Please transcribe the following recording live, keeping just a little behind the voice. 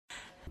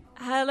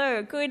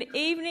Hello, good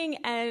evening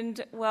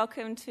and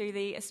welcome to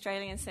the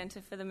Australian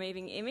Centre for the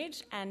Moving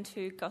Image and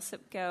to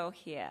Gossip Girl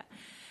here.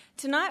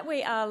 Tonight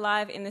we are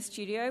live in the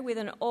studio with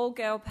an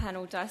all-girl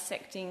panel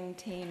dissecting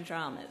teen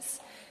dramas.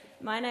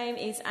 My name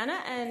is Anna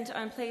and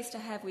I'm pleased to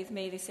have with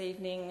me this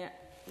evening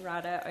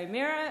Radha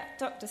O'Meara,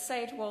 Dr.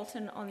 Sage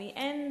Walton on the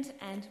end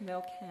and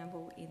Mel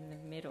Campbell in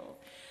the middle.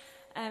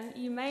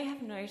 You may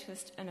have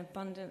noticed an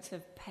abundance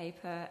of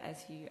paper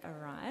as you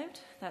arrived.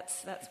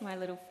 That's my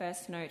little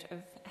first note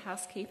of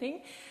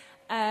housekeeping.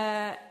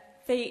 The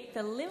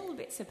little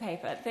bits of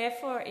paper,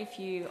 therefore, if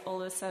you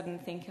all of a sudden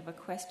think of a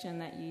question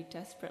that you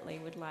desperately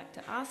would like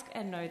to ask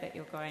and know that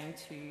you're going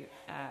to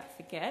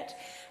forget,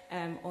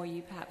 or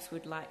you perhaps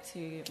would like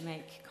to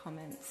make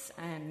comments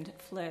and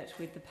flirt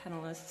with the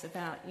panellists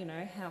about,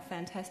 how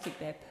fantastic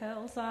their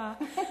pearls are,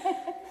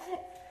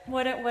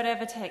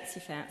 whatever takes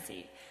your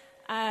fancy.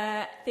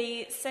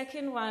 The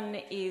second one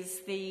is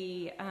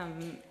the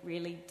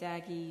really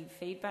daggy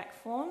feedback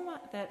form.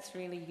 That's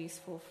really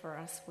useful for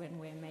us when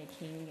we're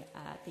making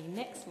the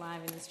next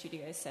live in the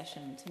studio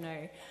session to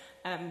know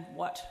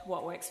what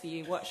works for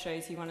you, what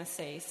shows you want to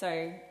see.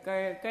 So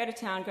go to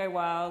town, go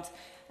wild,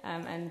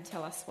 and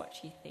tell us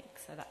what you think.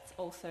 So that's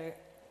also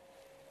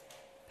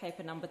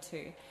paper number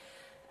 2.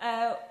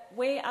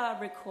 We are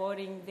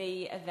recording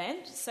the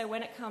event, so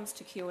when it comes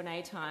to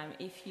Q&A time,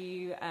 if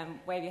you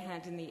wave your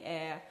hand in the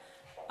air,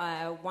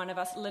 one of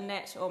us,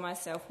 Lynette or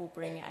myself, will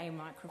bring a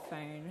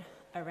microphone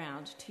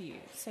around to you.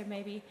 So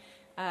maybe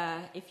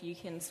if you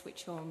can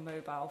switch your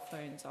mobile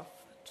phones off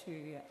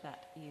too,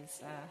 that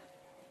is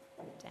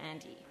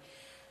dandy.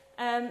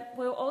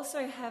 We'll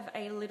also have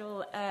a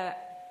little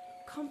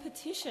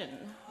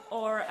competition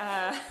or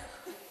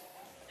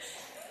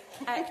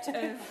act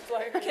of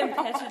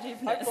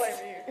competitiveness. I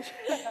blame you.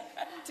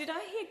 Did I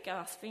hear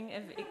gasping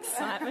of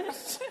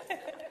excitement?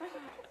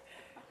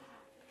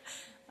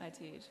 I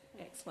did.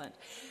 Excellent.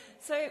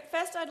 So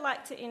first I'd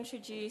like to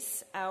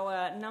introduce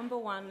our number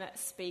one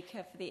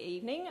speaker for the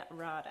evening,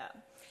 Radha.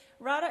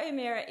 Radha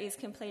O'Meara is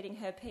completing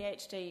her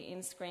PhD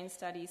in Screen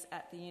Studies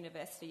at the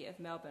University of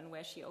Melbourne,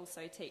 where she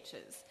also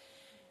teaches.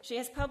 She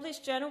has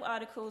published journal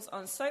articles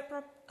on soap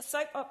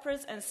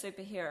operas and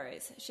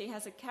superheroes. She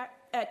has a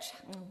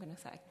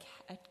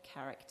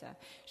character.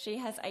 She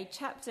has a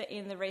chapter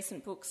in the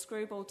recent book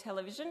Screwball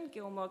Television,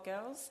 Gilmore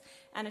Girls,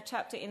 and a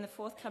chapter in the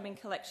forthcoming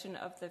collection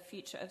of The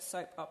Future of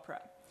Soap Opera.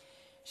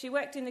 She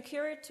worked in the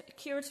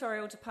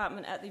curatorial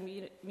department at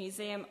the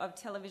Museum of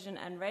Television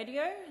and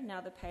Radio, now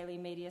the Paley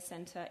Media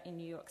Centre in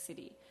New York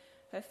City.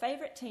 Her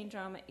favourite teen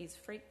drama is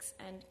Freaks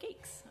and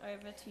Geeks.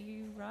 Over to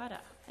you,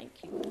 Radha.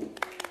 Thank you.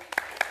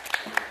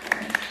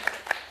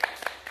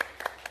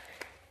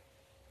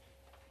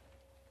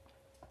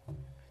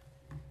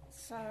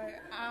 So,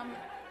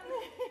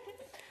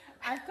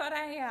 I've got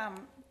a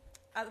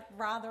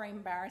rather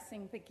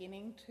embarrassing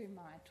beginning to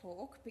my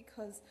talk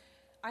because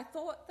I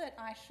thought that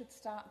I should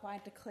start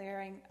by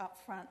declaring up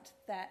front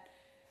that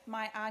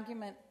my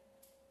argument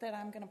that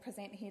I'm going to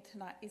present here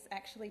tonight is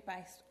actually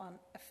based on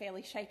a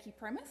fairly shaky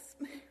premise,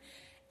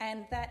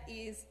 and that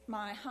is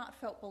my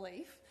heartfelt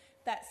belief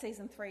that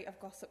Season 3 of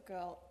Gossip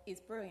Girl is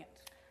brilliant.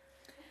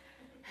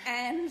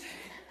 And,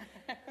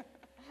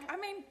 I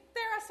mean,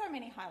 there are so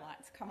many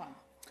highlights, come on.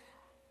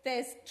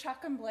 There's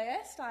Chuck and Blair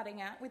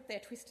starting out with their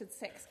twisted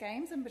sex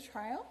games and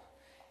betrayal,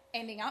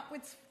 ending up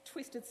with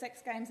twisted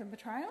sex games and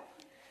betrayal.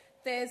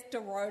 There's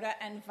Dorota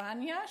and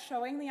Vanya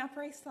showing the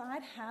Upper East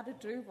Side how to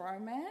do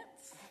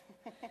romance.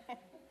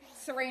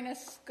 Serena's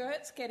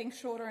skirts getting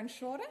shorter and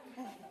shorter.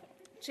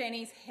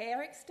 Jenny's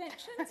hair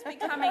extensions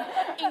becoming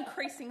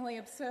increasingly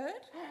absurd.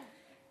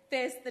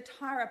 There's the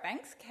Tyra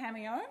Banks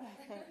cameo,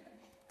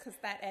 because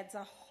that adds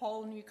a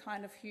whole new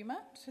kind of humour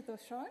to the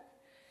show.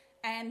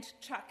 And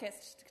Chuck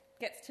gets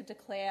to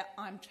declare,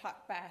 "I'm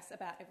Chuck Bass,"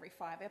 about every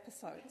 5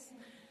 episodes.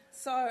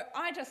 So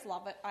I just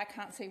love it. I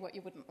can't see what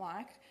you wouldn't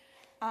like.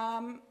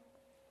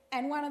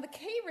 And one of the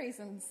key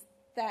reasons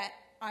that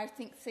I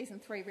think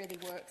Season 3 really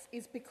works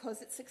is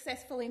because it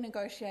successfully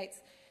negotiates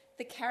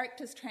the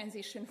character's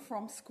transition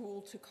from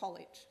school to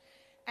college.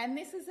 And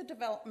this is a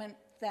development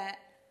that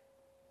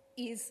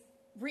is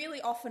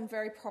really often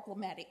very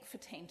problematic for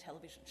teen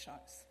television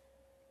shows.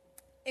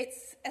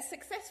 It's a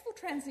successful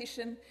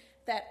transition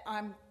that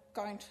I'm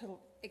going to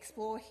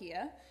explore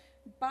here,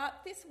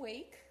 but this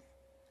week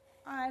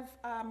I've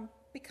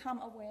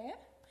become aware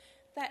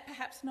that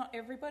perhaps not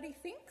everybody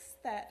thinks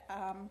that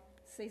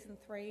Season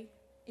 3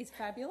 is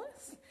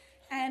fabulous,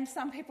 and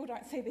some people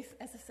don't see this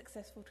as a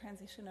successful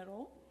transition at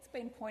all. It's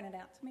been pointed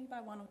out to me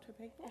by 1 or 2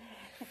 people.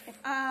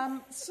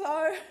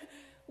 So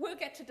we'll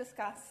get to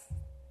discuss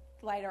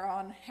later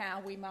on how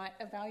we might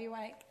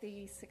evaluate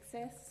the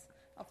success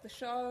of the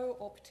show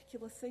or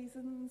particular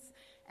seasons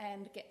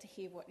and get to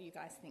hear what you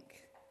guys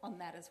think on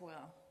that as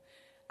well.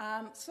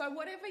 So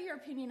whatever your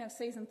opinion of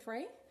Season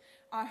 3,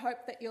 I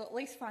hope that you'll at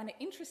least find it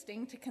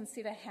interesting to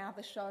consider how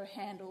the show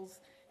handles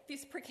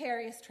this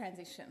precarious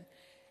transition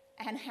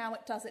and how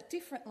it does it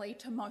differently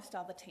to most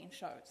other teen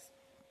shows.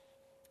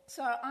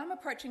 So I'm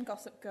approaching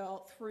Gossip Girl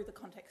through the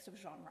context of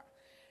genre.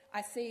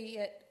 I see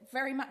it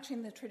very much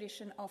in the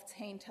tradition of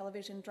teen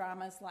television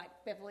dramas like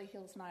Beverly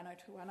Hills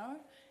 90210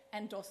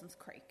 and Dawson's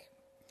Creek.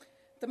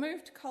 The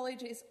move to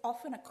college is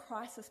often a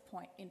crisis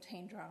point in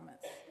teen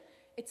dramas.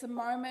 It's a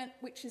moment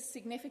which is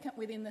significant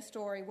within the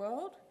story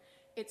world,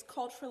 it's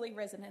culturally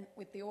resonant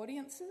with the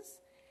audiences,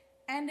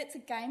 and it's a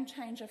game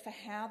changer for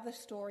how the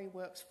story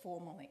works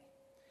formally.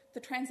 The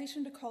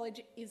transition to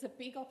college is a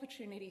big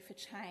opportunity for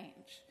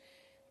change.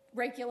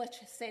 Regular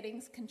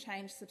settings can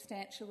change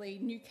substantially,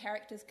 new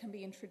characters can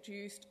be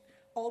introduced,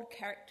 old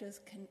characters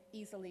can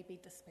easily be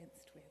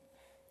dispensed with.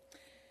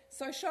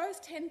 So shows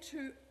tend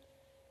to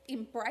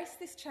embrace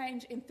this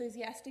change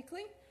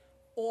enthusiastically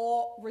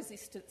or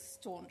resist it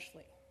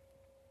staunchly.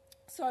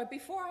 So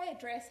before I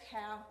address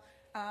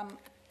how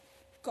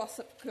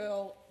Gossip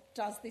Girl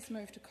does this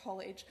move to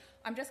college,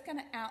 I'm just going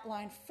to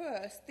outline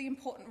first the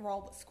important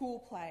role that school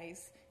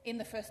plays in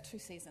the first 2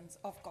 seasons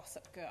of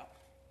Gossip Girl.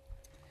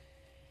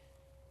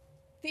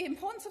 The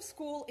importance of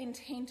school in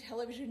teen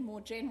television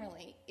more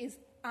generally is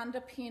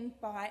underpinned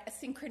by a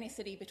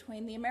synchronicity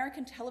between the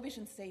American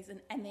television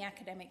season and the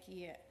academic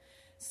year,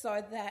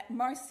 so that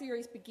most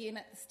series begin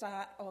at the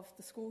start of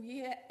the school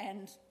year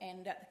and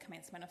end at the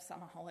commencement of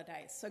summer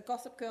holidays. So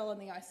Gossip Girl and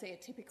the OC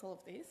are typical of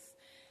this.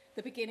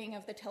 The beginning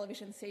of the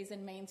television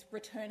season means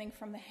returning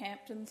from the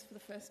Hamptons for the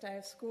first day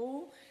of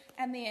school,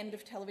 and the end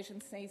of television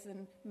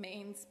season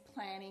means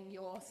planning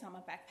your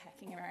summer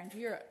backpacking around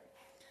Europe.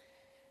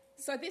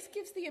 So this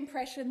gives the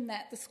impression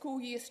that the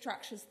school year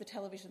structures the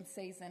television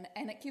season,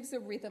 and it gives a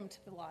rhythm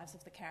to the lives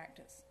of the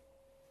characters.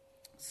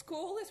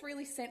 School is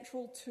really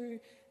central to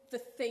the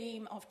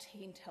theme of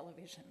teen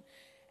television,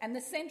 and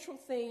the central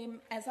theme,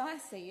 as I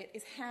see it,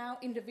 is how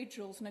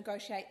individuals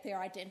negotiate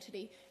their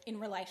identity in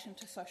relation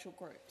to social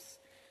groups.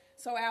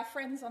 So our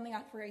friends on the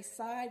Upper East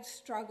Side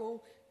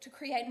struggle to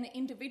create an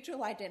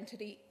individual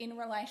identity in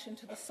relation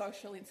to the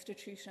social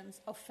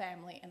institutions of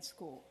family and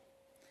school.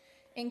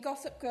 In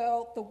Gossip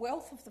Girl, the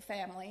wealth of the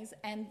families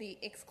and the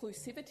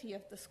exclusivity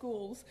of the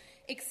schools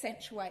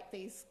accentuate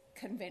these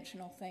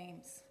conventional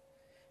themes.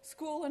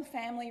 School and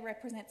family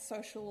represent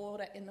social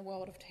order in the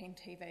world of teen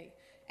TV,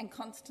 and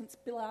Constance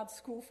Billard's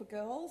School for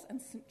Girls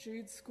and St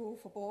Jude's School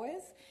for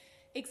Boys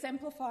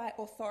exemplify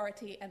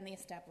authority and the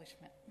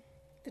establishment.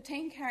 The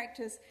teen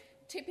characters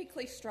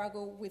typically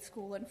struggle with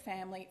school and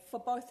family for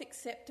both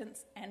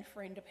acceptance and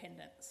for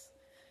independence.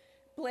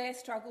 Blair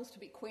struggles to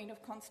be Queen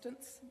of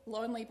Constance.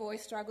 Lonely Boy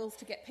struggles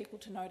to get people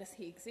to notice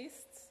he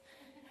exists.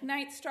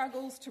 Nate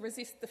struggles to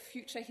resist the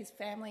future his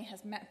family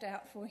has mapped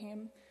out for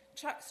him.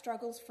 Chuck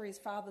struggles for his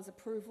father's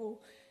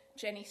approval.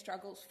 Jenny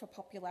struggles for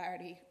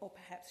popularity, or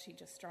perhaps she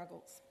just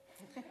struggles.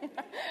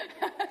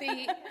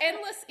 The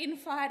endless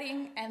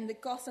infighting and the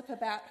gossip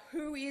about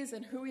who is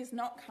and who is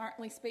not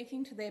currently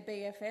speaking to their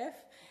BFF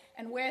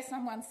and where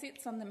someone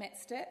sits on the Met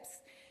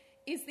steps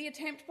is the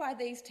attempt by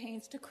these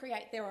teens to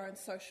create their own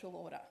social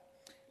order.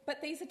 But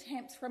these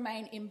attempts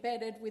remain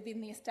embedded within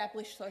the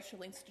established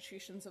social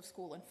institutions of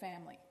school and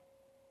family.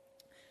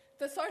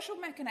 The social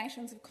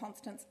machinations of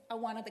Constance are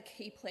one of the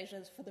key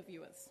pleasures for the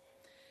viewers.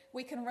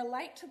 We can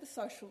relate to the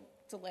social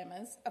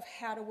dilemmas of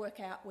how to work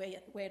out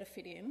where to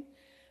fit in,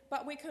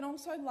 but we can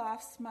also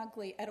laugh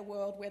smugly at a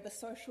world where the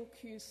social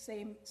cues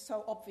seem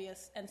so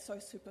obvious and so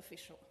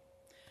superficial.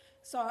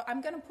 So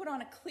I'm going to put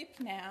on a clip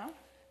now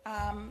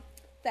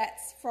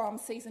that's from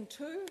season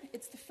 2.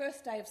 It's the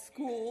first day of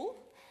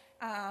school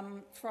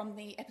from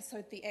the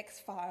episode The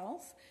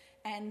X-Files,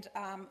 and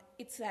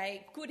it's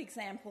a good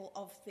example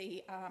of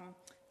the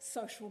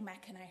social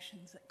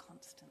machinations at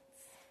Constance.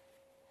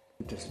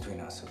 Just between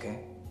us,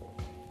 okay?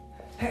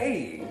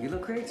 Hey, you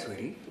look great,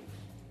 sweetie.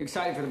 You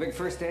excited for the big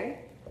first day?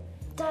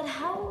 Dad,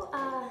 how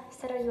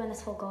sad are you on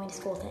this whole going to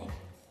school thing?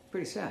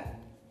 Pretty sad.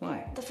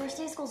 Why? The first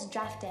day of school's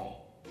draft day.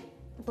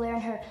 Blair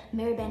and her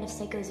merry band of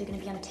sickos are going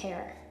to be on a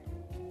tear.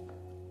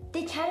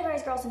 They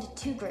categorize girls into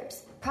 2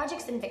 groups,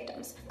 projects and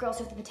victims. Girls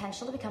who have the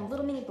potential to become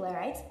little mini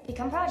Blairites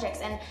become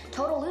projects, and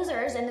total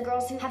losers and the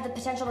girls who have the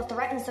potential to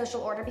threaten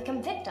social order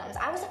become victims.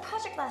 I was a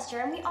project last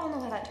year, and we all know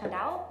how that turned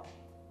out.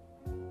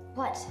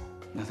 What?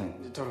 Nothing.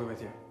 Totally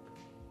with you.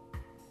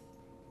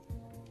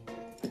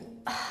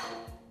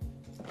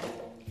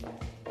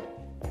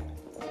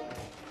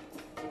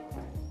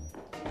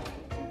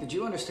 Did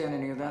you understand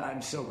any of that?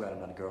 I'm so glad I'm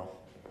not a girl.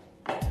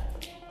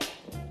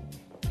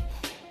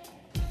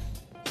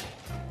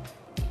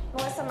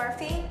 Melissa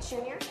Murphy,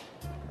 Jr.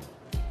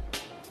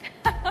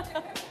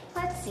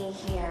 Let's see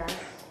here.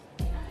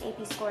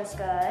 AP score's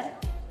good.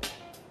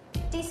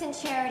 Decent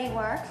charity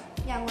work.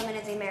 Young Women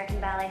at the American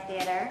Ballet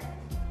Theater.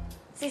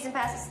 Season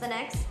passes to the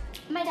next.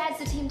 My dad's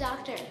the team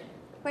doctor.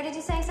 Where did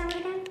you say someone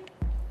again?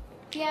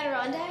 The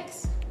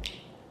Adirondacks.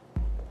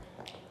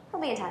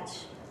 We'll be in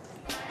touch.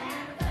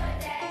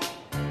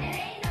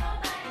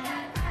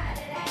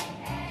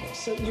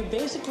 So you're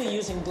basically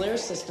using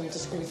Blair's system to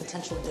screen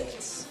potential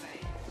dates.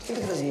 Think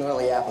of it as an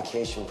early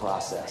application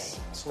process.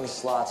 So many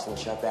slots in the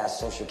Chuck Bass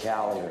social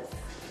calendar.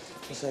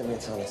 It'll save me a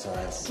ton of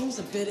time. Seems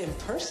a bit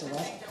impersonal.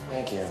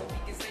 Thank you.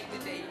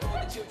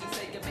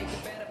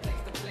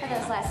 Are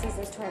those last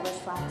season's Tory Burch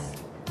flats?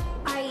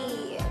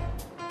 I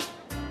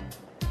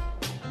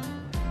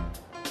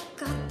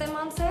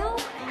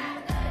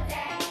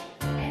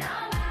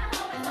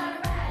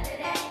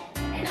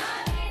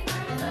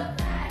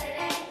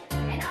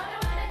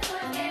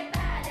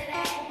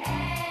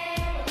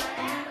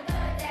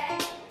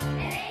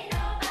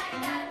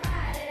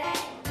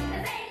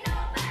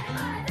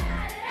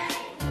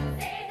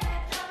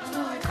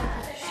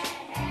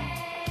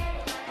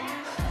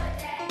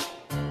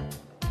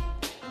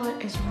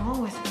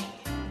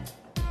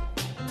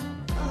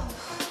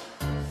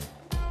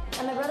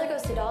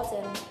to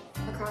Dalton.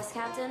 Lacrosse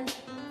captain.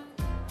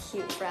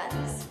 Cute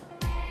friends.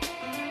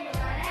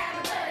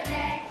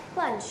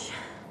 Lunch.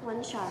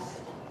 1 sharp.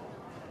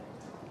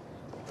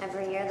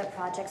 Every year the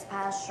project's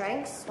pile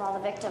shrinks while the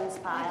victims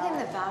pile. I blame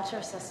the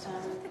voucher system.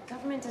 The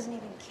government doesn't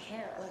even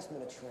care. Last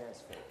minute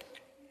transfer.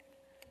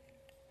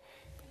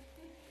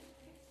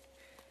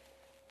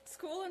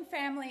 School and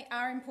family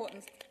are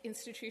important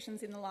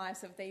institutions in the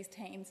lives of these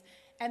teens,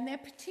 and they're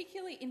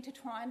particularly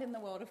intertwined in the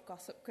world of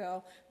Gossip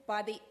Girl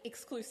by the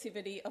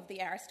exclusivity of the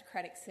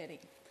aristocratic setting.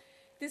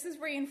 This is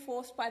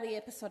reinforced by the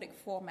episodic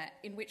format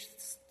in which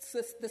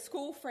the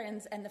school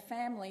friends and the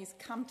families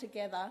come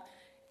together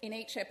in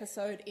each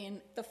episode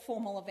in the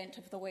formal event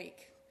of the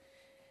week.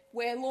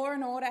 Where Law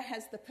and Order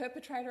has the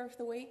perpetrator of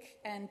the week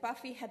and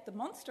Buffy had the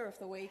monster of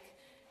the week,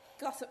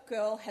 Gossip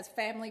Girl has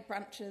family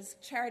brunches,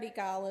 charity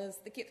galas,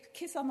 the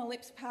kiss on the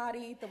lips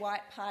party, the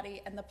white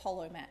party and the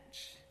polo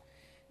match.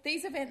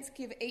 These events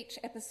give each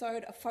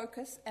episode a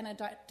focus and a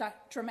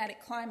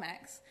dramatic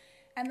climax,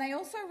 and they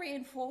also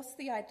reinforce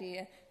the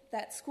idea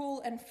that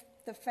school and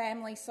the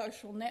family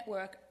social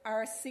network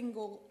are a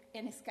single,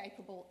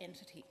 inescapable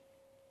entity.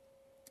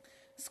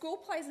 School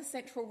plays a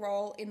central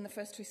role in the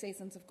first 2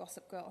 seasons of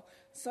Gossip Girl,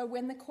 so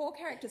when the core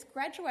characters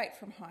graduate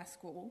from high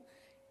school,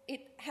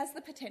 it has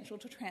the potential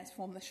to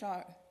transform the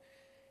show.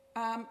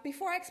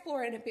 Before I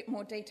explore in a bit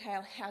more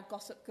detail how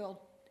Gossip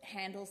Girl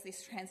handles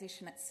this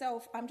transition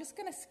itself, I'm just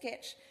going to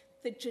sketch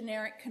the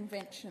generic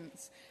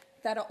conventions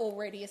that are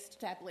already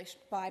established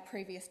by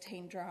previous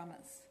teen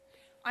dramas.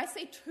 I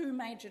see 2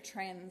 major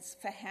trends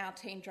for how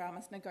teen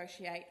dramas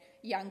negotiate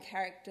young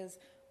characters'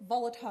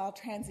 volatile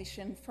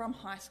transition from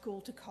high school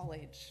to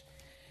college.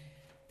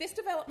 This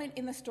development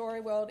in the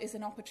story world is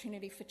an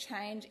opportunity for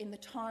change in the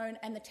tone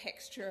and the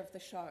texture of the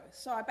show.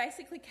 So I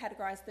basically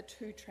categorise the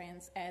 2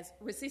 trends as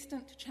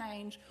resistant to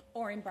change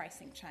or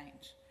embracing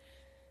change.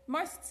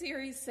 Most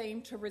series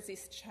seem to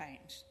resist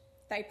change.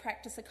 They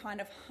practice a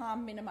kind of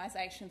harm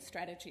minimisation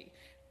strategy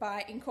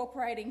by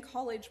incorporating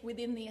college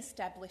within the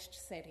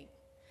established setting.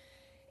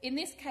 In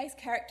this case,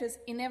 characters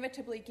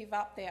inevitably give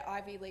up their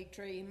Ivy League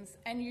dreams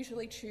and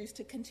usually choose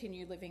to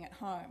continue living at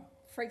home.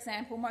 For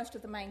example, most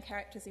of the main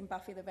characters in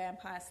Buffy the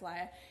Vampire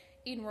Slayer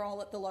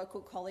enrol at the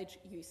local college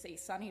UC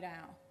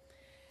Sunnydale.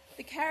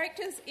 The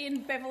characters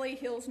in Beverly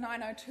Hills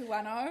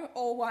 90210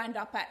 all wind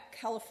up at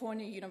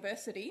California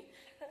University,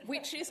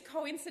 which is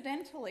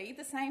coincidentally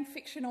the same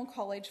fictional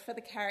college for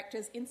the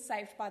characters in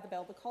Saved by the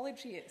Bell the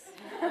college years.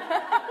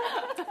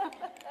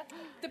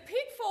 The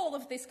pitfall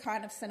of this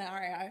kind of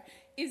scenario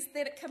is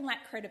that it can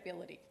lack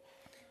credibility.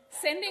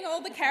 Sending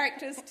all the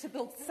characters to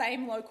the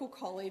same local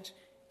college,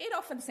 it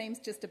often seems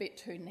just a bit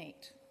too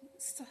neat.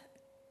 So,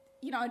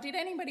 did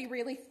anybody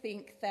really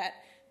think that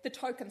the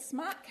token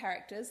smart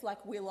characters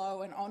like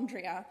Willow and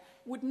Andrea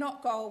would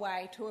not go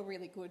away to a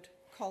really good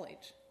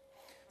college?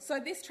 So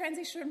this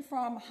transition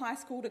from high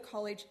school to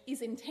college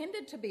is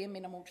intended to be a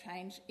minimal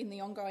change in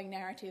the ongoing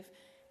narrative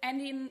and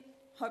in,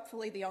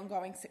 hopefully, the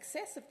ongoing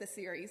success of the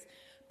series,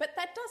 but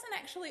that doesn't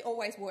actually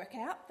always work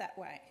out that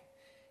way.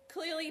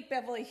 Clearly,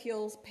 Beverly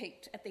Hills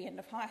peaked at the end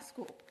of high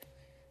school.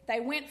 They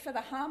went for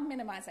the harm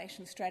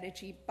minimisation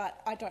strategy,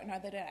 but I don't know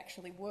that it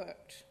actually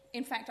worked.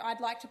 In fact, I'd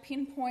like to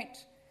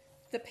pinpoint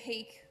the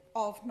peak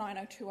of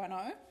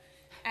 90210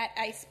 at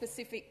a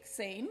specific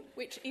scene,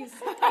 which is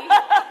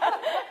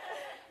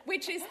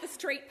the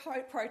street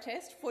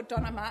protest for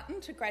Donna Martin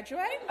to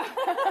graduate.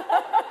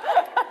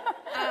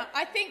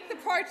 I think the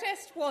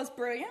protest was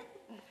brilliant,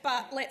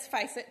 but let's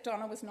face it,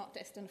 Donna was not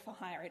destined for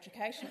higher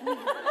education.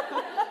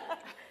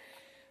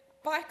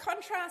 By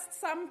contrast,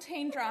 some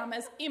teen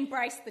dramas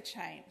embrace the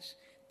change.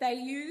 They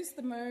use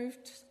the move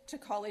to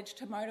college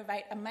to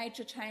motivate a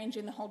major change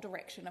in the whole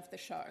direction of the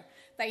show.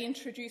 They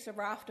introduce a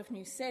raft of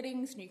new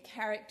settings, new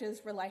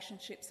characters,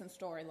 relationships and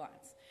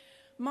storylines.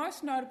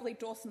 Most notably,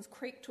 Dawson's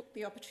Creek took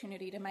the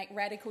opportunity to make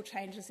radical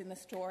changes in the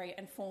story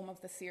and form of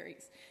the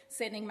series,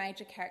 sending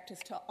major characters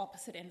to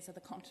opposite ends of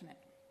the continent.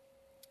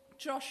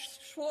 Josh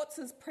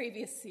Schwartz's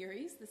previous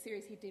series, the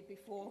series he did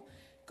before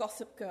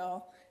Gossip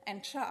Girl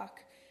and Chuck,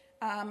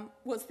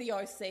 was The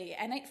OC,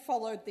 and it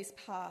followed this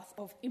path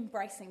of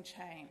embracing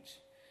change.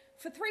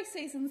 For 3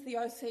 seasons, The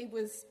OC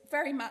was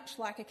very much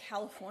like a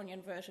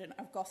Californian version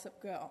of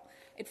Gossip Girl.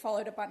 It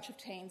followed a bunch of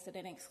teens at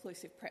an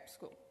exclusive prep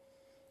school.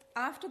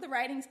 After the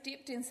ratings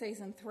dipped in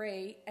season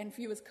 3 and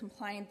viewers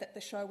complained that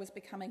the show was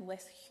becoming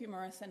less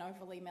humorous and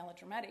overly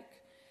melodramatic,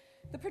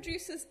 the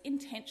producers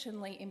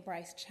intentionally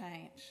embraced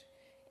change.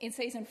 In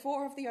season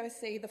 4 of The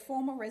OC, the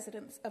former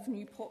residents of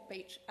Newport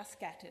Beach are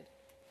scattered.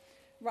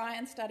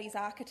 Ryan studies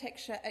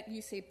architecture at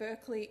UC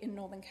Berkeley in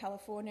Northern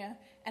California,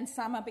 and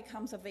Summer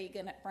becomes a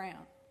vegan at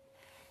Brown.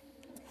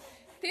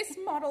 This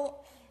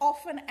model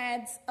often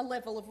adds a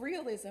level of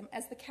realism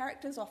as the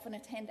characters often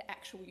attend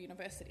actual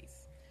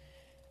universities.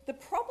 The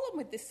problem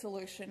with this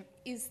solution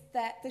is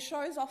that the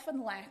shows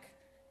often lack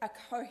a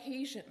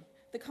cohesion,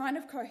 the kind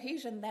of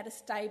cohesion that a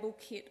stable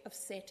kit of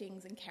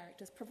settings and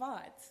characters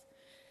provides.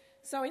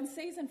 So in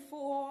season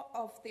 4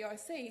 of The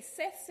OC,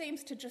 Seth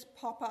seems to just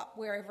pop up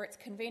wherever it's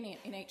convenient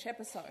in each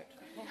episode.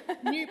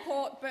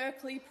 Newport,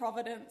 Berkeley,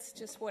 Providence,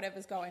 just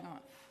whatever's going on.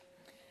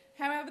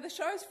 However, the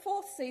show's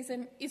fourth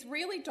season is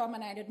really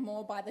dominated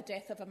more by the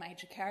death of a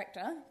major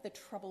character, the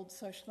troubled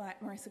socialite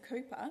Marissa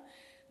Cooper,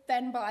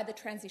 than by the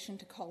transition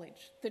to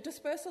college. The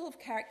dispersal of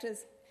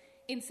characters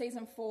in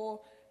season 4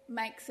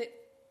 makes it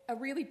a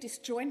really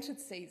disjointed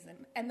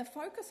season, and the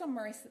focus on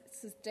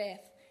Marissa's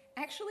death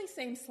actually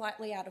seems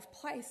slightly out of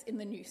place in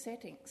the new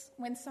settings.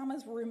 When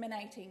Summer's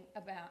ruminating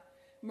about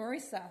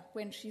Marissa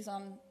when she's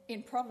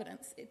in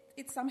Providence,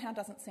 it somehow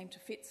doesn't seem to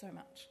fit so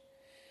much.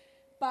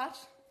 But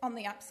on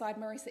the upside,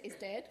 Marissa is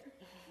dead.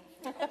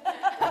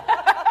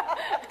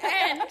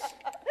 And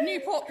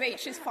Newport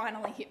Beach is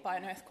finally hit by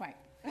an earthquake.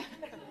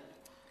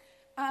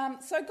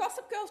 So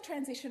Gossip Girl's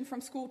transition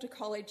from school to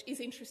college is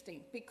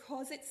interesting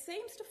because it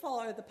seems to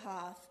follow the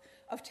path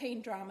of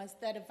teen dramas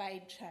that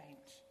evade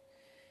change.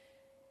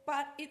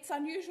 But it's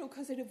unusual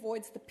because it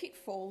avoids the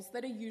pitfalls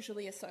that are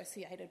usually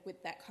associated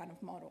with that kind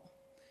of model.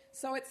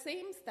 So it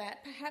seems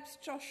that perhaps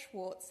Josh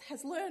Schwartz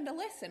has learned a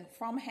lesson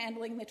from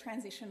handling the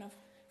transition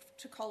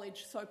to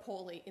college so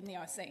poorly in the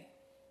OC.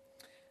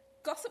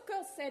 Gossip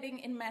Girl's setting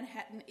in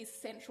Manhattan is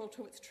central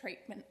to its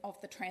treatment of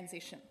the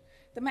transition.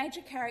 The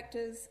major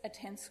characters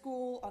attend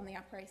school on the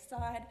Upper East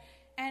Side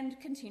and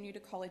continue to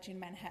college in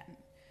Manhattan.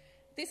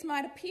 This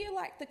might appear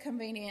like the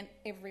convenient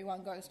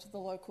everyone goes to the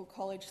local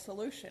college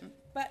solution,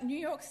 but New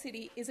York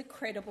City is a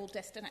credible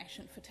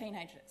destination for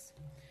teenagers.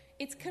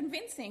 It's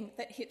convincing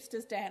that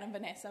hipsters Dan and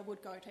Vanessa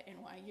would go to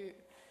NYU.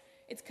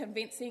 It's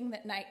convincing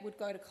that Nate would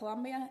go to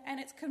Columbia, and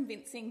it's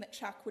convincing that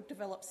Chuck would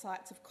develop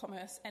sites of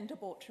commerce and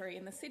debauchery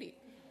in the city.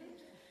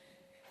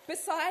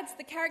 Besides,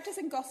 the characters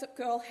in Gossip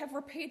Girl have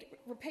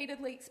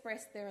repeatedly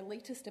expressed their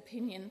elitist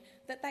opinion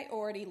that they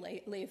already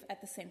live at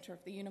the centre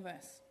of the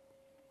universe.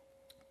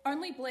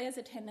 Only Blair's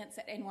attendance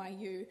at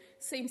NYU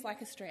seems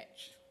like a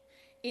stretch.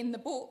 In the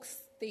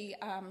books, the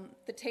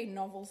teen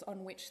novels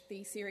on which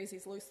the series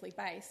is loosely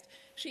based,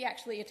 she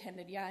actually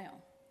attended Yale.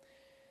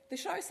 The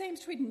show seems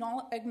to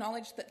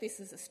acknowledge that this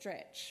is a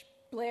stretch.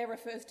 Blair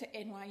refers to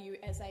NYU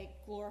as a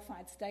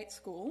glorified state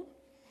school.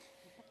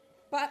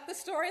 But the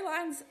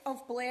storylines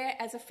of Blair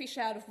as a fish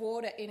out of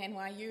water in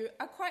NYU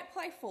are quite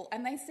playful,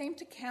 and they seem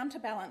to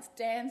counterbalance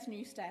Dan's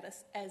new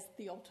status as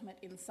the ultimate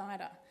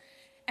insider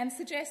and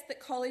suggest that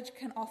college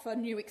can offer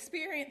new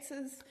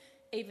experiences,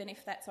 even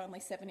if that's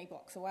only 70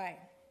 blocks away.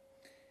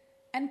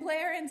 And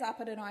Blair ends up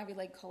at an Ivy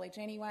League college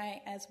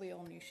anyway, as we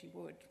all knew she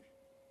would.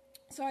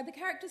 So the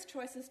characters'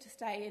 choices to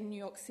stay in New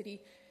York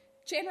City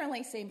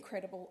generally seem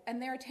credible,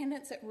 and their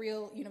attendance at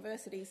real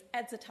universities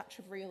adds a touch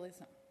of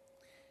realism.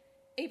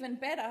 Even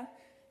better,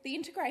 the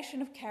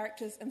integration of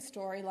characters and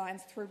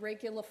storylines through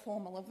regular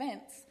formal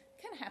events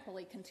can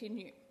happily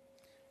continue.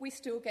 We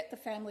still get the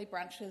family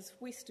brunches,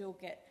 we still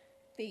get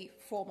the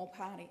formal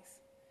parties.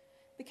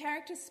 The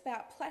characters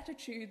spout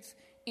platitudes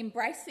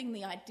embracing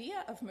the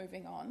idea of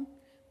moving on,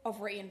 of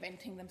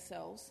reinventing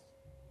themselves,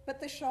 but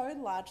the show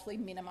largely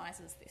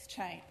minimises this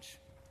change.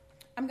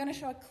 I'm going to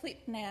show a clip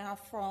now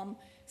from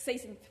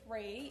season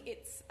 3.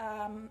 It's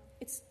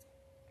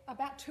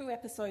about 2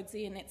 episodes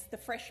in. It's the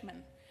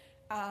freshman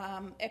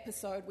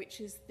episode, which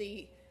is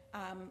the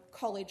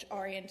college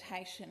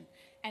orientation.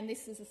 And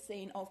this is a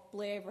scene of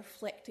Blair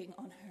reflecting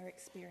on her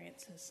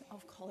experiences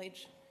of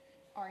college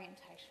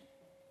orientation.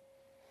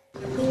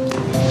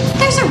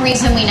 There's a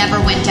reason we never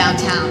went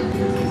downtown.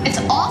 It's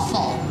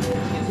awful.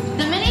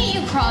 The minute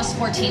you cross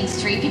 14th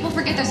Street, people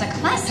forget there's a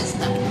class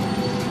system.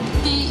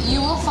 You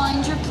will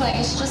find your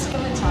place, just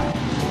give it time.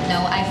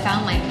 No, I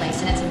found my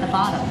place and it's at the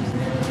bottom.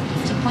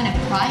 It's a point of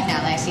pride now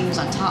that I see who's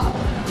on top.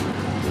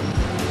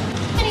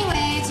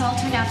 Anyway, it's all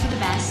turned out for the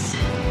best.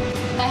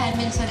 If I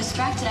hadn't been so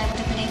distracted, I would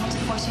have been able to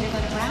force you to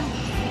go to Brown.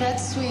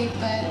 That's sweet,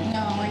 but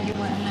no, you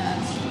wouldn't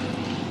have.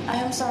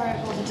 I'm sorry I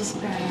pulled a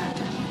disciplinary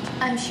actor.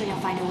 I'm sure you'll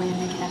find a way to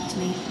make it up to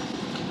me.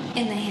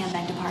 In the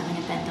handbag department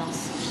at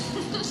Bendel's.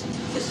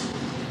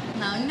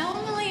 No,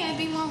 normally I'd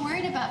be more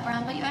worried about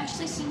Brown, but you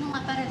actually seem a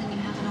lot better than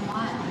you have in a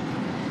while.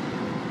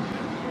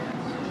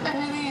 I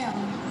really am.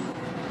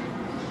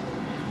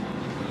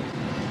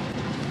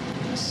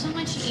 It was so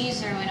much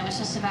easier when it was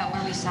just about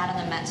where we sat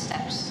on the Met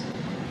steps.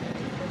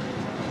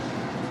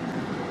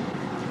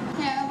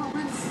 Yeah, but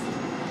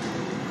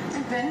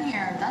we've been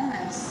here, done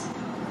this.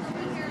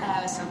 But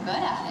I was so good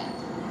at it.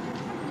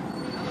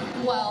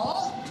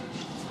 Well,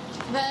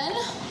 then,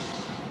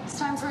 it's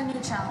time for a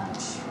new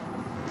challenge.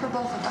 For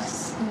both of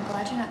us. I'm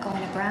glad you're not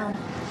going to Brown.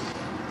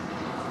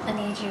 I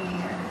need you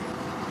here.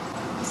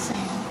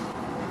 Same.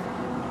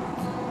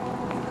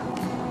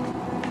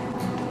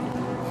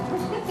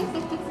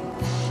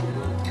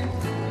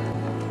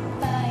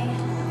 Bye.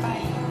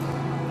 Bye.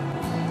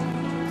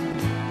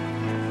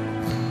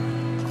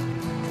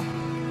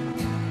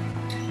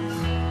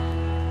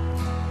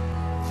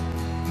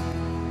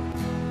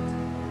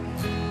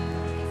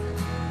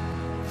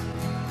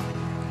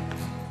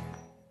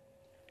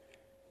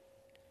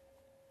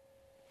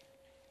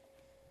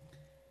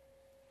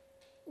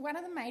 One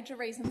of the major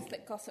reasons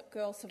that Gossip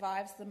Girl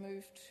survives the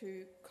move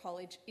to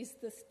college is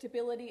the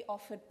stability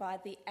offered by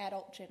the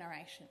adult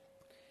generation.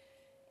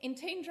 In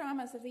teen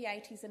dramas of the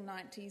 80s and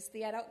 90s,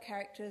 the adult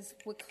characters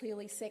were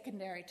clearly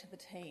secondary to the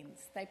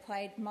teens. They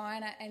played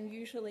minor and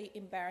usually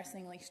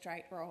embarrassingly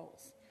straight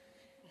roles.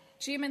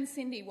 Jim and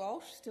Cindy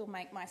Walsh still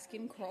make my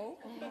skin crawl,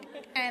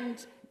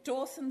 and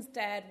Dawson's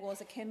dad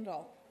was a Ken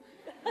doll.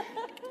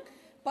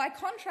 By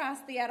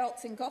contrast, the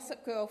adults in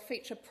Gossip Girl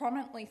feature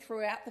prominently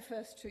throughout the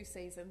first 2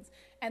 seasons,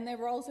 and their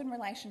roles and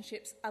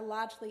relationships are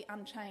largely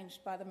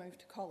unchanged by the move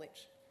to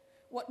college.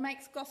 What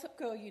makes Gossip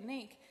Girl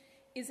unique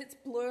is its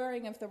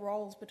blurring of the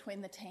roles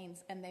between the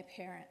teens and their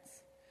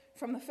parents.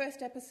 From the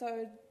first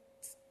episode,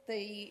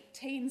 the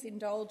teens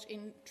indulge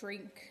in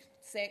drink,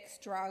 sex,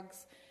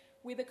 drugs,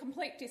 with a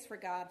complete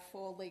disregard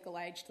for legal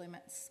age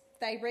limits.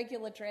 They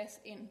regularly dress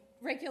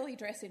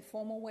in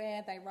formal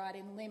wear, they ride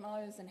in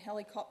limos and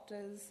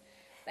helicopters,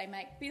 they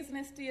make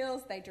business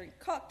deals, they drink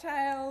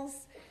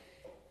cocktails.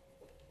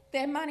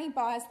 Their money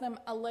buys them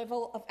a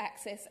level of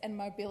access and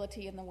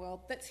mobility in the world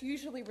that's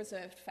usually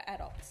reserved for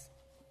adults.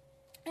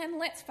 And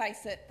let's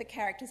face it, the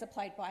characters are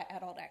played by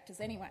adult actors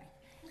anyway.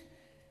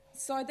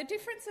 So the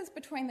differences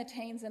between the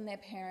teens and their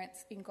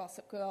parents in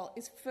Gossip Girl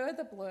is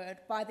further blurred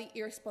by the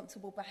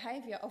irresponsible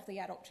behaviour of the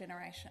adult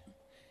generation.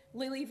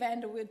 Lily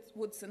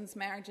Vanderwoodson's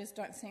marriages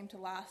don't seem to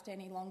last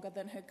any longer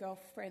than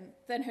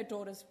her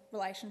daughter's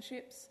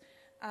relationships.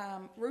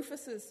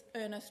 Rufus's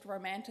earnest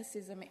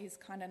romanticism is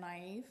kind of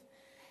naive.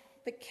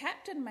 The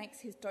captain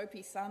makes his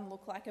dopey son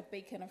look like a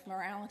beacon of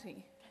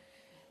morality.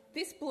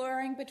 This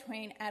blurring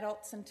between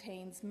adults and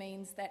teens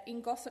means that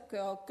in Gossip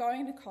Girl,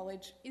 going to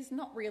college is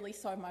not really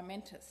so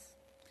momentous.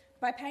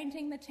 By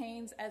painting the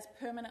teens as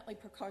permanently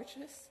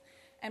precocious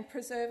and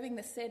preserving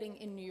the setting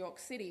in New York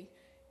City,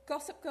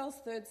 Gossip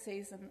Girl's 3rd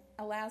season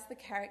allows the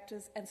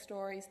characters and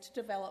stories to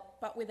develop,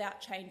 but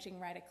without changing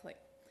radically.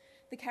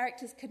 The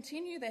characters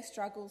continue their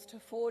struggles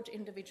to forge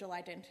individual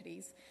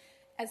identities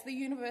as the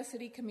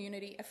university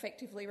community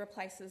effectively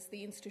replaces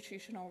the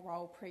institutional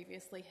role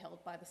previously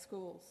held by the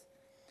schools.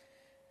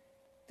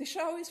 The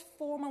show is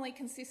formally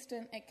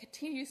consistent, it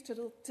continues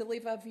to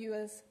deliver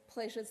viewers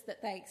pleasures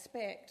that they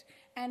expect,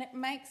 and it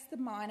makes the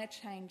minor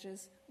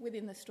changes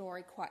within the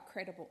story quite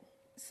credible.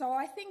 So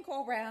I think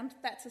all round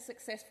that's a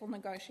successful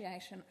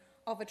negotiation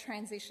of a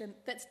transition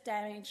that's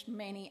damaged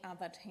many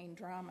other teen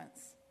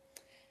dramas.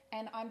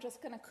 And I'm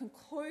just going to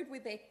conclude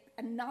with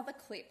another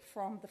clip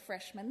from The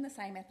Freshman, the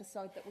same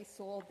episode that we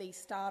saw the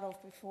start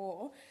of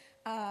before,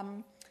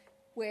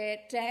 where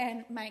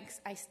Dan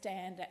makes a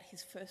stand at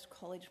his first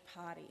college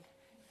party.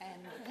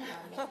 And,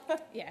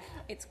 yeah,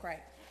 it's great.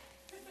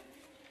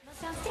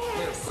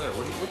 Claire,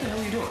 what the hell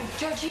are you doing?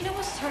 Georgina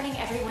was turning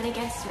everyone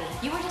against me.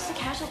 You were just a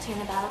casualty in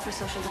the battle for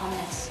social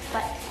dominance.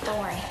 But don't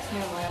worry,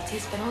 your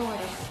loyalty's been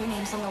rewarded. Your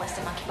name's on the list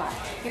at Monkey Bar.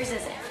 Yours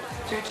isn't.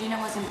 Georgina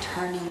wasn't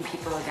turning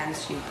people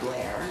against you,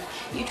 Blair.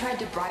 You tried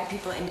to bribe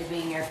people into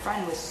being your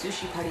friend with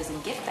sushi parties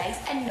and gift bags,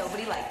 and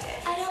nobody liked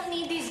it. I don't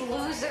need these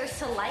losers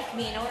to like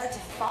me in order to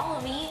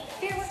follow me.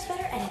 Fear works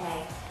better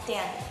anyway.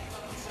 Dan,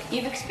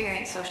 you've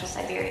experienced social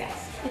Siberia.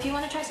 If you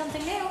want to try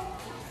something new,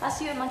 I'll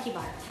see you at Monkey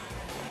Bar. I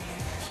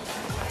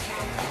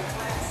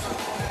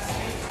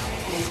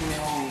didn't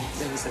know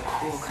there was a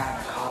cool crowd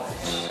at college.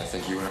 I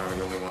think you and I are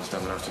the only ones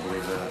dumb enough to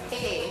believe that.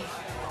 Hey,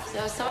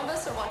 so some of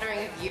us are wondering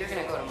if you're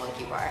gonna go to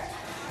Monkey Bar.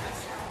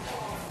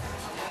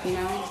 You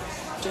know,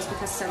 just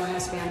because someone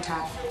must be on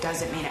top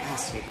doesn't mean it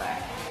has to be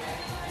Blair.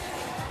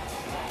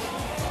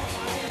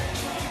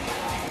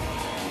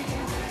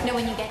 Now,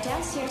 when you get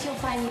downstairs, you'll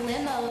find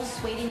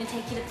limos waiting to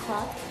take you to the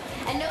club.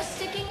 And no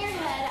sticking your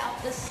head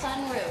out the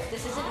sunroof.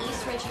 This isn't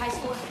East Ridge High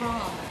School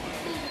prom.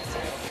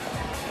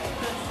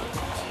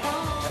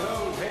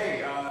 Hello,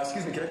 hey,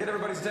 excuse me, can I get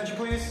everybody's attention,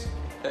 please?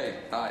 Hey,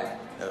 hi.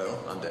 Hello,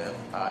 I'm Dan.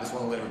 I just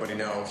want to let everybody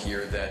know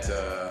here that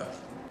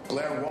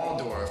Blair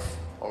Waldorf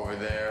over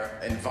there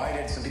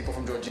invited some people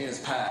from Georgina's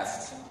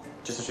past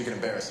just so she could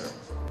embarrass her.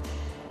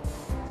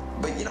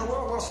 But you know, we're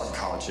all from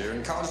college here,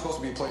 and college is supposed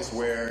to be a place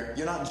where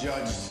you're not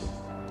judged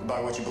by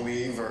what you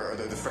believe or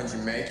the friends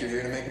you make. You're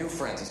here to make new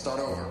friends and start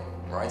over,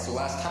 right? So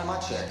last time I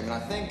checked, I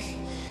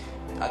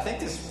think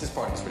this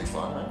party was pretty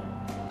fun, right?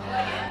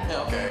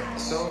 Yeah, okay.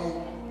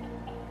 So,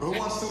 who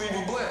wants to leave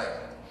with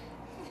Blair?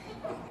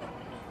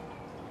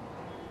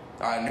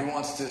 All right, and who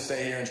wants to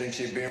stay here and drink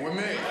cheap beer with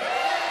me?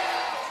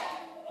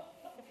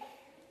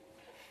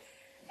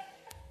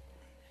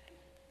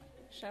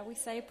 Shall we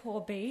say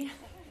poor B?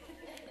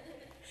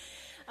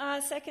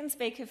 Our second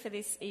speaker for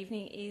this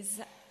evening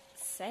is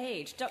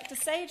Sage. Dr.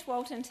 Sage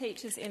Walton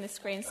teaches in the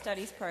Screen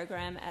Studies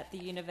program at the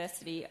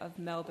University of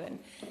Melbourne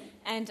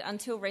and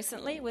until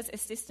recently was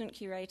assistant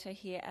curator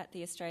here at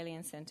the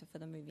Australian Centre for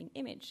the Moving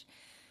Image.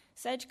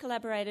 Sage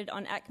collaborated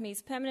on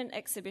ACME's permanent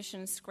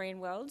exhibition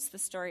Screen Worlds, the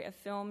story of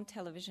film,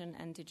 television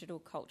and digital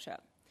culture.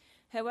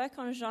 Her work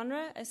on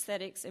genre,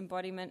 aesthetics,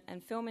 embodiment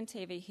and film and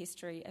TV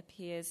history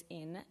appears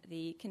in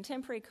the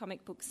contemporary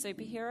comic book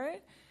Superhero,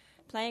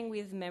 Playing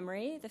with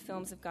Memory, the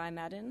films of Guy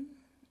Maddin,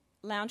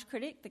 Lounge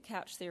Critic, The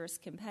Couch Theorist's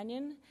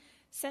Companion,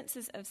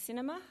 Senses of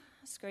Cinema,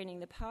 Screening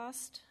the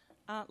Past,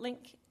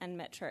 ArtLink and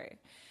Metro.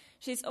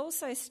 She's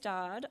also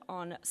starred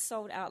on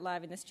Sold Out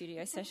Live in the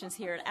Studio sessions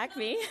here at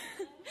ACME,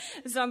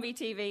 Zombie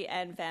TV,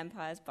 and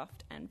Vampires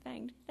Buffed and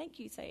Fanged. Thank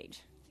you, Sage.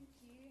 Thank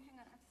you. Hang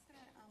on, I'm just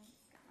going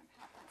to get my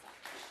PowerPoints up.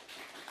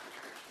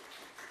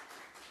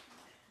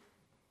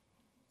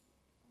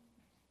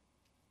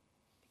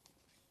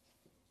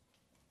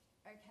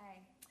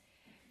 Okay.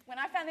 When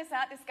I found this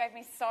out, this gave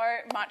me so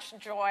much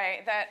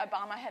joy that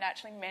Obama had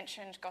actually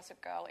mentioned Gossip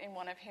Girl in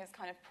one of his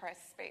kind of press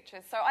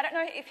speeches. So I don't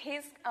know if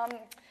his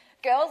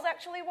girls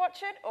actually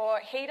watch it or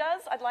he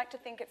does. I'd like to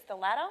think it's the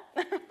latter,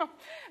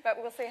 but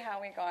we'll see how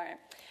we go.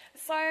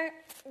 So,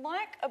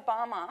 like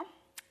Obama,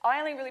 I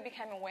only really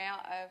became aware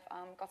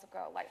of Gossip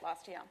Girl late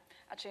last year,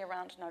 actually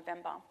around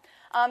November.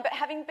 But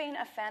having been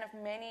a fan of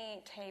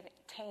many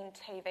teen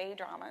TV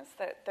dramas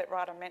that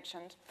Ryder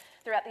mentioned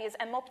throughout the years,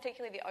 and more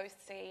particularly The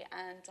OC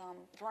and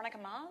Veronica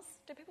Mars.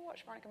 Do people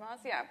watch Veronica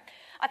Mars? Yeah.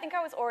 I think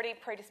I was already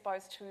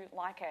predisposed to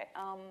like it.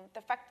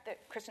 The fact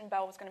that Kristen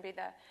Bell was going to be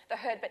the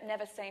heard but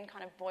never seen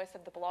kind of voice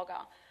of the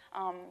blogger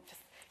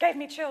just gave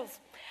me chills.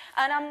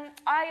 And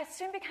I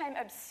soon became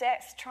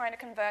obsessed trying to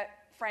convert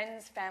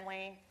friends,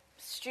 family,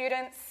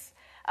 students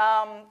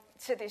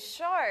to this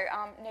show,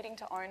 needing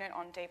to own it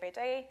on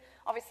DVD.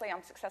 Obviously,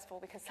 I'm successful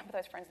because some of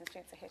those friends and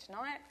students are here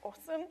tonight.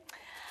 Awesome.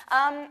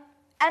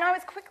 And I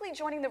was quickly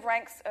joining the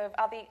ranks of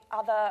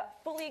other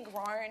fully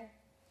grown,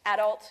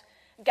 adult,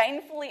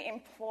 gainfully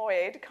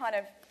employed kind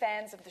of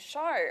fans of the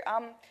show,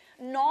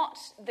 not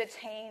the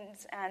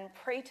teens and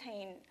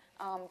preteen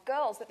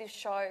girls that this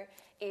show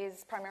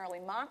is primarily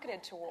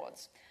marketed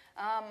towards.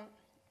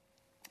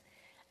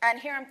 And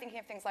here I'm thinking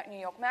of things like New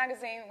York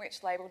Magazine,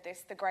 which labelled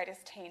this the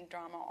greatest teen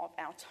drama of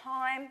our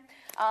time,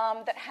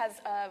 that has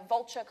a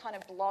Vulture kind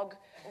of blog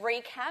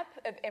recap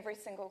of every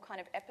single kind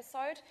of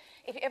episode.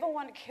 If you ever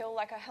want to kill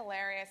like a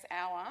hilarious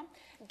hour,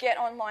 get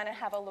online and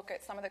have a look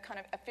at some of the kind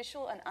of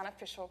official and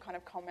unofficial kind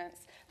of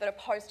comments that are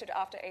posted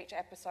after each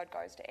episode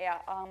goes to air.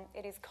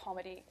 It is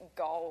comedy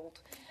gold.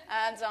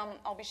 And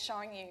I'll be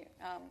showing you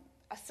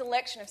a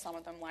selection of some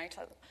of them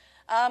later.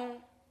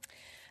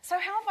 So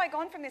how have I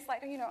gone from this?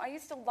 Like, I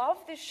used to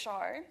love this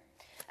show,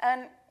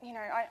 and,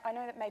 I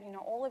know that maybe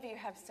not all of you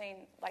have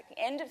seen, like, the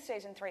end of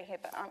season 3 here,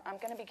 but I'm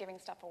going to be giving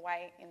stuff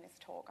away in this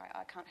talk.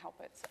 I can't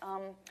help it.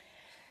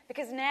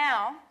 Because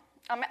now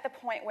I'm at the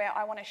point where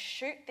I want to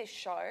shoot this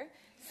show,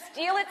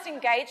 steal its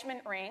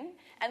engagement ring,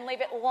 and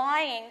leave it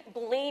lying,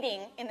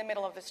 bleeding in the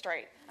middle of the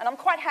street. And I'm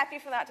quite happy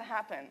for that to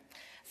happen.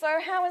 So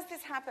how has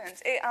this happened?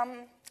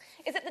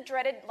 Is it the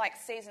dreaded, like,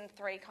 season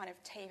 3 kind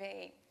of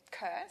TV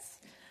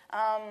curse?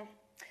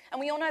 And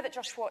we all know that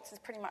Josh Schwartz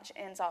pretty much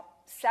ends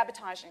up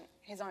sabotaging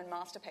his own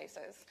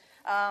masterpieces,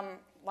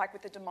 like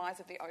with the demise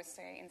of the OC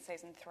in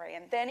season 3,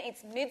 and then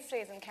its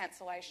mid-season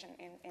cancellation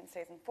in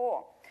season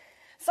 4.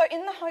 So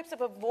in the hopes of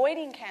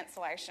avoiding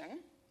cancellation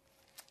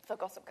for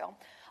Gossip Girl,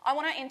 I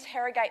want to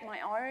interrogate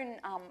my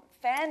own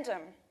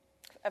fandom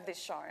of this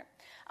show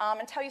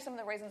and tell you some of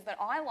the reasons that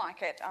I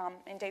like it,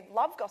 indeed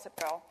love Gossip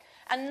Girl,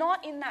 and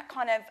not in that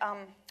kind of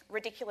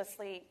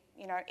ridiculously,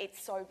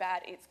 it's so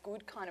bad, it's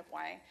good kind of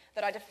way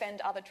that I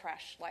defend other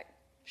trash like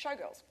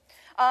Showgirls.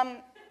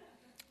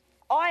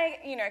 I,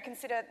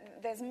 consider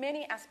there's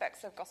many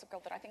aspects of Gossip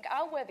Girl that I think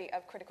are worthy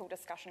of critical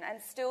discussion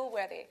and still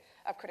worthy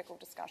of critical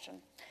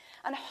discussion.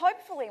 And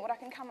hopefully what I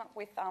can come up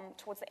with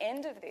towards the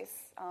end of this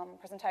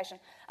presentation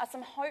are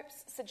some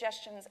hopes,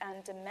 suggestions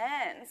and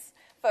demands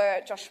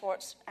for Josh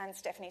Schwartz and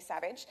Stephanie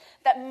Savage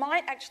that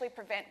might actually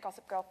prevent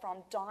Gossip Girl from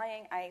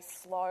dying a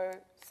slow,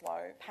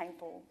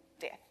 painful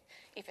death,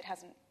 if it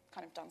hasn't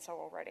kind of done so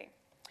already.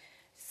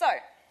 So,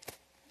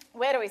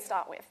 where do we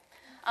start with?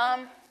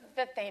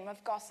 The theme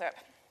of gossip.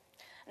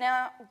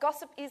 Now,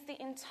 gossip is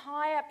the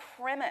entire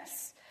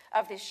premise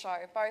of this show,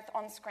 both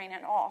on screen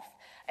and off,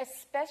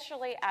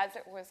 especially as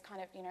it was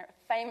kind of,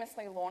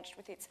 famously launched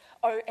with its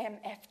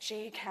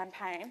OMFG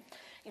campaign.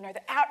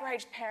 The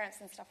outraged parents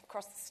and stuff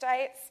across the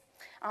states,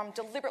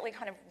 deliberately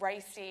kind of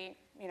racy,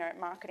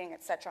 marketing,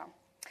 etc.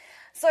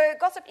 So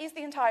gossip is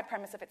the entire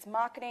premise of its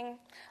marketing.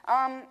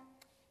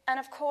 And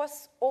of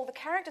course, all the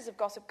characters of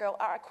Gossip Girl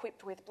are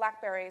equipped with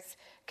Blackberries,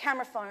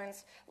 camera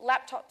phones,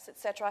 laptops,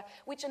 etc.,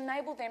 which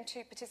enable them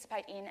to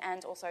participate in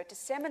and also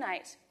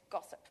disseminate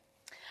gossip.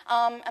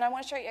 And I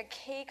want to show you a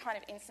key kind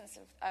of instance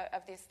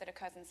of this that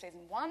occurs in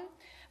season 1,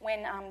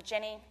 when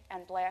Jenny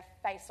and Blair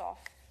face off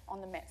on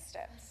the Met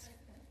steps.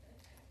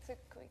 So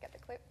could we get the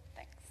clip?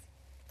 Thanks.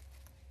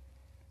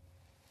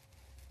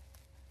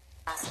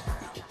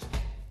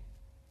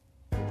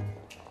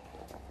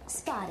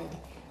 Spotted.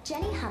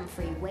 Jenny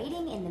Humphrey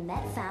waiting in the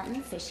Met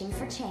Fountain fishing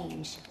for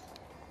change.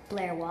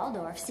 Blair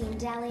Waldorf seen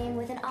dallying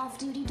with an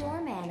off-duty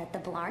doorman at the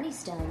Blarney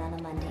Stone on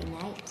a Monday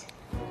night.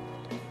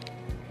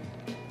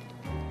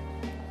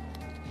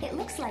 It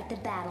looks like the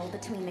battle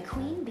between the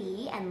Queen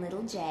Bee and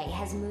Little J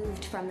has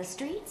moved from the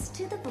streets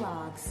to the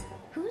blogs.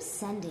 Who's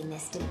sending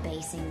this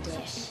debasing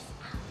dish?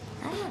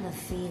 I have a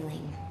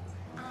feeling.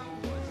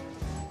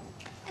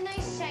 A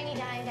nice shiny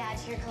dime to add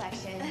to your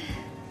collection.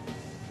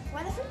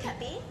 Why the fruit cut,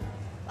 Bee?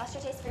 Lost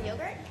your taste for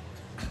yogurt?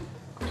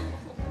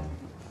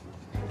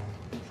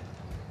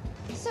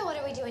 So what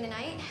are we doing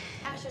tonight?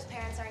 Asher's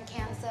parents are in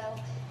camp, so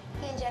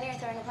he and Jenny are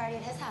throwing a party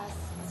at his house.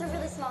 It's a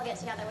really small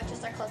get-together with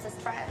just our closest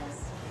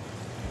friends.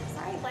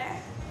 Sorry,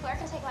 Blair. Blair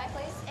can take my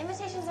place.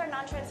 Invitations are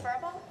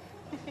non-transferable.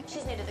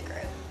 She's new to the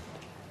group.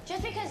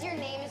 Just because your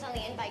name is on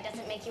the invite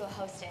doesn't make you a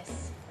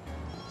hostess.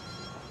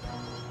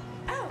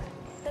 Oh,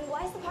 then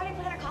why is the party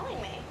planner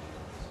calling me?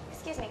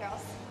 Excuse me,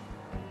 girls.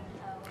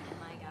 Oh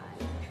my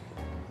God.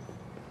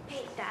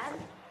 Hey, Dad. I'm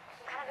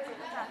kind of busy.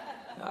 What's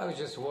up? I was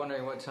just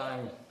wondering what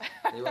time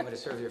you want me to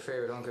serve your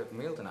favorite home-cooked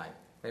meal tonight.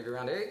 Maybe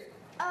around 8?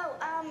 Oh,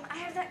 I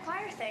have that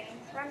choir thing.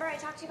 Remember I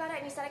talked to you about it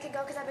and you said I could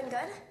go because I've been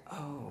good?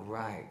 Oh,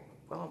 right.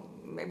 Well,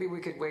 maybe we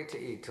could wait to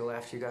eat till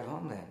after you got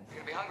home then. You're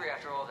gonna be hungry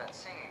after all that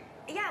singing.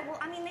 Yeah, well,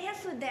 I mean, they have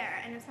food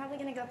there, and it's probably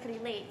gonna go pretty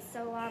late.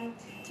 So,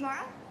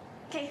 tomorrow?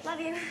 Okay, love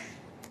you.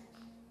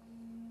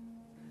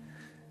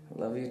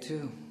 Love you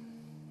too.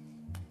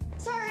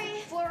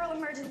 Sorry, floral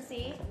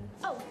emergency.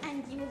 Oh,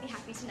 and you will be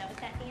happy to know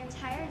that the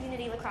entire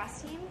Unity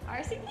lacrosse team are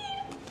RSVP.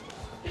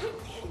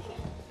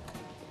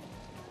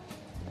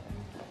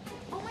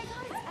 Oh my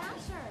God, it's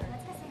Asher.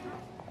 Let's go say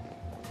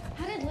hi.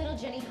 How did little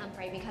Jenny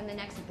Humphrey become the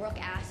next Brooke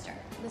Astor?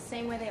 The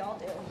same way they all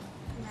do.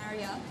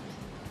 Marry up.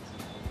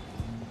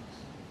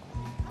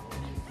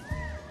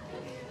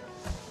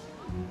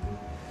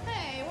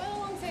 Hey, what a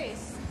long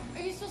face.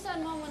 Are you still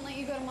sad Mom wouldn't let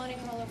you go to Monte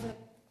Carlo for the...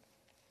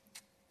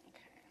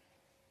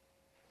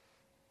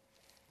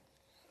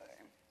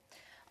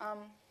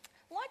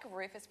 Like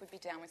Rufus would be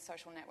down with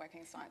social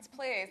networking sites.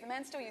 Please, the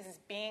man still uses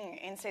Bing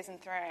in season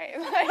 3.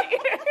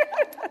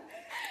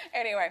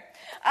 Anyway,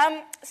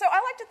 so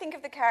I like to think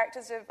of the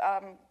characters of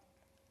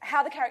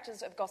how the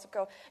characters of Gossip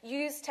Girl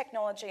use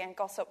technology and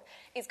gossip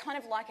is kind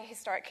of like a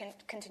historic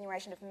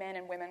continuation of men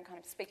and women kind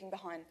of speaking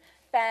behind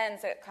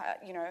bands at,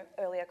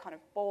 earlier kind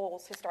of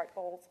balls, historic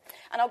balls.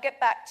 And I'll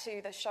get back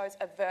to the show's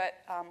overt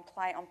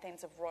play on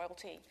themes of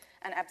royalty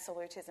and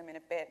absolutism in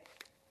a bit.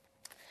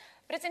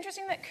 But it's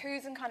interesting that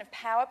coups and kind of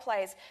power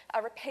plays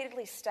are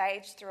repeatedly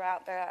staged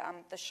throughout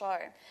the show.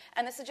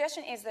 And the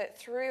suggestion is that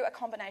through a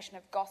combination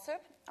of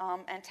gossip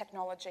and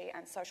technology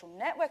and social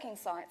networking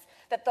sites,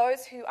 that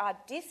those who are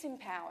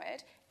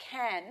disempowered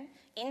can,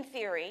 in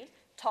theory,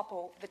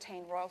 topple the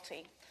teen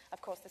royalty. Of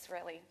course, this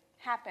rarely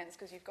happens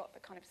because you've got the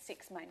kind of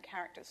 6 main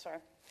characters, so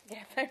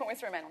yeah, they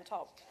always remain on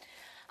top.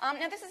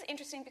 Now, this is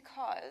interesting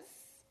because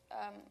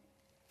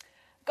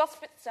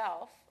gossip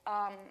itself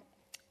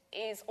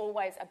is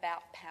always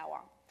about power.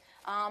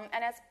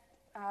 And as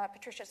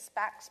Patricia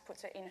Spax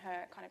puts it in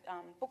her kind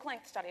of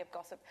book-length study of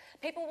gossip,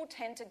 people will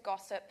tend to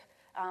gossip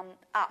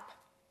up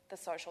the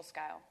social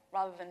scale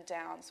rather than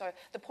down. So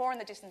the poor and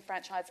the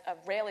disenfranchised are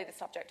rarely the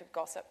subject of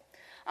gossip.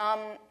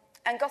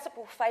 And gossip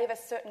will favour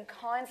certain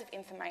kinds of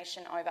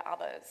information over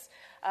others.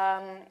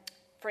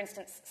 For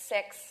instance,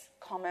 sex,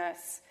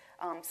 commerce,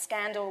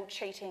 scandal,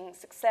 cheating,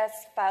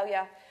 success,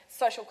 failure,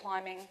 social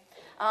climbing.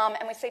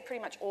 And we see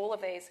pretty much all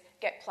of these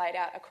get played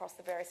out across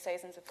the various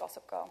seasons of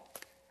Gossip Girl.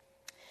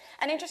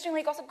 And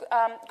interestingly, gossip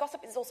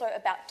is also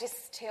about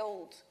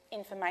distilled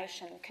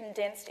information,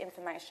 condensed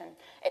information.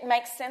 It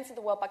makes sense of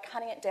the world by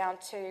cutting it down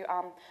to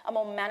a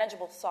more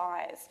manageable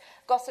size.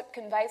 Gossip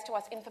conveys to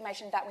us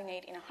information that we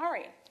need in a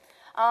hurry.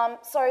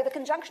 So the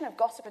conjunction of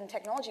gossip and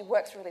technology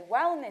works really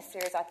well in this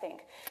series, I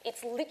think.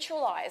 It's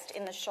literalised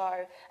in the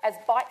show as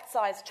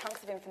bite-sized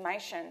chunks of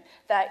information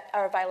that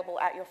are available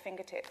at your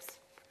fingertips.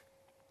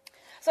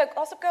 So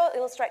Gossip Girl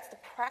illustrates the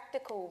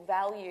practical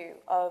value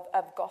of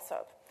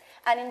gossip.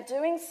 And in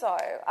doing so,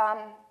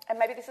 and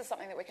maybe this is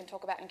something that we can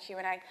talk about in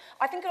Q&A,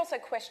 I think it also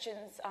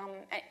questions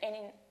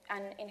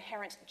an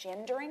inherent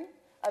gendering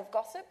of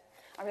gossip.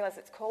 I realise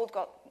it's called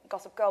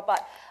Gossip Girl,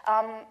 but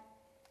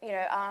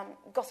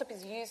gossip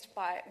is used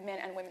by men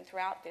and women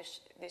throughout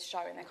this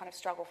show in their kind of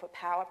struggle for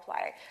power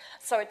play.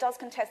 So it does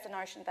contest the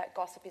notion that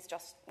gossip is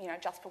just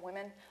for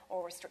women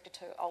or restricted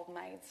to old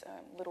maids,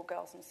 little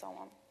girls, and so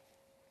on.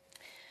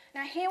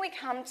 Now here we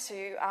come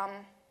to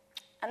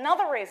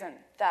another reason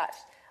that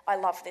I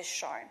love this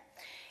show,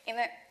 in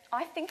that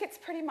I think it's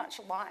pretty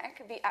much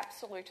like the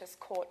absolutist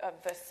court of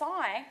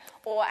Versailles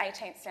or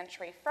 18th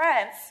century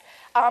France,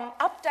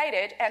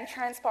 updated and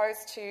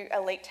transposed to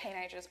elite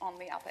teenagers on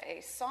the Upper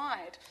East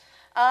Side.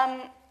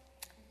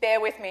 Bear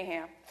with me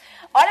here.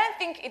 I don't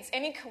think it's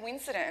any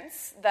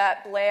coincidence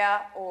that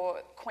Blair,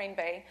 or Queen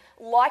Bee,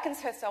 likens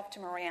herself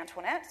to Marie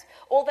Antoinette,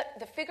 or that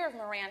the figure of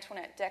Marie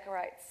Antoinette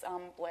decorates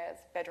Blair's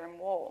bedroom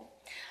wall.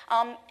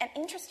 And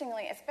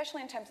interestingly,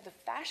 especially in terms of the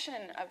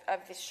fashion of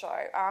this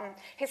show,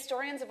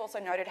 historians have also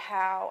noted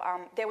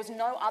how there was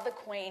no other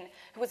queen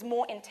who was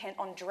more intent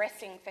on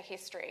dressing for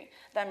history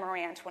than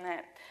Marie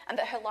Antoinette, and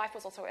that her life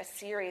was also a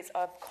series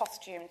of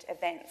costumed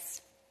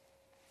events.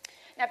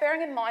 Now,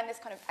 bearing in mind this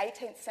kind of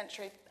 18th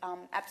century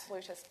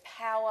absolutist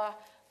power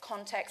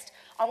context,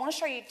 I want to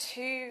show you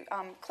 2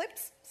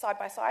 clips side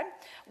by side.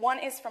 One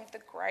is from The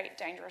Great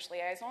Dangerous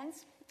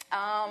Liaisons,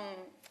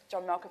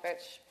 John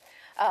Malkovich,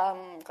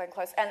 Glenn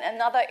Close, and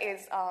another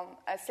is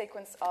a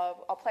sequence of,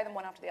 I'll play them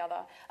one after the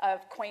other,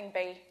 of Queen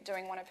Bee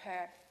doing one of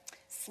her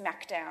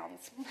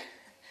smackdowns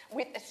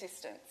with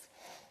assistants.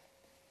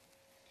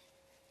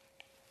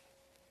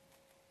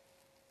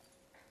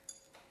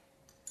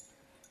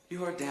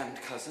 Your damned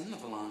cousin, the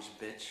Belange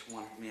bitch,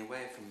 wanted me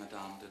away from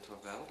Madame de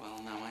Tourvel.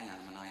 Well, now I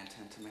am, and I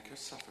intend to make her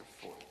suffer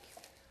for it.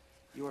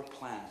 Your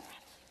plan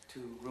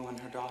to ruin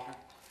her daughter?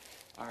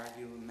 Are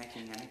you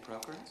making any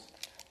progress?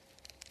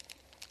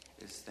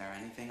 Is there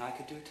anything I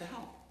could do to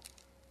help?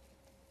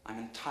 I'm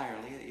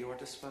entirely at your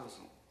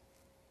disposal.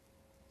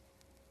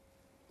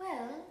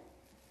 Well,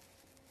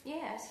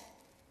 yes.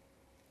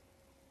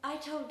 I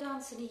told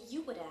Danceny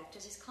you would act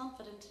as his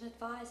confidant and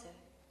advisor.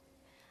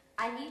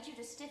 I need you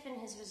to stiffen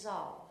his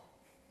resolve,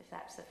 if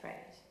that's the phrase.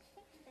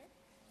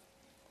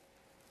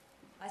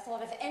 I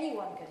thought if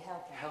anyone could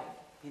help him... Help?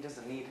 He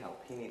doesn't need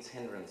help. He needs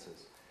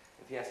hindrances.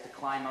 If he has to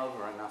climb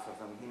over enough of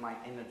them, he might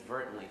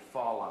inadvertently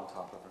fall on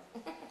top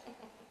of her.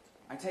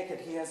 I take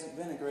it he hasn't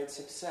been a great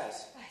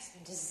success. Oh, he's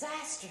been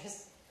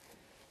disastrous.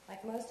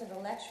 Like most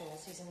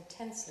intellectuals, he's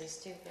intensely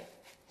stupid.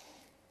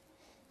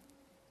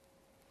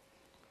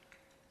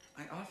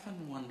 I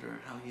often wonder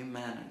how you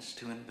managed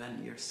to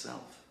invent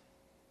yourself.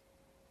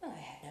 Well, I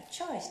had no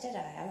choice, did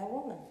I? I'm a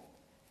woman.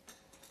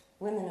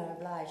 Women are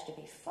obliged to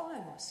be far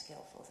more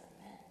skillful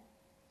than men.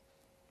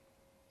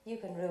 You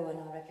can ruin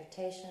our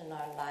reputation and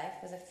our life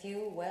with a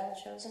few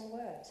well-chosen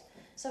words.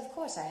 So, of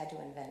course, I had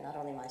to invent not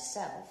only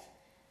myself,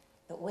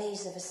 but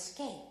ways of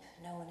escape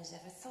no one has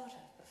ever thought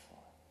of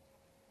before.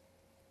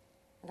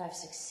 And I've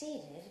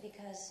succeeded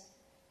because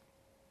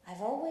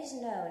I've always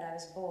known I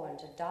was born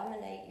to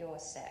dominate your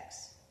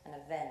sex and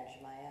avenge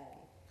my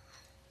own.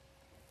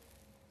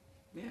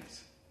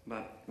 Yes,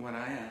 but what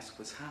I asked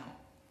was how.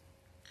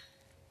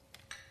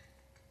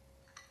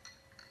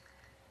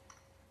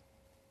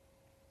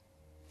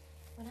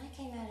 When I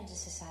came out into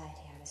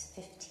society, I was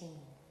 15.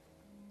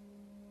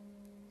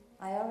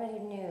 I already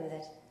knew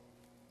that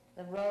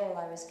the role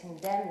I was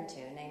condemned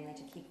to, namely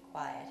to keep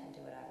quiet and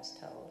do what I was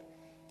told,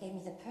 gave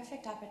me the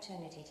perfect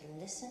opportunity to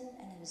listen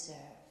and observe.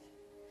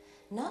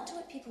 Not to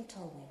what people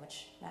told me,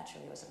 which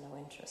naturally was of no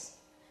interest,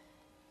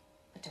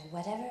 but to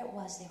whatever it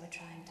was they were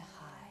trying to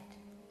hide.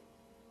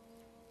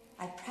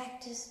 I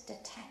practiced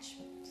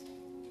detachment.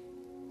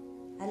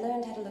 I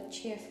learned how to look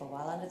cheerful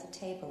while under the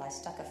table I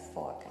stuck a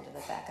fork into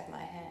the back of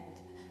my hand.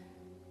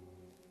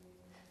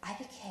 I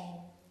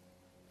became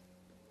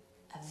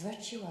a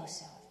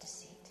virtuoso of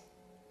deceit.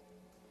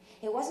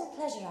 It wasn't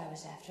pleasure I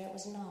was after, it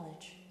was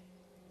knowledge.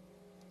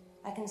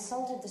 I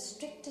consulted the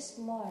strictest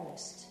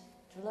moralist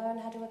to learn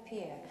how to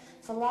appear,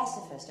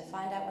 philosophers to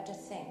find out what to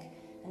think,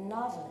 and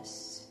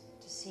novelists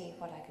to see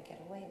what I could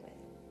get away with.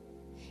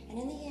 And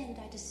in the end,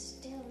 I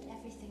distilled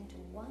everything to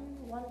one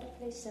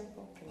wonderfully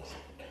simple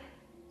principle.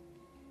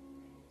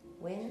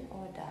 Win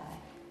or die.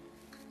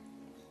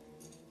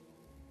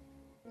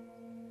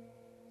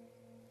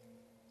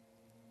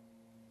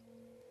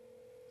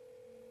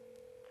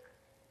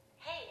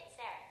 Hey, it's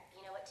Sarah.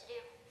 You know what to do.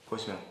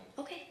 Voicemail.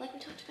 Okay, like we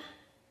talked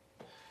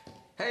about.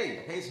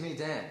 Hey, it's me,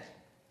 Dan.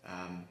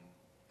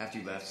 After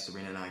you left,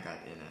 Serena and I got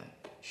in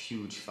a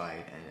huge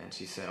fight, and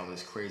she said all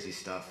this crazy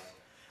stuff.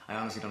 I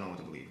honestly don't know what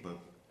to believe, but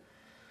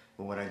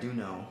what I do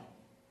know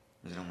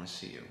is that I want to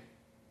see you.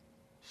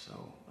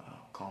 So,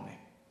 call me.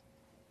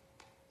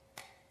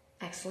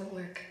 Excellent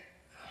work.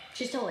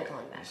 She's totally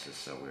calling back. This is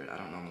so weird. I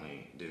don't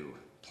normally do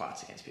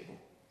plots against people.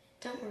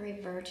 Don't worry,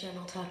 Virgin.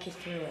 I'll talk you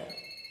through it.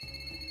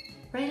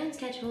 Right on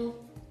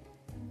schedule.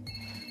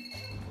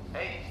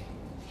 Hey.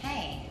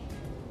 Hey.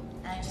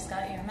 I just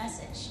got your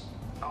message.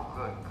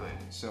 Oh, good.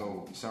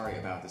 So, sorry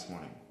about this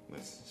morning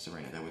with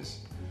Serena. That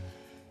was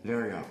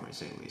very awkward, to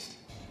say the least.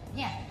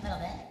 Yeah, a little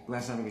bit.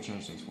 Last time we could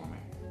change things for me.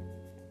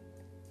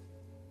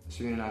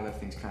 Serena and I left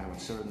things kind of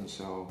uncertain,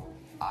 so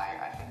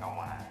I think I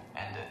want to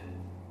end it.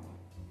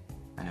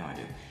 I know I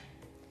do.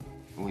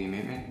 Will you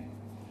meet me?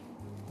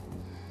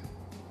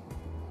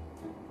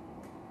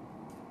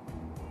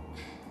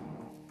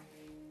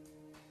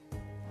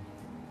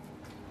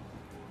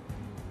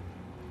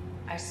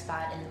 Our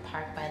spot in the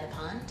park by the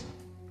pond?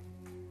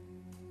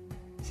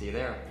 See you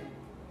there.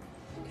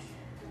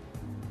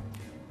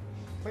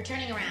 We're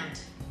turning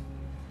around.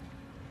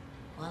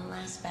 One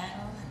last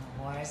battle and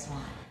the war is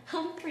won.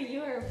 Humphrey,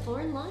 you are a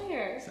born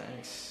liar.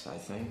 Thanks, I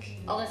think.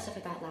 All that stuff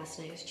about last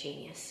night was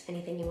genius.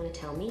 Anything you want to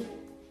tell me?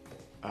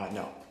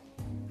 No.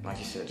 Like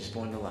you said, just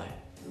born to lie.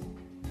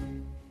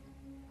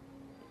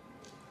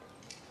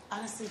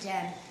 Honestly,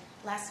 Dan,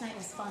 last night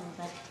was fun,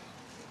 but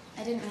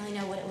I didn't really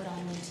know what it would all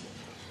mean to you.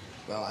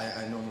 Well,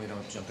 I normally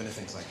don't jump into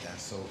things like that,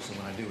 so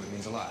when I do, it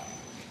means a lot.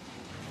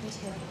 Me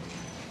too.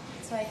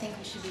 That's why I think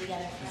we should be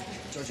together forever.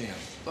 Georgina,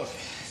 look,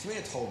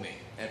 Serena told me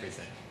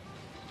everything.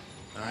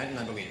 All right, and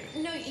I believe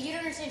it. No, you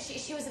don't understand.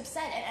 She was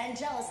upset and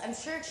jealous. I'm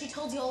sure she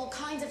told you all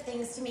kinds of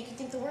things to make you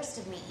think the worst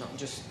of me. No,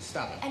 just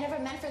stop it. I never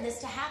meant for this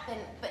to happen,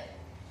 but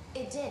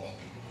it did.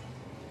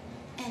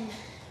 And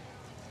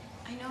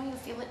I know you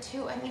feel it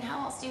too. I mean,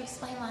 how else do you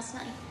explain last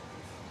night?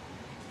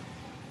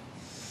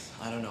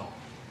 I don't know,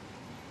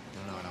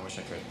 and I wish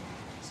I could.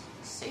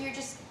 So you're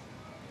just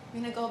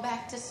gonna go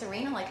back to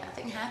Serena like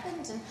nothing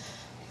happened and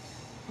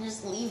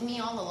just leave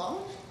me all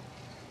alone?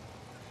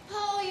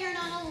 Oh, you're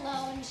not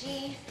alone,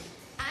 G.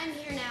 I'm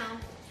here now.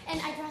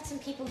 And I brought some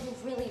people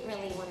who really,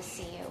 really want to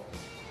see you.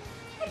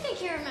 I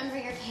think you remember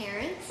your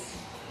parents.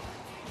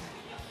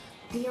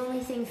 The only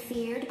thing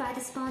feared by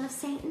the spawn of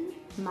Satan?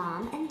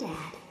 Mom and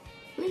Dad.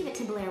 Leave it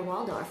to Blair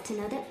Waldorf to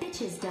know that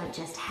bitches don't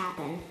just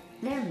happen.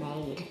 They're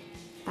made.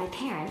 By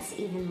parents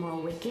even more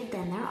wicked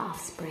than their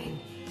offspring.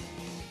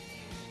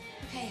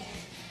 Okay,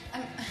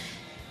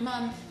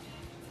 Mom,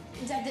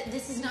 Dad,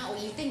 this is not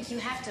what you think. You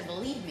have to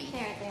believe me.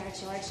 There,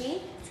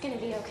 Georgie. It's gonna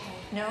be okay.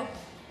 No,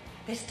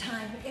 this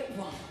time it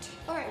won't.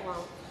 Or it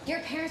won't. Your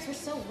parents were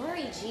so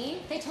worried,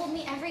 G. They told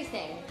me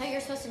everything. How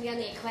you're supposed to be on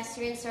the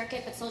equestrian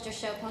circuit but sold your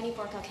show pony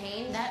for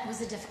cocaine. That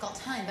was a difficult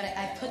time, but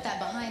I put that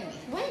behind me.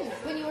 When?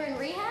 When you were in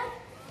rehab?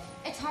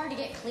 It's hard to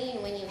get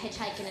clean when you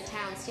hitchhike in a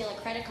town, steal a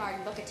credit card,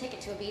 and book a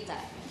ticket to Ibiza.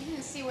 You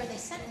didn't see where they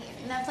sent me. I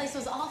mean, that place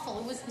was awful.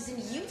 It was in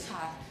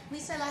Utah. At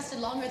least I lasted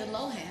longer than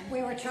Lohan.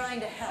 We were trying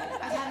to help.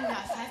 I've had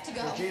enough. I have to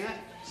go. Georgina,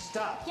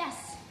 stop.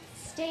 Yes.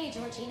 Stay,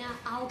 Georgina.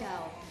 I'll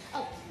go.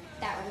 Oh,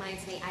 that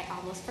reminds me. I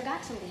almost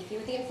forgot to leave you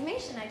with the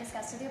information I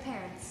discussed with your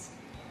parents.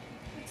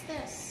 What's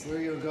this? Where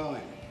are you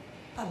going?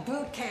 A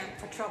boot camp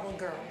for troubled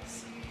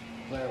girls.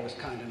 Blair was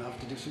kind enough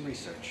to do some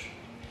research.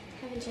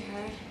 Haven't you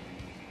heard?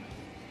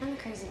 I'm a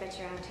crazy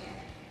bitch around here.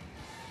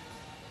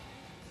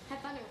 Have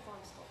fun in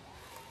reform school.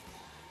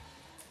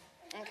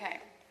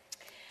 Okay.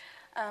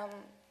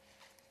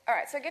 All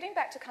right, so getting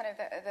back to kind of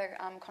the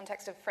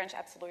context of French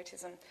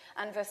absolutism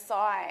and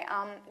Versailles,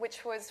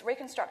 which was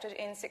reconstructed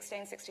in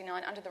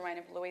 1669 under the reign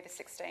of Louis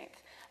XVI,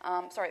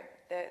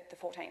 the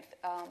 14th,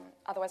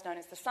 otherwise known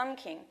as the Sun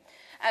King,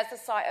 as the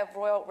site of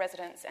royal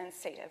residence and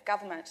seat of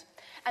government.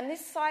 And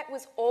this site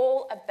was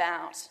all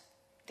about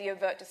the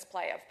overt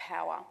display of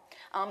power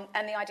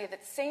and the idea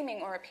that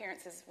seeming or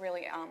appearances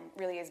really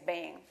is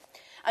being.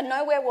 And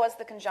nowhere was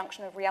the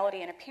conjunction of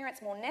reality and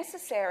appearance more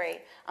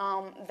necessary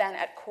than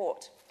at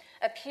court.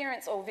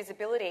 Appearance or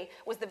visibility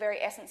was the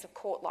very essence of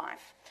court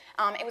life.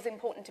 It was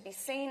important to be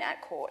seen at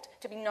court,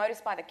 to be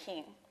noticed by the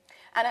king.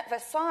 And at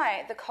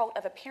Versailles, the cult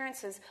of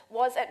appearances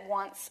was at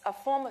once a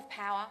form of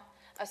power,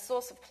 a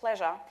source of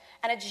pleasure,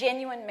 and a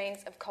genuine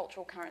means of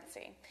cultural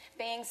currency.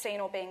 Being seen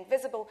or being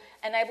visible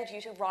enabled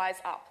you to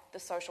rise up the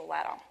social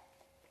ladder.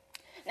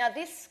 Now,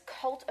 this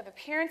cult of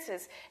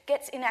appearances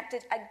gets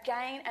enacted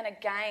again and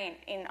again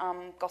in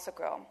Gossip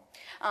Girl.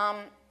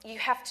 You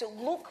have to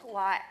look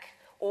like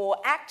or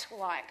act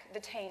like the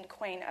teen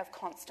queen of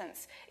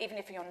Constance, even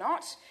if you're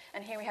not.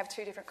 And here we have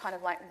two different kind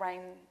of like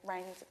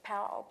reigns of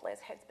power. Oh, Blair's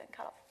head's been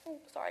cut off. Oh,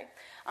 sorry.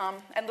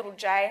 And little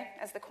J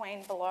as the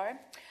queen below.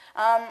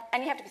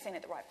 And you have to be seen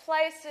at the right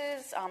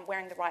places,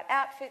 wearing the right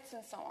outfits,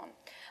 and so on.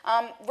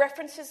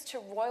 References to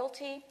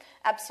royalty,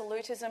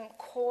 absolutism,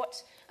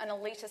 court, and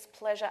elitist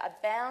pleasure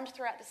abound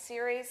throughout the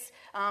series.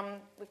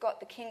 We've got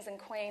the kings and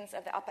queens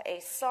of the Upper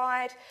East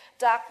Side,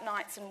 dark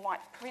knights and white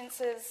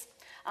princes.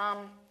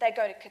 They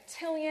go to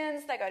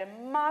cotillions, they go to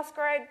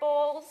masquerade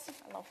balls.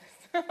 I love this.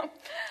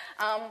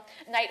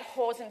 Nate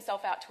whores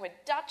himself out to a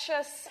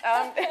duchess.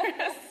 There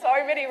are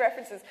so many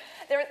references.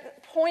 There are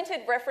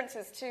pointed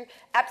references to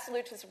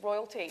absolutist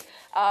royalty.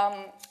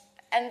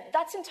 And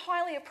that's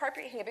entirely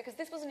appropriate here because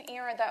this was an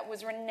era that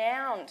was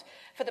renowned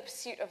for the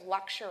pursuit of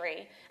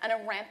luxury and a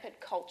rampant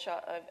culture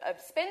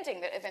of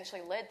spending that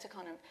eventually led to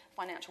kind of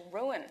financial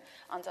ruin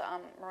under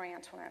Marie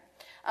Antoinette.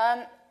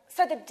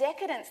 So the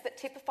decadence that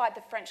typified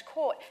the French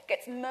court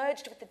gets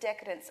merged with the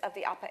decadence of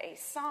the Upper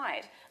East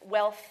Side,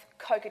 wealth,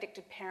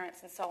 coke-addicted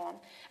parents, and so on.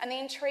 And the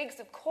intrigues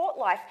of court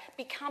life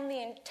become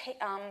the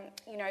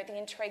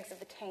intrigues of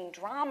the teen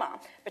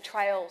drama,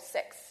 betrayal,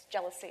 sex,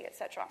 jealousy,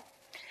 etc.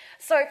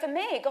 So for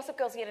me, Gossip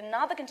Girl is yet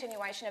another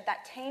continuation of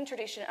that teen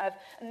tradition of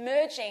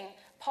merging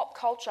pop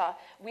culture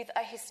with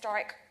a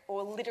historic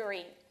or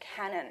literary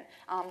canon,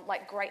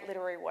 like great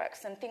literary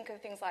works. And think of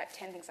things like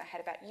 10 Things I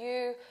Hate About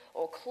You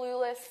or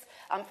Clueless.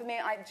 For me,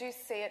 I do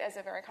see it as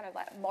a very kind of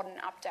like modern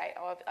update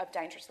of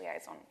Dangerous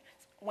Liaison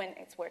when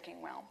it's working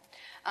well.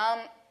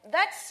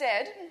 That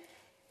said,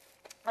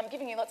 I'm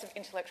giving you lots of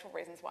intellectual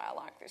reasons why I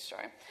like this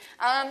show.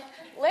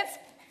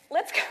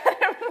 Let's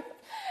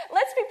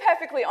be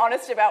perfectly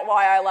honest about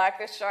why I like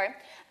this show,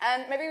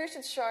 and maybe we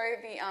should show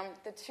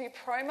the two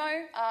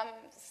promo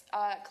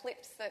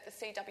clips that the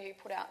CW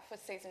put out for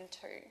season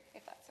 2,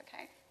 if that's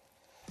okay.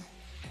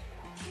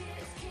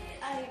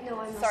 I know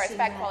I'm sorry, it's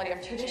bad quality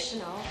of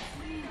traditional.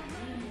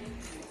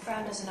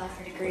 Brown doesn't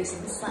offer degrees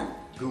in the sun.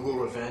 Google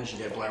revenge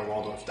and get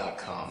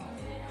BlairWaldorf.com.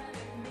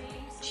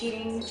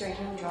 Cheating,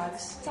 drinking,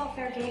 drugs, it's all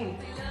fair game.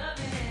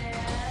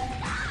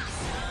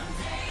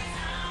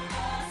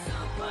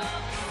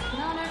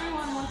 Not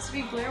everyone wants to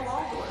be Blair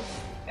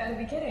Waldorf. Gotta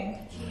be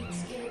kidding.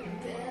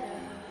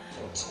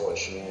 Don't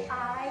torch me.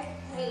 I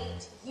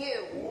hate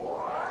you.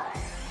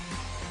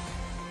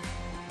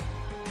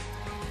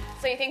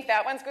 So you think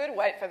that one's good?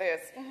 Wait for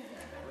this.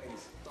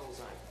 Ladies, double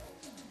time.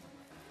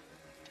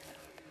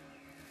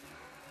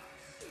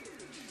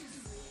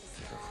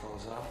 Take our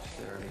clothes off,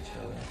 stare at each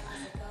other.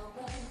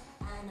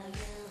 I'm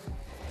sure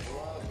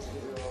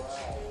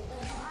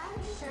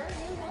you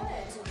would.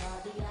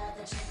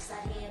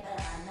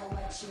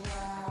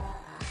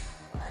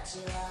 What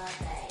you are,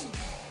 baby.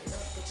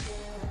 Look at you,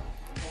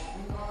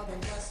 getting more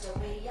than just a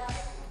Rio.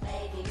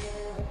 Baby,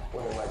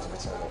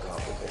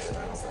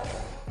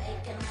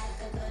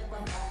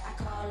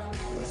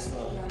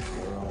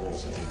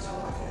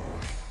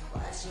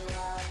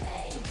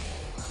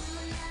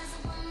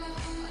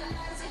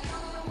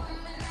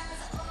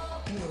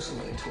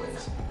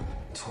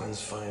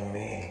 friends find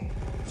me.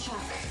 Chuck.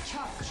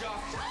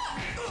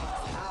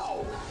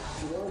 Ow!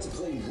 If you wanted to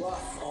play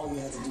rough, all you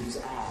had to do was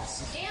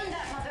ask. Damn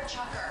that mother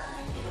chucker.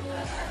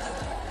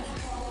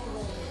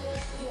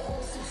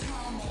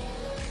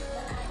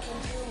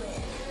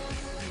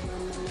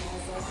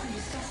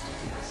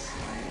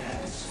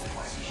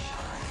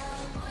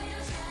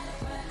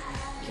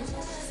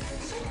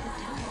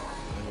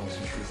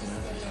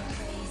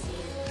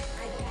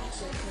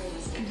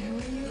 And who are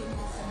you?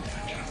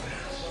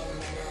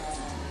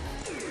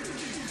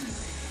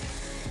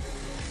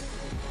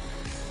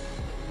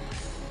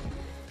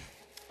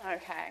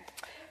 Okay,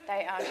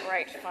 they are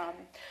great fun.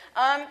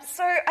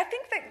 So I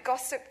think that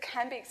gossip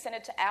can be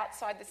extended to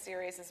outside the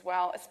series as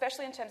well,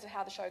 especially in terms of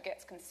how the show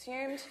gets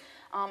consumed,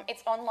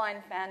 its online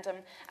fandom,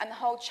 and the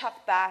whole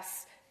Chuck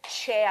Bass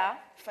chair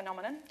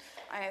phenomenon,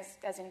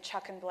 as in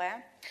Chuck and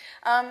Blair.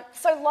 Am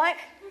I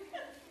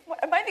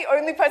the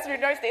only person who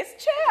knows this?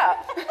 Chair!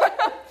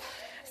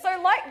 So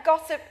like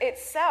gossip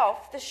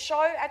itself, the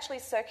show actually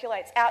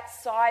circulates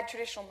outside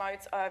traditional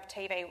modes of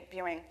TV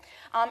viewing.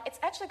 It's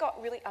actually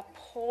got really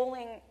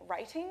appalling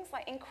ratings,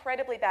 like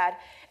incredibly bad.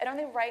 It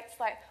only rates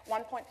like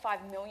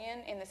 1.5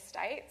 million in the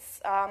States.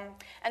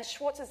 And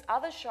Schwartz's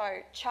other show,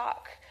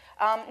 Chuck,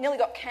 nearly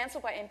got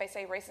cancelled by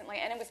NBC recently,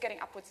 and it was getting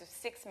upwards of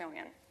 6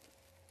 million.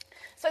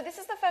 So this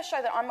is the first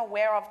show that I'm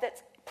aware of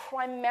that's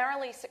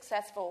primarily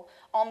successful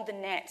on the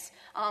net,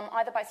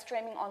 either by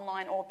streaming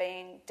online or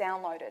being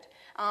downloaded.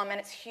 And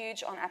it's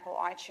huge on Apple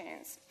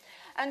iTunes.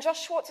 And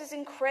Josh Schwartz is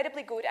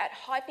incredibly good at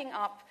hyping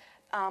up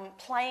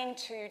playing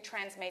to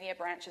transmedia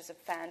branches of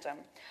fandom.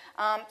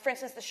 For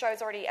instance, the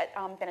show's already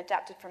been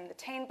adapted from the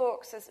teen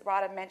books, as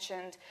Rada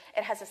mentioned.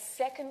 It has a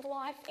Second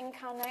Life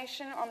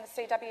incarnation on the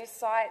CW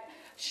site.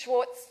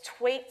 Schwartz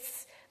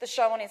tweets the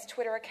show on his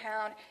Twitter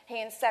account.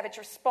 He and Savage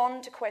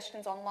respond to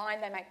questions online.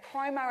 They make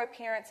promo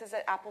appearances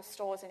at Apple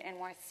stores in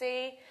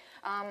NYC.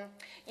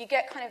 You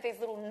get kind of these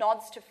little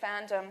nods to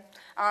fandom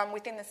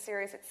within the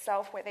series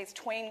itself, where these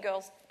tween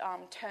girls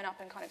turn up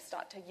and kind of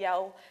start to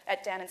yell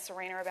at Dan and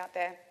Serena about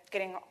their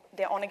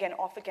on-again,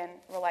 off-again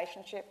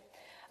relationship.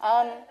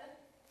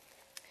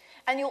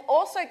 And you'll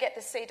also get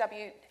the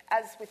CW,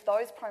 as with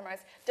those promos,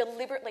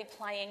 deliberately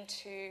playing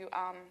to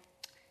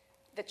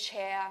the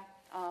chair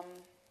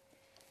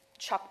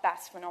Chuck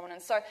Bass phenomenon.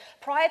 So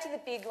prior to the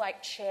big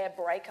chair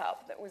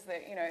breakup, that was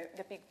the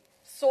big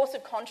source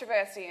of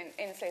controversy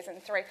in season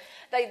 3,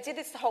 they did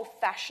this whole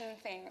fashion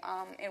thing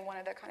in one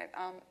of the kind of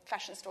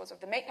fashion stores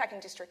of the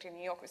meatpacking district in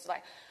New York. It was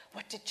like,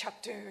 what did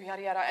Chuck do?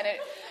 Yada yada. And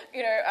it,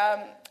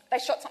 they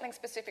shot something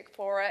specific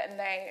for it,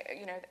 and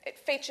it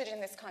featured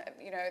in this kind of,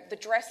 the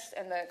dress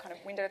and the kind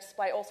of window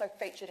display also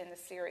featured in the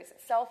series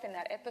itself in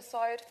that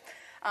episode.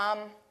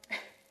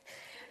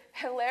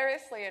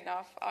 Hilariously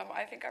enough,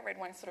 I think I read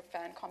one sort of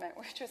fan comment,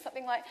 which was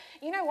something like,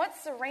 you know what,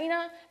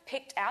 Serena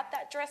picked out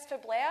that dress for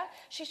Blair.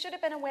 She should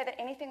have been aware that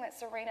anything that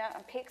Serena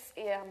picks,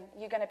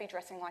 you're going to be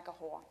dressing like a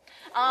whore.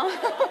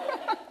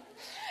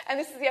 And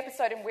this is the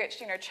episode in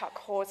which, Chuck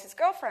whores his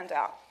girlfriend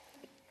out.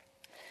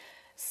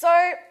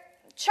 So,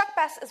 Chuck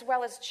Bass as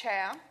well as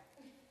Chair.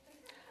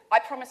 I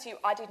promise you,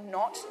 I did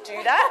not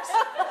do that.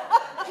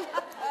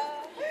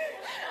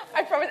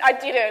 I promise I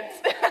didn't.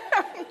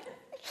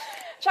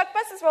 Chuck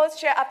Bass as well as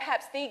Chair are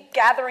perhaps the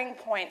gathering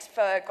point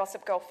for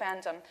Gossip Girl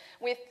fandom,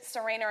 with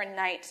Serena and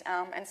Nate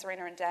and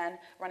Serena and Dan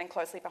running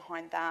closely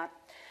behind that.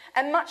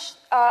 And much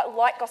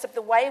like Gossip,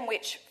 the way in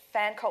which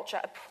fan culture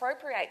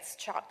appropriates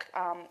Chuck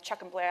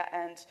and Blair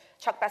and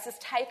Chuck Bass has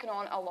taken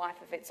on a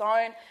life of its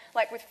own,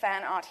 like with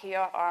fan art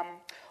here,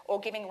 or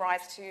giving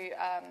rise to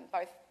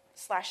both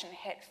slash and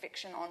het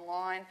fiction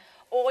online,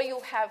 or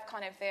you'll have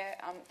kind of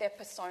their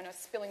persona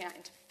spilling out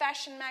into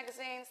fashion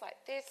magazines like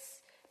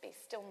this, Be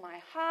Still My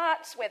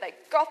Heart, where they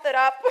goth it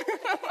up.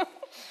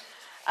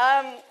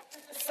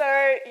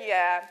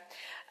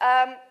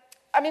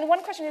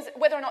 One question is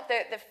whether or not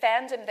the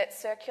fandom that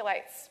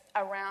circulates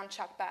around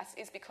Chuck Bass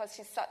is because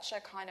he's such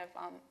a kind of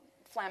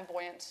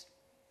flamboyant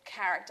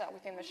character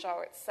within the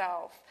show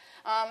itself.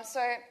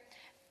 So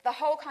the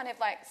whole kind of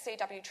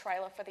CW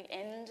trailer for the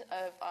end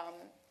of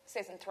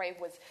season 3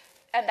 was,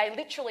 and they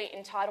literally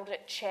entitled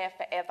it Chair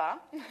Forever.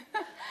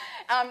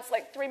 It's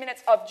 3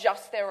 minutes of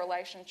just their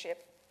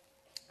relationship.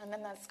 And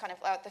then there's kind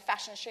of the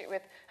fashion shoot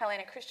with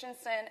Helena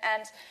Christensen.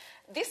 And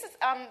this is,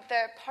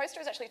 the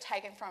poster is actually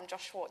taken from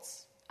Josh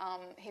Schwartz,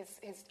 his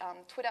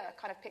Twitter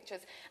kind of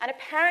pictures. And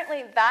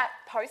apparently that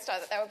poster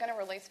that they were going to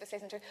release for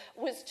season 2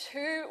 was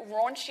too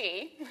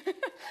raunchy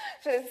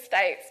for the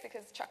States,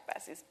 because Chuck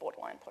Bass is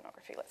borderline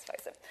pornography, let's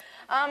face it.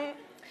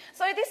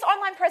 So this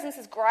online presence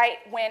is great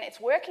when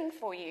it's working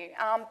for you,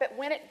 but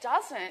when it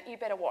doesn't, you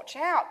better watch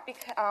out,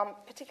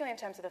 particularly in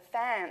terms of the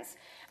fans.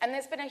 And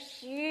there's been a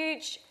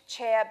huge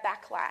Chair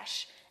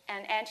backlash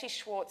and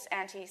anti-Schwartz,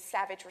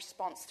 anti-Savage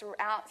response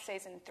throughout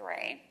season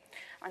 3.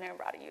 I know,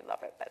 Rada, you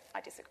love it, but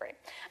I disagree.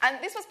 And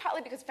this was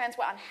partly because fans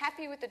were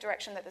unhappy with the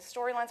direction that the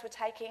storylines were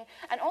taking,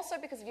 and also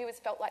because viewers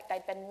felt like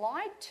they'd been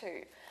lied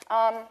to.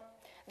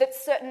 That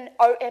certain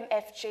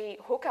OMFG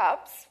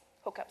hookups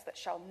hookups that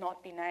shall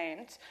not be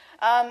named,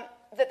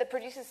 that the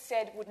producers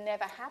said would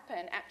never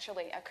happen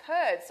actually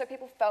occurred. So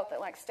people felt that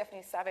like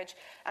Stephanie Savage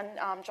and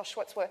Josh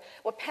Schwartz were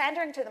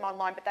pandering to them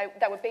online, but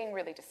they were being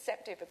really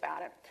deceptive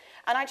about it.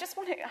 And I just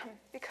want to,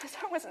 because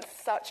I wasn't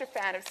such a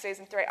fan of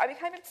season 3, I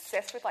became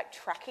obsessed with like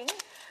tracking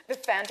the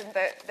fandom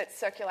that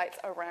circulates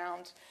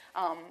around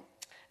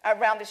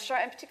this show,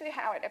 and particularly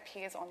how it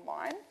appears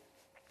online.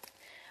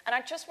 And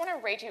I just want to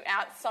read you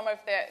out some of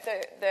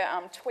the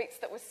tweets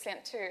that were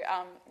sent to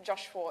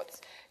Josh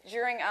Schwartz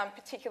during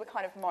particular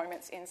kind of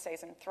moments in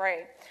season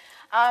 3.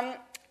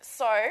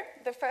 So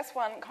the first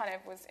one kind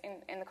of was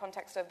in the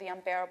context of the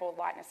unbearable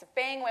lightness of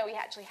being, where we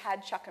actually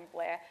had Chuck and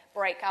Blair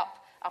break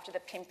up after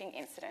the pimping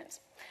incident.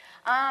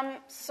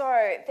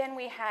 So then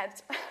we had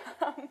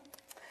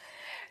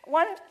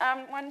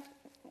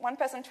one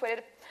person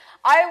tweeted,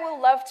 "I will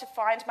love to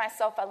find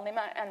myself a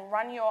limo and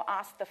run your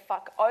ass the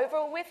fuck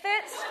over with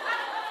it.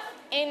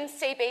 In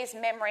CB's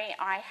memory,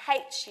 I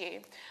hate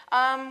you."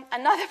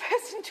 Another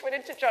person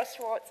tweeted to Josh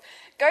Schwartz,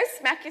 "Go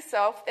smack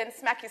yourself, then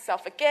smack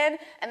yourself again,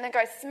 and then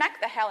go smack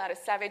the hell out of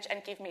Savage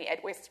and give me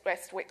Ed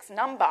Westwick's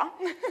number."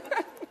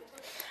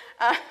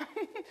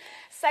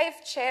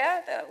 Save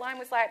Chair, the line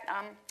was like,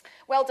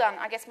 "Well done,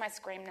 I guess my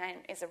scream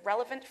name is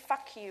irrelevant.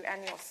 Fuck you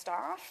and your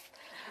staff."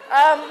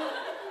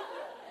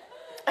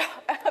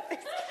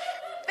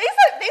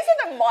 These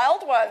are the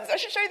mild ones. I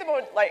should show you the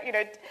more, like, you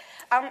know,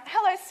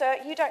 "Hello, sir,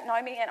 you don't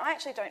know me and I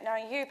actually don't know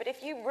you, but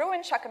if you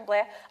ruin Chuck and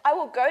Blair, I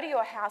will go to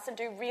your house and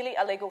do really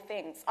illegal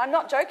things. I'm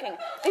not joking.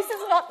 This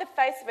is not the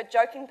face of a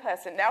joking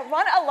person. Now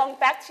run along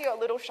back to your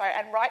little show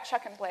and write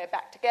Chuck and Blair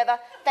back together.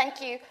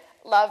 Thank you.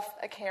 Love,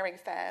 a caring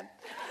fan."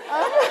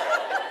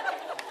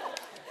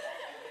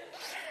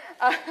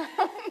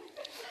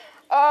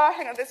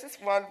 Hang on, there's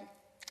just one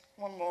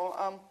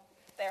more.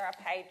 There are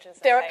pages.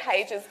 There are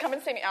pages. Come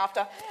and see me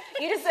after.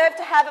 "You deserve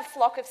to have a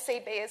flock of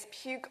CBers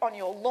puke on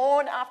your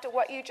lawn after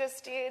what you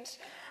just did."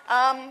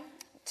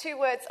 2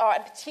 words,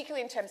 and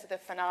particularly in terms of the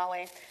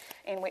finale,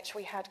 in which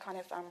we had kind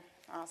of,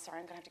 sorry,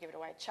 I'm going to have to give it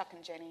away, Chuck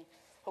and Jenny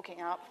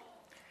hooking up.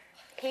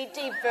 He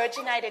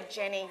de-virginated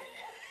Jenny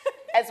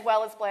as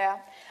well as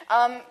Blair.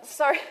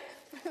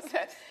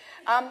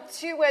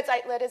 2 words,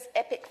 8 letters,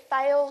 epic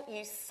fail.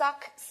 You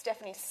suck.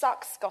 Stephanie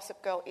sucks.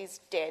 Gossip Girl is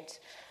dead.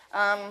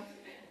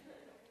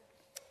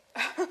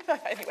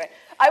 Anyway,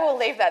 I will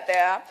leave that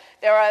there.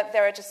 There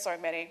are just so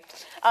many.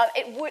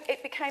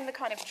 It became the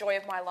kind of joy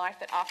of my life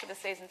that after the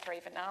season 3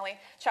 finale,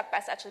 Chuck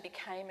Bass actually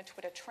became a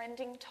Twitter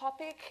trending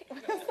topic.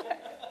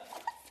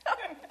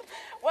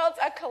 Worlds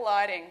are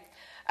colliding.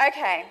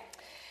 Okay,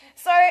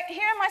 so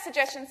here are my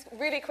suggestions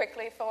really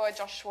quickly for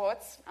Josh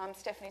Schwartz,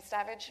 Stephanie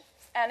Savage.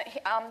 And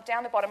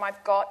down the bottom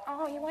I've got,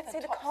 you won't see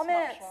the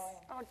comments.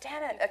 Oh,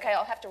 damn it. Okay,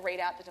 I'll have to read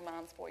out the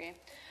demands for you.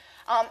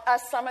 Are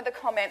some of the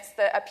comments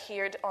that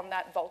appeared on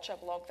that Vulture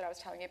blog that I was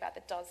telling you about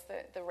that does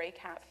the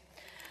recap.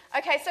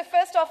 Okay, so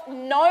first off,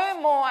 no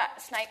more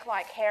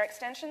snake-like hair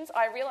extensions.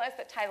 I realise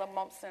that Taylor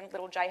Momsen,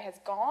 Little J, has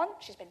gone.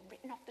 She's been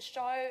written off the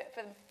show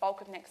for the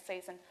bulk of next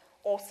season.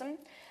 Awesome.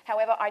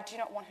 However, I do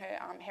not want her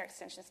hair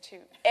extensions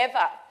to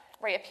ever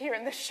reappear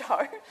in the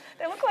show.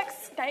 They look like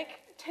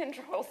snake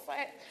tendrils.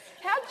 Like,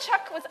 how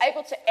Chuck was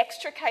able to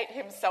extricate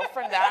himself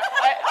from that,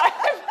 I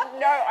have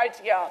no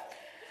idea.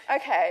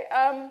 Okay,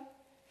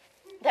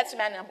 that's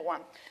demand number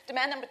 1.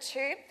 Demand number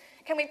 2,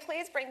 can we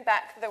please bring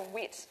back the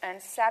wit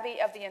and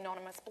savvy of the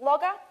anonymous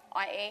blogger,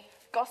 i.e.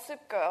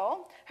 Gossip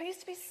Girl, who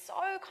used to be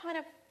so kind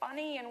of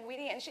funny and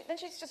witty, and then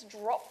she's just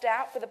dropped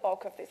out for the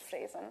bulk of this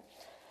season,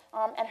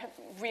 and have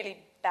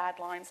really bad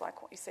lines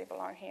like what you see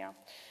below here.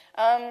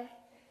 I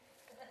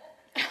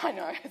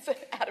know, it's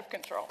out of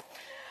control.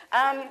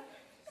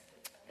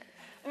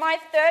 My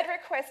third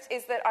request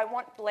is that I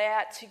want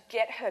Blair to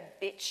get her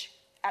bitch,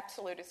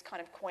 absolutist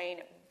kind of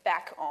queen,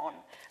 back on.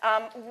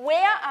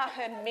 Where are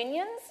her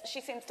minions?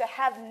 She seems to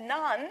have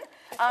none.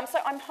 So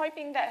I'm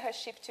hoping that her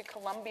shift to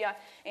Columbia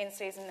in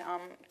season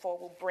 4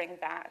 will bring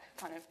back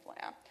kind of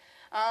Blair.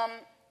 I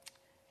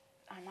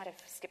might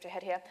have skipped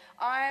ahead here.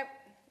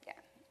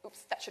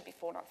 Oops, that should be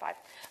 4, not 5.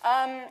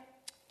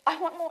 I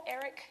want more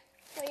Eric.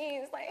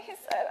 Please, like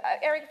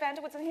Eric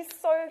Vanderwoods, and he's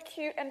so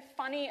cute and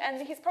funny,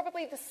 and he's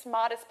probably the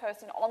smartest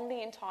person on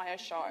the entire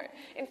show.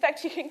 In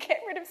fact, you can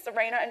get rid of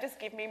Serena and just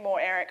give me more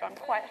Eric. I'm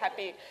quite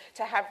happy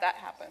to have that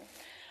happen.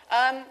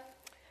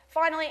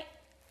 Finally,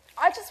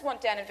 I just want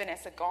Dan and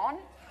Vanessa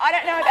gone. I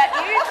don't know about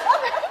you.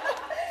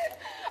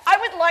 I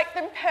would like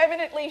them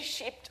permanently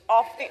shipped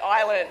off the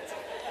island.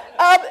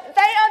 They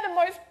are the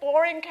most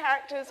boring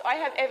characters I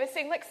have ever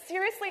seen. Like,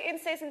 seriously, in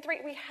season 3,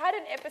 we had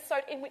an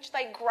episode in which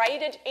they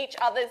graded each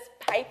other's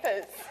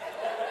papers.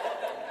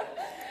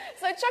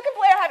 So Chuck and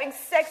Blair are having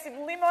sex in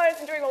limos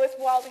and doing all this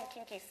wild and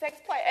kinky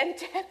sex play, and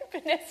Dan and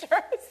Vanessa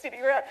are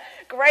sitting around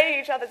grading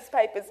each other's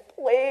papers.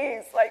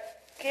 Please, like,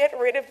 get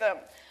rid of them.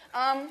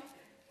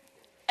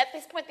 At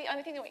this point, the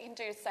only thing that we can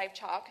do to save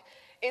Chuck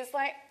is,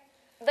 like,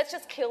 let's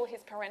just kill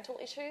his parental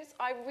issues.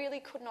 I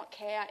really could not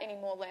care any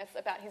more or less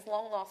about his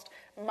long-lost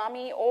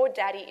mummy or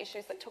daddy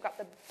issues that took up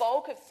the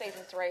bulk of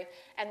season 3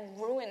 and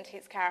ruined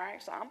his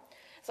character.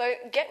 So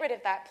get rid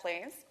of that,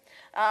 please.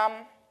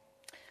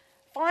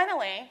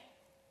 Finally,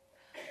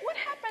 what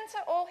happened to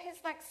all his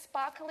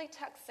sparkly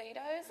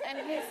tuxedos and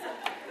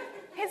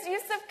his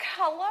use of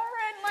colour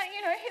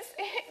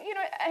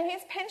and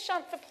his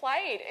penchant for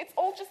plaid? It's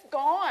all just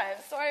gone.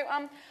 So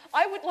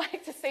I would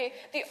like to see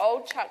the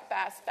old Chuck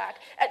Bass back,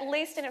 at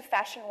least in a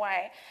fashion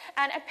way.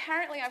 And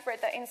apparently, I've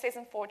read that in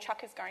season 4,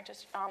 Chuck is going to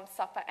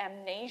suffer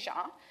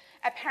amnesia.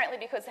 Apparently,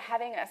 because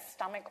having a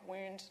stomach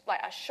wound,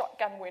 a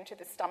shotgun wound to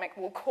the stomach,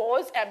 will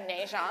cause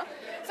amnesia.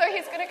 So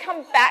he's going to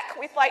come back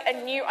with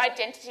a new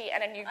identity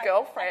and a new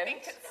girlfriend. I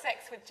think it's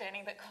sex with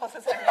Jenny that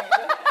causes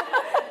amnesia.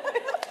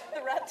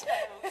 The rat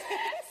tails.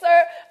 So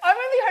I'm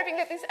only hoping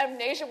that this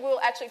amnesia will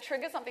actually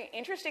trigger something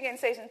interesting in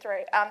season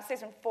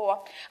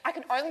 4. I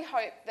can only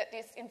hope that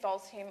this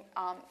involves him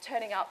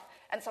turning up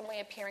and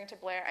suddenly appearing to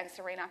Blair and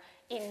Serena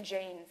in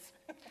jeans.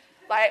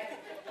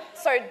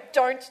 So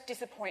don't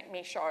disappoint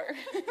me, show.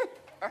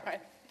 All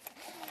right.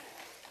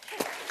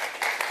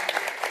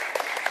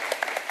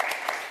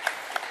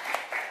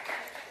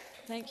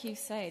 Thank you,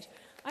 Sage.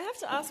 I have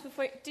to ask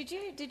before, did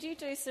you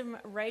do some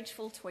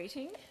rageful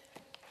tweeting?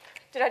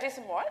 Did I do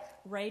some what?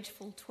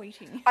 Rageful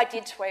tweeting. I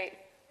did tweet.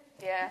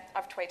 Yeah,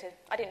 I've tweeted.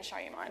 I didn't show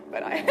you mine,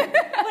 but I...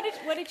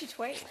 What did you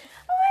tweet?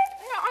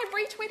 I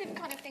retweeted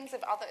kind of things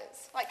of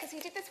others. Because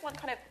he did this one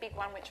kind of big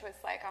one, which was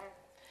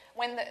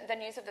when the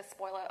news of the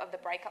spoiler of the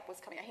breakup was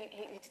coming out, he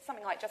did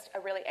something just a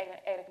really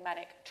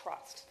enigmatic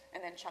trust,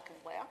 and then Chuck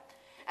and Blair.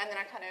 And then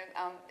I kind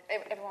of,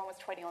 everyone was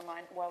tweeting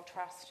online, well,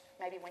 trust,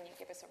 maybe when you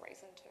give us a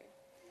reason to.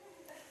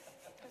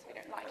 Because we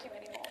don't like him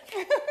anymore.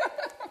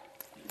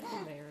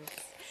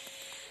 Hilarious.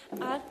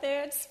 Our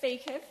third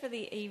speaker for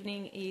the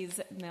evening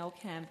is Mel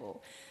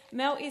Campbell.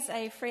 Mel is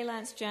a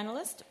freelance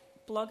journalist,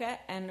 blogger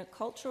and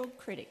cultural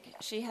critic.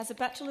 She has a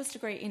bachelor's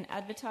degree in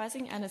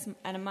advertising and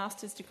a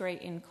master's degree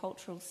in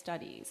cultural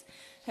studies.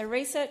 Her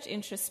research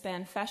interests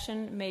span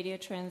fashion, media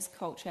trends,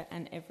 culture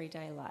and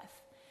everyday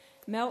life.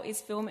 Mel is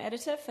film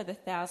editor for the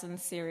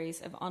Thousands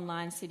series of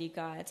online city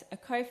guides, a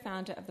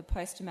co-founder of the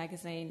poster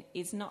magazine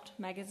Is Not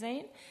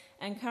Magazine,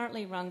 and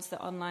currently runs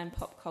the online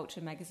pop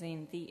culture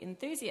magazine The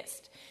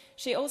Enthusiast.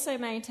 She also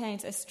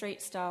maintains a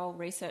street-style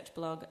research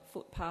blog,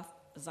 Footpath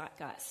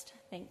Zeitgeist.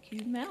 Thank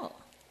you, Mel.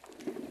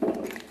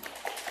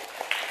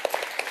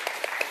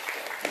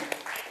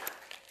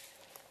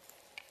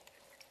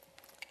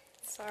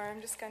 Sorry,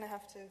 I'm just going to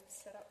have to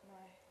set up my...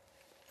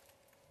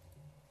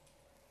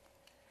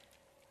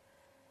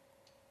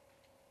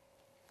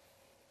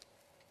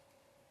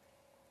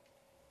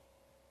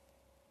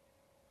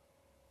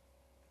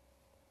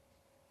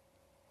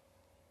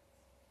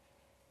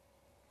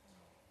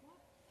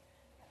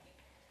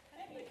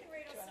 You can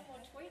read us some more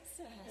tweets.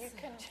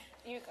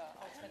 You go.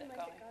 I'll let it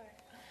go.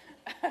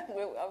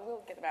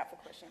 We'll get them out for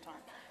question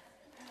time.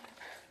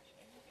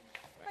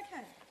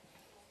 Okay.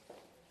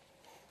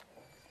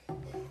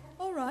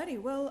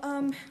 Alrighty, well,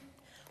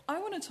 I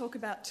want to talk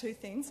about two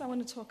things. I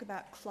want to talk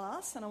about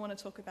class and I want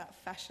to talk about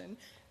fashion.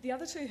 The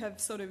other two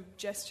have sort of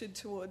gestured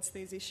towards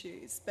these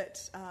issues,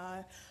 but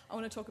I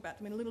want to talk about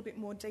them in a little bit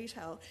more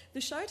detail.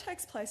 The show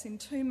takes place in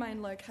two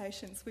main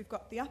locations. We've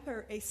got the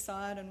Upper East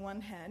Side on one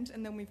hand,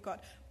 and then we've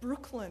got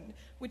Brooklyn,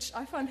 which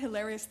I find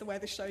hilarious the way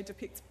the show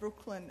depicts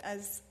Brooklyn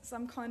as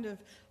some kind of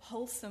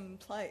wholesome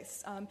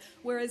place.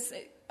 Whereas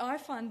I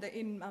find that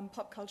in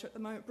pop culture at the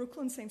moment,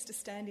 Brooklyn seems to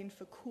stand in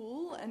for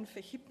cool and for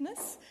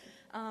hipness.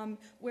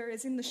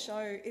 Whereas in the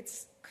show,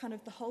 it's kind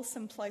of the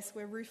wholesome place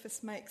where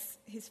Rufus makes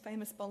his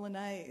famous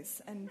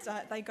bolognese and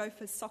they go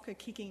for soccer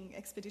kicking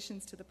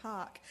expeditions to the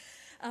park.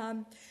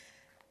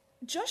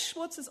 Josh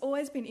Schwartz has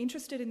always been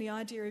interested in the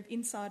idea of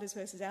insiders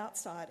versus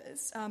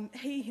outsiders.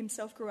 He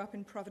himself grew up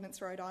in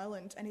Providence, Rhode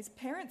Island, and his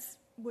parents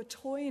were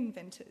toy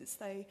inventors.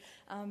 They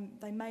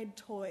made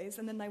toys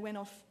and then they went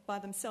off by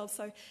themselves.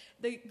 So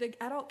the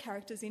adult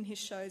characters in his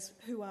shows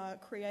who are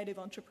creative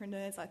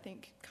entrepreneurs, I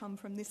think, come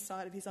from this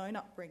side of his own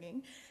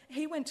upbringing.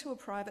 He went to a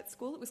private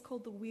school. It was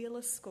called the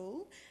Wheeler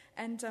School,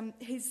 and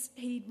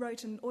he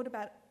wrote an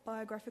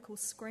autobiographical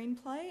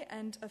screenplay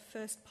and a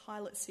first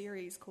pilot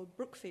series called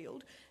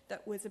Brookfield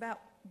that was about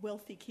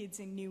wealthy kids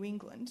in New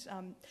England.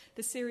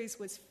 The series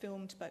was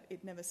filmed, but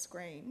it never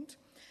screened.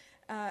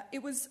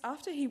 It was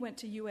after he went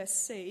to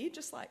USC,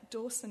 just like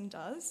Dawson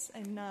does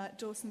in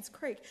Dawson's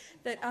Creek,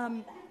 that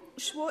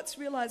Schwartz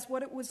realised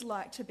what it was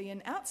like to be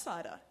an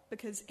outsider,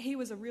 because he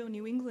was a real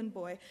New England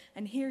boy,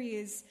 and here he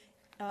is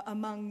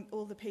among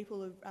all the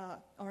people of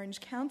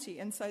Orange County.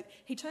 And so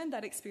he turned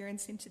that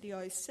experience into the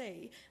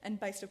OC and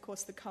based, of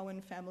course, the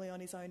Cohen family on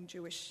his own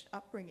Jewish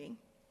upbringing.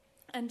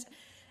 And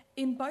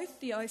in both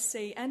the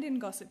OC and in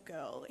Gossip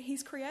Girl,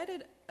 he's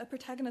created a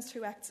protagonist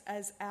who acts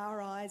as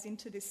our eyes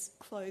into this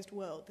closed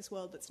world, this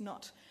world that's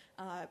not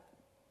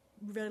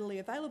readily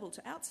available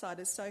to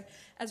outsiders. So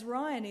as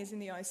Ryan is in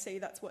the OC,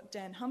 that's what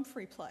Dan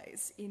Humphrey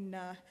plays in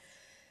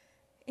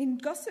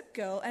Gossip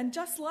Girl. And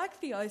just like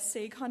the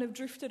OC kind of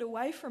drifted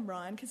away from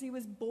Ryan because he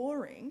was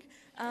boring,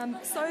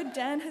 so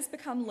Dan has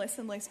become less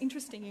and less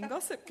interesting in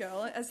Gossip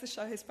Girl as the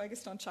show has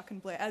focused on Chuck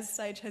and Blair, as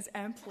Sage has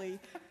amply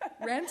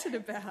ranted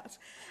about.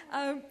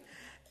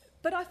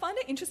 But I find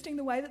it interesting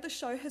the way that the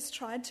show has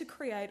tried to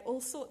create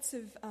all sorts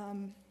of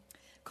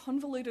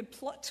convoluted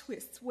plot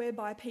twists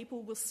whereby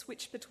people will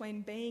switch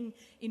between being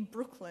in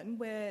Brooklyn,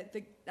 where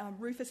the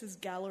Rufus's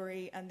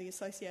gallery and the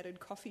associated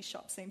coffee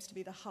shop seems to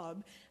be the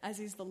hub, as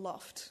is the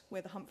loft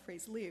where the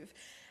Humphreys live,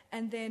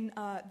 and then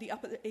the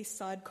Upper East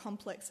Side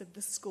complex of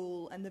the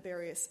school and the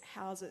various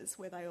houses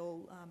where they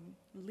all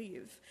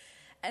live.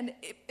 And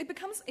it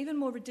becomes even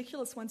more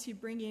ridiculous once you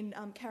bring in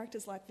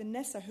characters like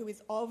Vanessa, who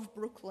is of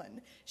Brooklyn.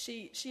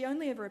 She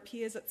only ever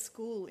appears at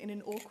school in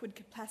an awkward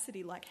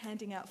capacity, like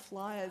handing out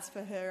flyers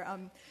for her,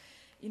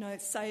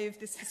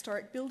 save this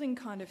historic building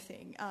kind of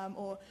thing.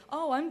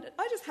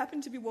 I just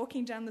happen to be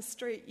walking down the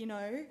street,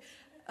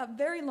 a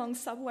very long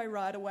subway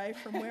ride away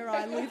from where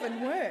I live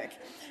and work.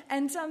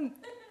 And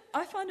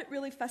I find it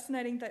really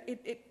fascinating that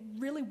it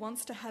really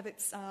wants to have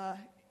its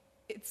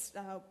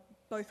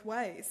both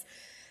ways.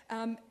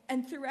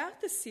 And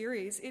throughout the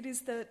series, it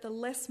is the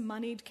less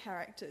moneyed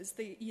characters,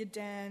 your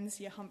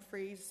Dans, your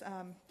Humphreys,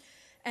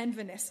 and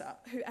Vanessa,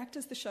 who act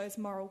as the show's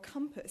moral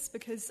compass,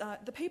 because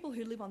the people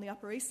who live on the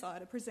Upper East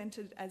Side are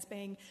presented as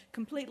being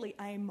completely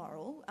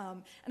amoral,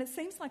 and it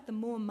seems like the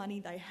more money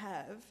they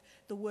have,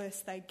 the worse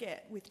they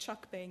get, with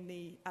Chuck being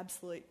the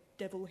absolute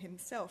devil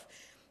himself.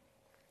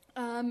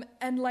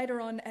 And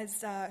later on,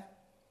 as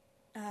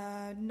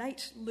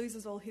Nate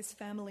loses all his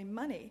family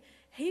money,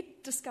 he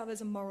discovers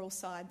a moral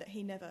side that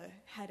he never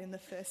had in the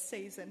first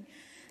season.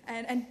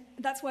 And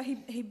that's why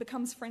he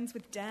becomes friends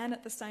with Dan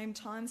at the same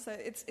time, so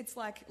it's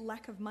like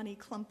lack of money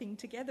clumping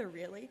together,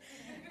 really.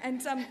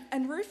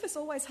 And Rufus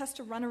always has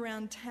to run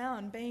around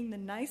town being the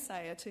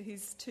naysayer to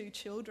his two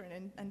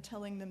children and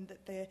telling them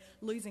that they're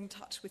losing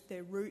touch with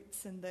their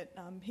roots and that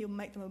he'll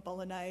make them a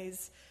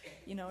bolognese,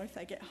 if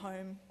they get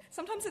home.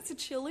 Sometimes it's a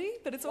chili,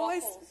 but it's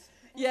waffles. Always...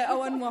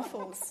 Yeah, and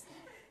waffles.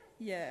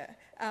 Yeah.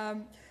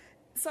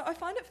 So I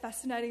find it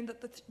fascinating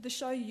that the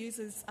show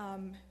uses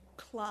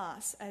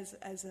class as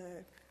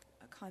a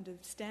kind of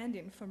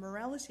stand-in for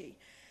morality.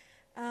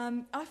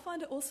 I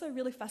find it also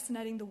really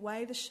fascinating the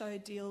way the show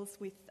deals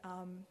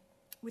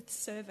with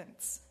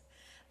servants.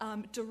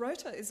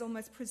 Dorota is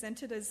almost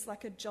presented as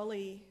like a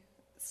jolly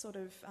sort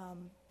of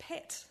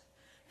pet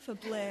for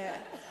Blair.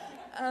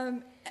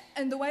 And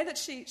the way that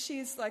she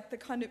is like the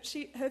kind of...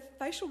 her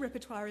facial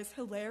repertoire is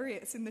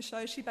hilarious in the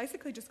show. She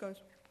basically just goes...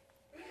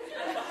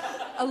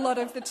 a lot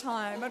of the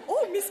time, and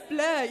Miss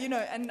Blair,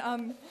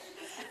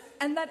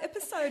 and that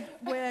episode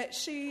where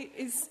she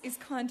is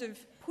kind of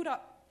put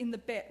up in the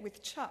bet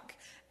with Chuck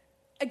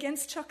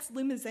against Chuck's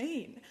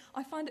limousine.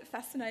 I find it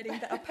fascinating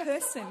that a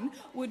person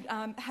would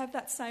have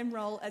that same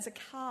role as a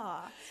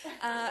car.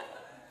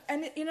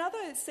 And in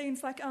other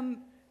scenes, like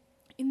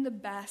in the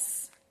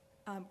Bass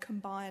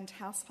combined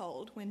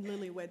household when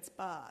Lily weds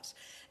Bart,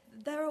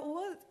 there are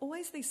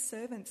always these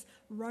servants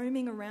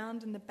roaming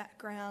around in the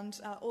background,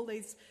 all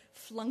these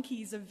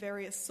flunkies of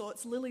various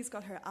sorts. Lily's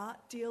got her art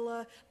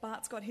dealer,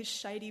 Bart's got his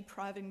shady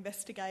private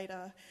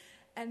investigator,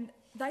 and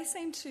they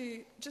seem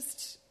to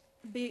just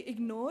be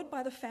ignored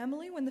by the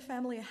family when the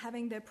family are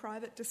having their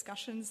private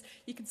discussions.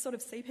 You can sort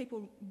of see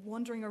people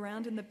wandering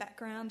around in the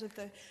background of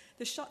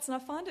the shots, and I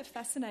find it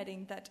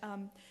fascinating that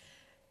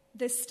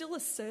there's still a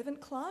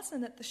servant class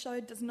and that the show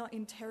does not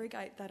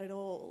interrogate that at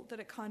all, that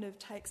it kind of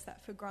takes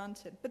that for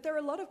granted. But there are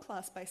a lot of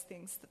class-based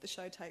things that the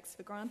show takes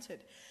for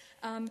granted.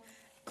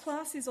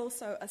 Class is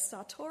also a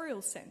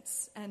sartorial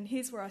sense, and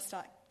here's where I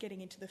start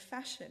getting into the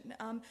fashion.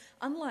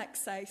 Unlike,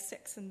 say,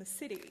 Sex and the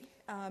City,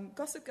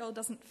 Gossip Girl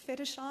doesn't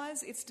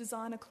fetishise its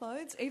designer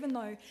clothes, even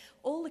though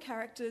all the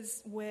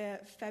characters wear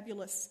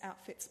fabulous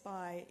outfits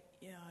by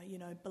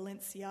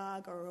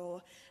Balenciaga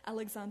or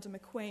Alexander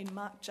McQueen,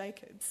 Marc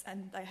Jacobs,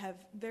 and they have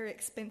very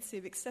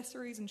expensive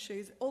accessories and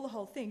shoes, all the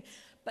whole thing.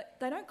 But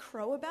they don't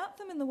crow about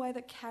them in the way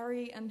that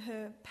Carrie and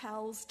her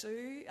pals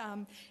do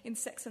in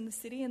Sex and the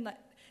City, and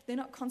that they're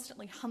not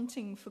constantly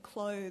hunting for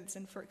clothes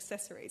and for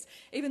accessories,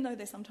 even though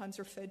they're sometimes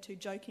referred to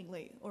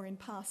jokingly or in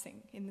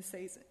passing in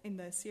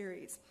the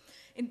series.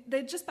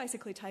 They're just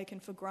basically taken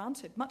for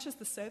granted, much as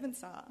the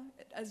servants are,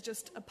 as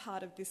just a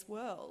part of this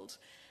world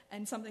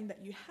and something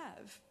that you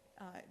have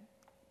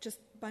just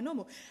by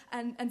normal.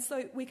 And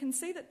so we can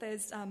see that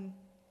there's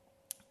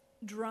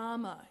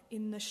drama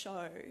in the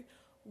show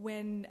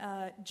when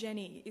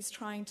Jenny is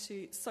trying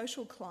to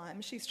social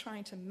climb. She's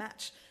trying to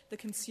match the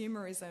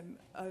consumerism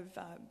of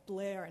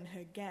Blair and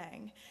her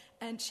gang,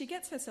 and she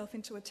gets herself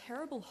into a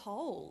terrible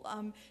hole.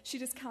 She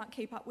just can't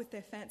keep up with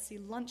their fancy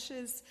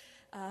lunches,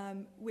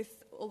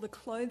 with all the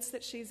clothes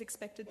that she's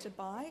expected to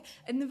buy.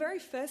 In the very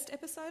first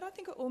episode, I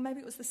think, or maybe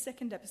it was the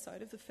second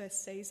episode of the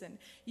first season,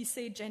 you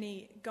see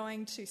Jenny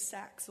going to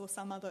Saks or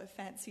some other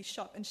fancy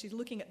shop, and she's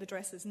looking at the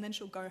dresses, and then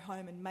she'll go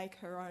home and make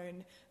her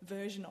own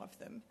version of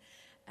them.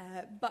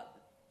 But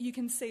you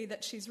can see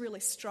that she's really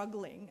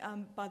struggling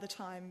by the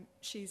time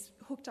she's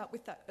hooked up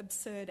with that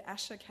absurd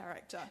Asher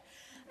character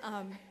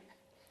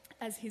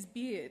as his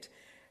beard.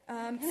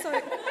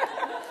 So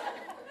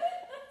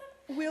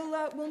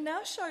we'll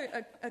now show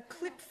a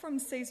clip from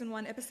Season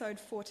 1, Episode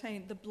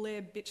 14, The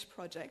Blair Bitch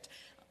Project.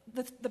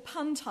 the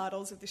pun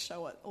titles of this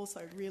show are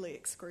also really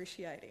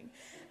excruciating,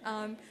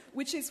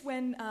 which is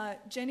when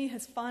Jenny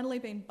has finally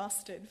been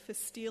busted for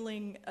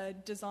stealing a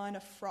designer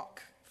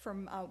frock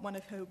from one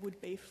of her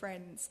would-be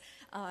friends,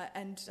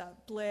 and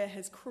Blair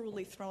has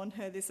cruelly thrown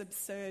her this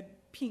absurd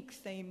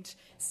pink-themed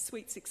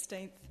Sweet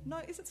 16th, no,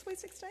 is it Sweet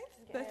 16th?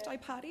 Yeah. Birthday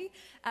party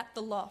at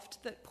the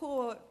loft that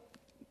poor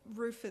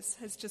Rufus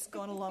has just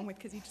gone along with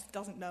because he just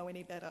doesn't know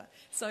any better.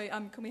 So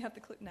can we have the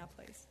clip now,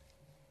 please?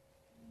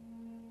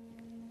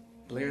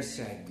 Blair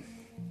said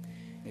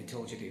they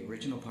told you the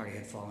original party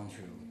had fallen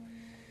through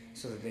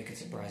so that they could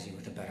surprise you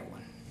with a better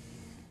one.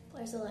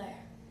 Blair's a liar.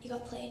 You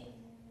got played.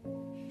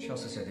 She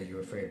also said that you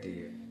were afraid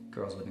the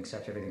girls wouldn't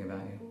accept everything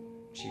about you.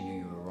 She knew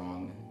you were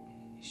wrong,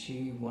 and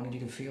she wanted you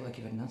to feel like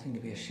you had nothing to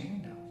be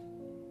ashamed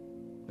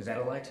of. Was that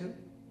a lie, too?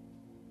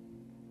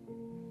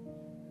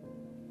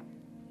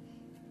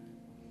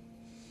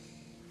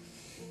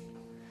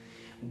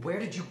 Where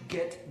did you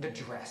get the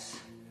dress?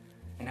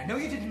 And I know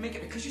you didn't make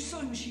it because your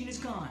sewing machine is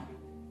gone.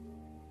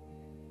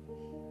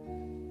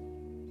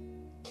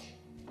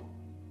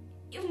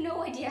 You have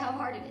no idea how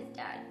hard it is,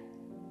 Dad.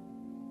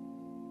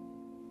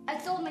 I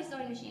sold my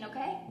sewing machine,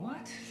 okay?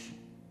 What?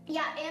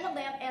 Yeah, and a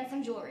lamp and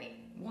some jewelry.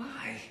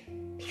 Why?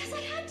 Because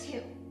I had to.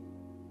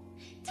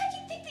 Dad,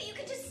 you think that you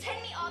could just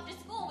send me off to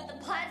school with a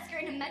plaid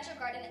skirt and a Metro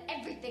card and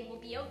everything will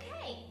be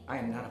okay? I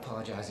am not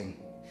apologizing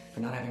for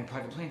not having a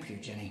private plane for you,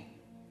 Jenny.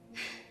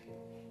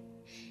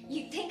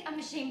 You think I'm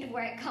ashamed of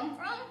where I come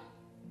from?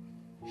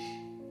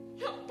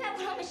 No, Dad,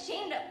 what I'm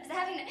ashamed of is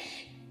having to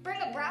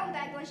bring a brown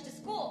bag lunch to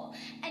school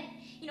and,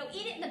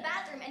 eat it in the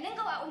bathroom and then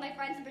go out with my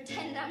friends and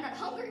pretend that I'm not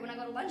hungry when I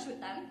go to lunch with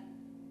them.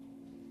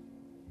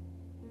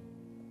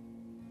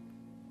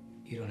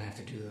 You don't have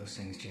to do those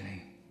things,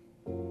 Jenny.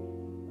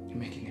 You're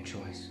making a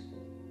choice.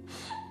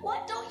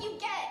 What don't you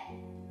get?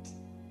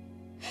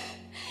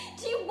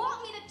 Do you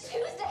want me to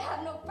choose to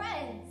have no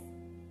friends?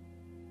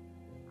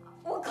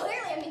 Well,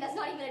 clearly, that's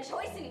not even a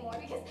choice anymore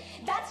because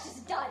that's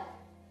just done.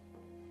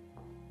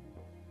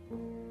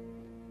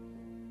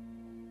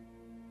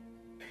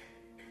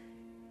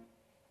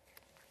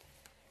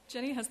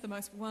 Jenny has the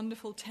most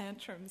wonderful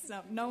tantrums.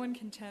 No one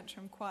can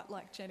tantrum quite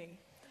like Jenny.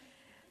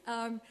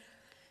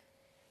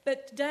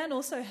 But Dan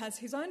also has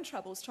his own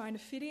troubles trying to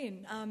fit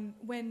in.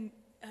 When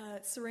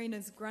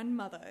Serena's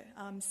grandmother,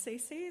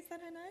 Cece, is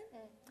that her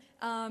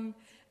name?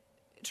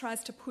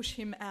 Tries to push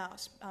him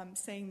out,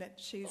 saying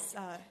that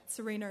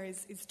Serena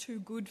is too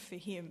good for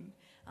him,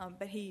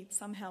 but he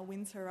somehow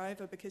wins her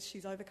over because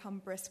she's overcome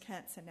breast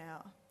cancer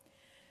now.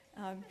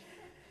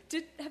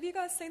 Have you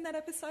guys seen that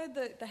episode,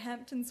 the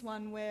Hamptons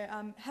one, where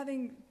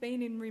having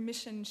been in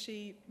remission,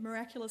 she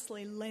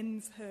miraculously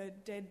lends her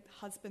dead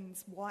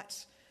husband's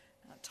white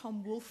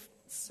Tom Wolfe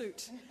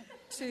suit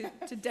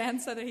to Dan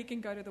so that he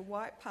can go to the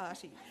white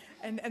party?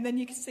 And then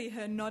you can see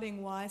her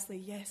nodding wisely,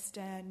 yes,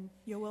 Dan,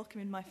 you're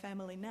welcome in my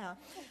family now,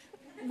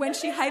 when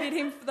she hated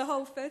him for the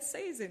whole first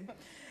season.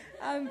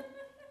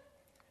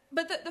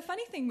 But the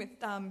funny thing with,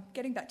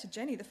 getting back to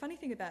Jenny, the funny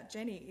thing about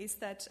Jenny is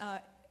that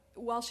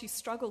while she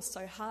struggles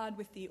so hard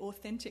with the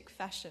authentic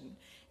fashion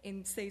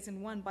in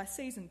season 1, by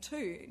season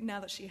 2, now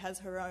that she has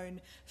her own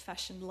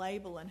fashion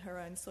label and her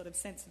own sort of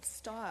sense of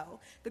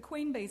style, the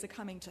Queen Bees are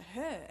coming to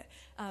her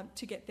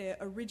to get their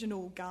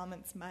original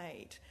garments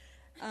made.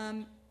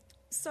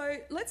 So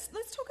let's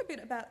talk a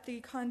bit about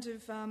the kind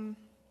of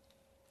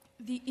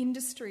the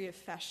industry of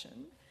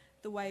fashion,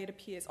 the way it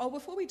appears. Oh,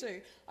 before we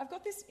do, I've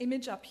got this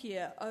image up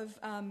here of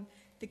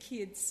the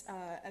kids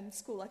and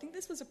school. I think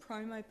this was a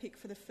promo pic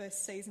for the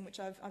first season, which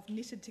I've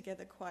knitted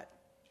together quite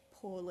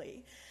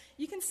poorly.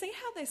 You can see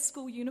how their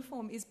school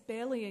uniform is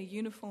barely a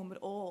uniform at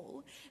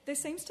all. There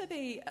seems to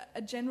be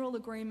a general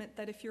agreement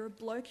that if you're a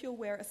bloke, you'll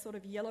wear a sort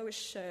of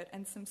yellowish shirt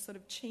and some sort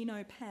of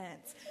chino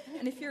pants.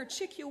 And if you're a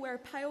chick, you'll wear a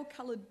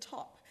pale-coloured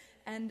top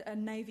and a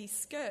navy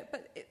skirt,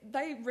 but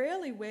they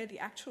rarely wear the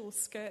actual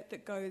skirt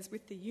that goes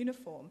with the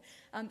uniform.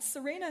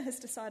 Serena has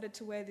decided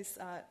to wear this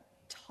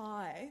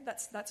tie.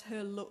 That's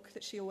her look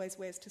that she always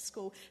wears to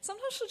school.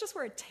 Sometimes she'll just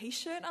wear a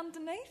T-shirt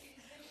underneath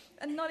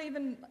and not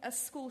even a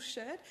school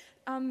shirt.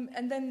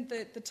 And then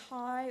the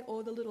tie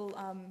or the little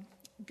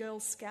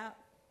Girl Scout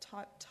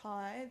type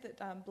tie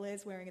that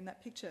Blair's wearing in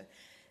that picture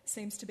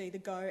seems to be the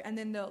go. And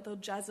then they'll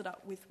jazz it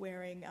up with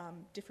wearing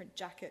different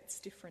jackets,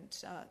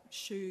 different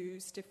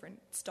shoes, different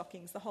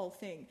stockings, the whole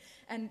thing.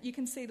 And you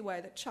can see the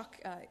way that Chuck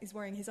is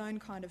wearing his own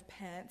kind of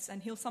pants,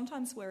 and he'll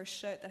sometimes wear a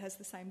shirt that has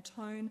the same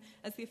tone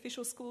as the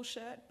official school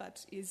shirt,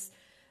 but is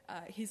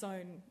his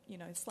own,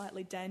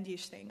 slightly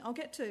dandyish thing. I'll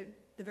get to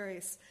the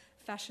various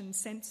fashion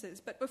senses,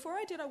 but before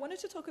I did, I wanted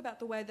to talk about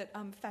the way that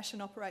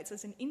fashion operates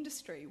as an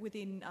industry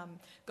within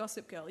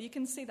Gossip Girl. You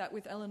can see that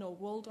with Eleanor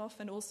Waldorf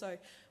and also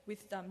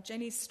with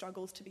Jenny's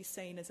struggles to be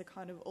seen as a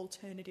kind of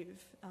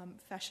alternative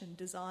fashion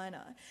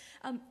designer.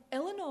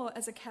 Eleanor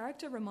as a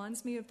character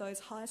reminds me of those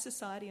high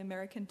society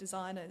American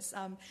designers,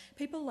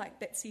 people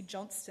like Betsy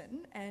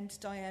Johnson and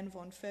Diane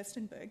von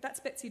Furstenberg. That's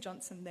Betsy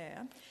Johnson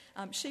there.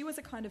 She was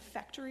a kind of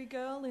factory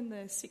girl in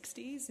the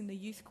 60s, in the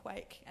youth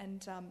quake,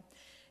 and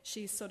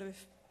she's sort of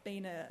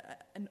been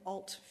an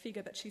alt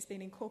figure, but she's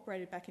been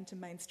incorporated back into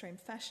mainstream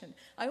fashion.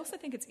 I also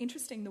think it's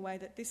interesting the way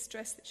that this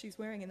dress that she's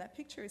wearing in that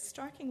picture is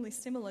strikingly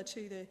similar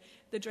to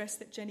the dress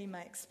that Jenny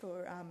makes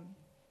for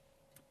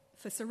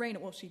Serena.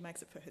 Well, she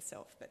makes it for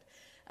herself, but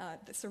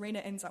that Serena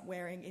ends up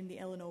wearing in the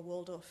Eleanor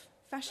Waldorf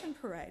fashion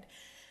parade.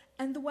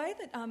 And the way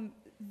that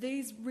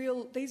these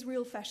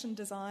real fashion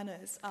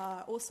designers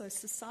are also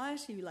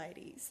society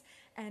ladies,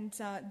 and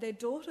their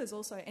daughters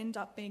also end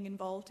up being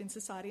involved in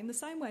society in the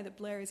same way that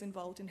Blair is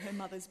involved in her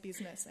mother's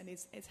business and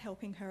is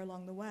helping her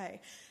along the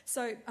way.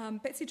 So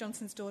Betsy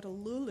Johnson's daughter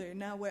Lulu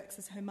now works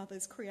as her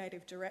mother's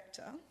creative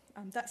director.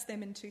 That's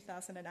them in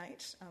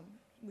 2008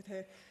 with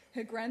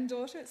her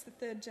granddaughter. It's the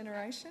third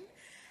generation.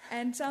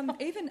 And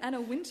even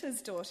Anna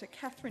Wintour's daughter,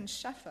 Catherine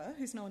Schaffer,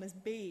 who's known as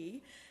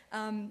Bee,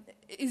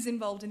 is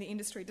involved in the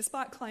industry,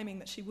 despite claiming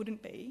that she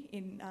wouldn't be,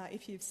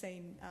 if you've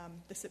seen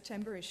the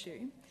September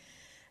issue.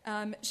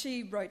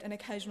 She wrote an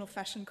occasional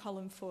fashion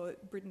column for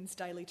Britain's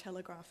Daily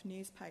Telegraph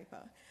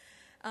newspaper.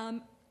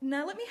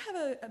 Now let me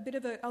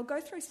have I'll go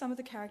through some of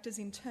the characters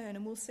in turn,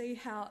 and we'll see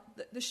how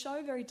the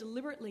show very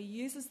deliberately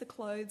uses the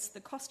clothes,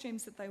 the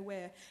costumes that they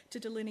wear to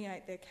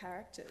delineate their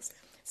characters.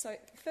 So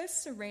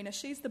first, Serena,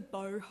 she's the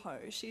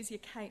boho. She's your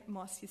Kate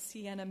Moss, your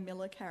Sienna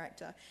Miller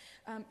character.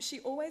 She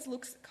always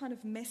looks kind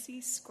of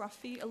messy,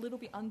 scruffy, a little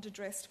bit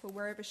underdressed for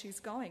wherever she's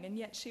going, and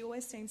yet she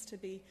always seems to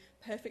be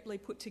perfectly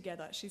put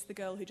together. She's the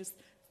girl who just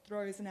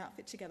throws an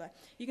outfit together.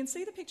 You can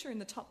see the picture in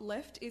the top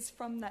left is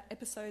from that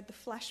episode, the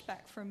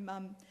flashback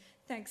from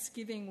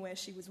Thanksgiving, where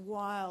she was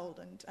wild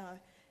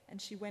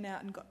and she went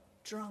out and got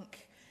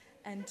drunk.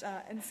 And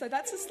so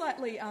that's a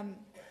slightly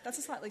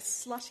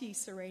slutty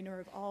Serena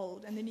of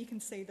old, and then you can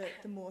see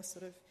the more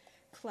sort of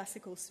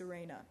classical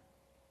Serena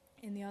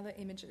in the other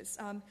images.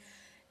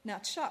 Now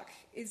Chuck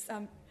is...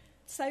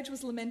 Sage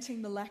was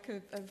lamenting the lack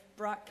of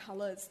bright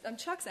colours.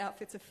 Chuck's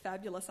outfits are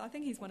fabulous. I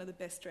think he's one of the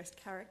best dressed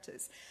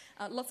characters.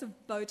 Lots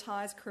of bow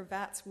ties,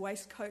 cravats,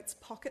 waistcoats,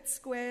 pocket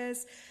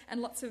squares,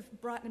 and lots of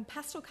bright and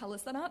pastel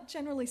colours that aren't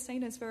generally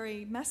seen as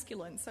very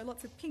masculine. So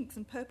lots of pinks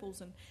and purples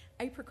and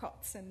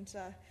apricots and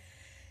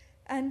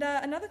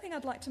another thing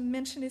I'd like to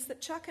mention is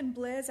that Chuck and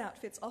Blair's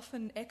outfits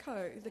often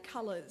echo the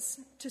colours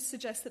to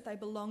suggest that they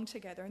belong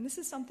together. And this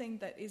is something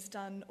that is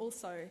done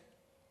also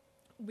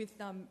with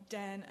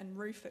Dan and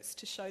Rufus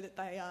to show that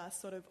they are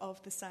sort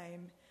of the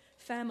same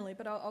family,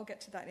 but I'll get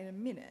to that in a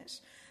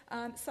minute.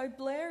 So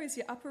Blair is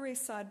your Upper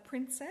East Side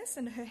princess,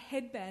 and her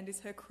headband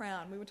is her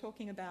crown. We were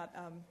talking about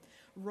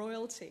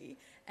royalty,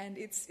 and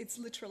it's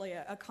literally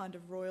a kind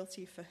of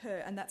royalty for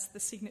her, and that's the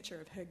signature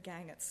of her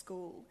gang at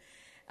school.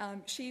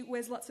 She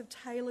wears lots of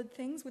tailored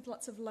things with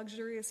lots of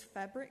luxurious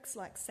fabrics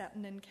like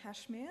satin and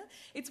cashmere.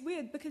 It's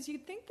weird because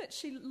you'd think that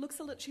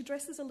she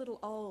dresses a little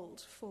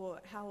old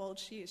for how old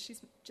she is. She's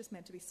just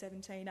meant to be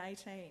 17,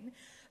 18.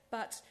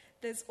 But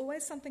there's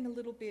always something a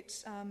little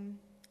bit,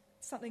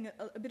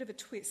 a bit of a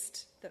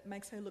twist that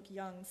makes her look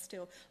young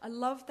still. I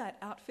love that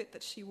outfit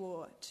that she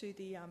wore to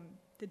the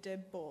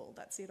Deb ball.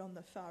 That's it on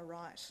the far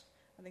right.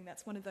 I think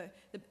that's one of the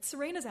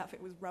Serena's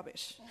outfit was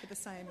rubbish for the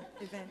same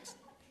event.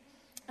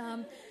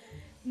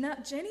 Now,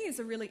 Jenny is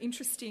a really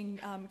interesting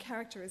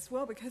character as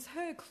well because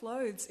her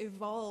clothes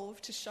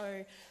evolve to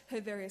show her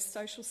various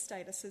social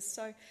statuses.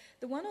 So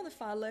the one on the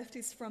far left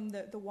is from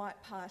the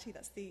White Party.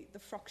 That's the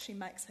frock she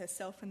makes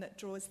herself and that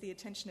draws the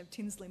attention of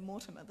Tinsley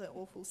Mortimer, the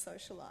awful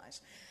socialite.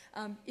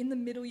 In the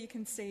middle you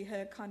can see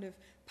her kind of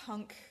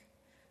punk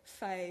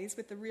phase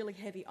with the really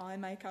heavy eye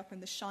makeup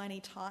and the shiny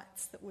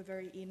tights that were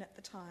very in at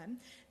the time.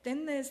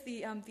 Then there's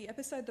the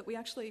episode that we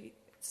actually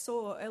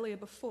saw earlier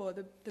before,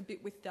 the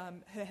bit with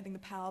her having the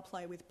power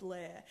play with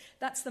Blair.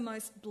 That's the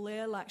most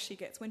Blair-like she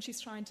gets. When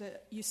she's trying to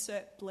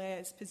usurp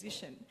Blair's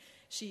position,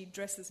 she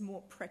dresses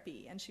more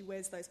preppy and she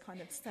wears those kind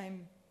of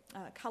same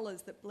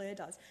colours that Blair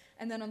does.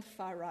 And then on the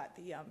far right,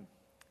 the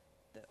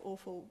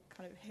awful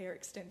kind of hair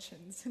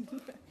extensions.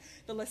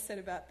 The less said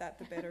about that,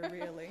 the better,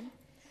 really.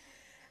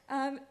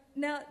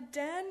 Now,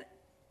 Dan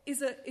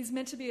is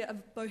meant to be a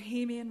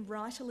bohemian,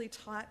 writerly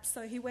type,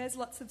 so he wears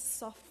lots of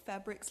soft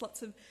fabrics,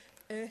 lots of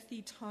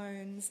earthy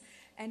tones,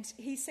 and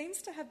he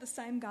seems to have the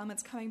same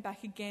garments coming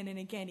back again and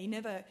again. He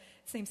never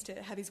seems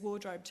to have his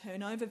wardrobe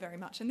turn over very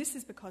much, and this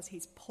is because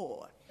he's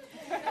poor.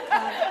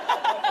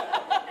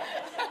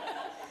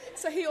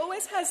 So he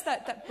always has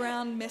that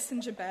brown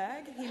messenger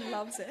bag. He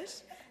loves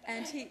it.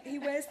 And he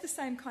wears the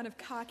same kind of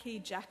khaki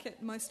jacket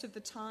most of the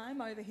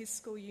time over his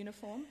school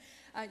uniform.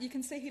 You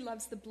can see he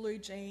loves the blue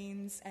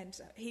jeans, and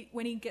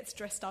when he gets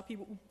dressed up, he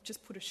will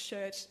just put a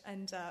shirt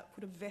and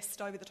put a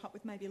vest over the top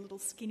with maybe a little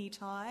skinny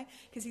tie,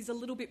 because he's a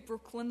little bit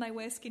Brooklyn. They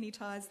wear skinny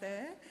ties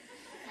there.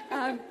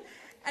 And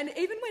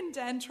even when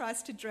Dan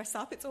tries to dress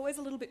up, it's always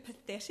a little bit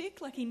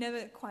pathetic, like he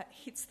never quite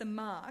hits the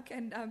mark.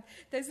 And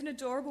there's an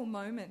adorable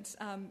moment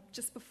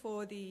just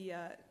before the...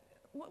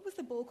 what was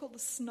the ball called? The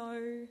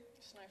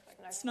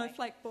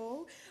Snowflake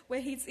ball,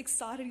 where he's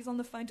excited. He's on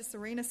the phone to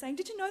Serena saying,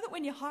 "Did you know that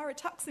when you hire a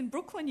tux in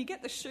Brooklyn, you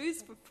get the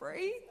shoes for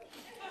free?"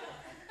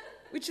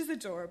 Which is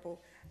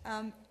adorable.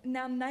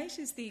 Now, Nate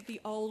is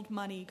the old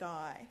money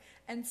guy.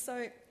 And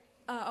so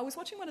I was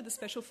watching one of the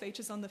special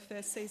features on the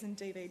first season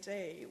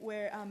DVD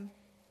where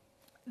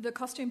the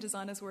costume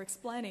designers were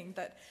explaining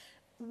that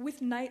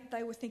with Nate,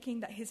 they were thinking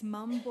that his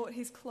mum bought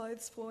his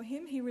clothes for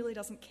him. He really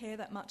doesn't care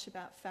that much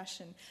about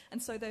fashion.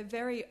 And so they're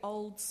very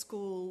old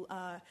school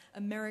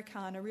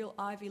Americana, real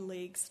Ivy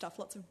League stuff,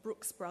 lots of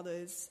Brooks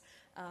Brothers.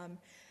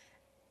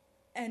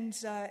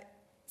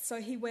 So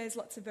he wears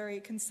lots of very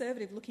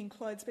conservative-looking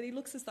clothes, but he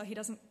looks as though he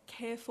doesn't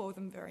care for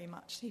them very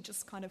much. He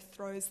just kind of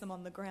throws them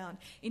on the ground.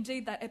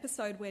 Indeed, that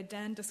episode where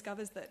Dan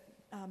discovers that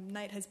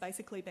Nate has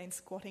basically been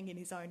squatting in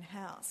his own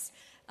house,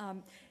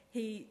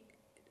 he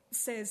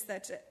says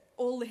that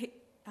all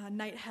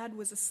Nate had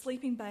was a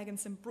sleeping bag and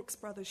some Brooks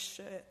Brothers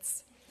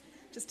shirts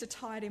just to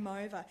tide him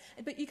over.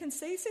 But you can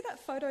see that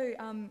photo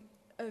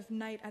of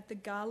Nate at the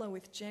gala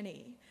with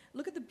Jenny.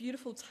 Look at the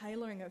beautiful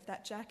tailoring of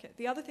that jacket.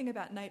 The other thing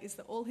about Nate is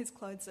that all his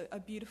clothes are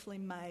beautifully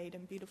made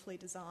and beautifully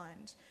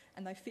designed,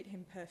 and they fit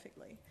him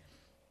perfectly.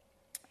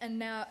 And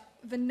now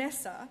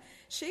Vanessa,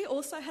 she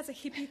also has a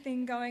hippie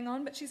thing going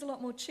on, but she's a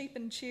lot more cheap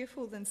and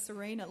cheerful than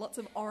Serena. Lots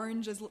of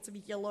oranges, lots of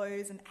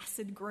yellows and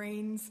acid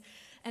greens.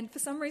 And for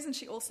some reason,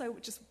 she also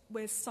just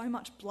wears so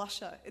much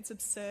blusher. It's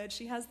absurd.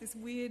 She has this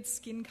weird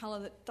skin colour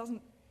that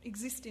doesn't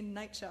exist in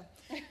nature.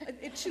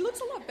 She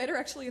looks a lot better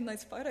actually in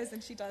those photos than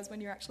she does when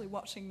you're actually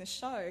watching the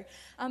show.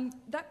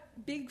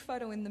 That big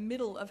photo in the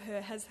middle of her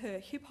has her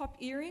hip-hop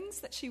earrings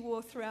that she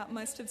wore throughout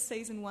most of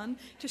season 1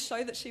 to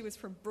show that she was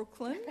from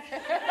Brooklyn.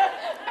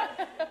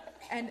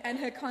 and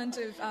her kind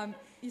of,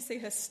 you see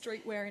her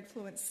streetwear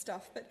influenced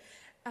stuff. But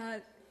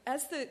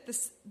as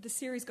the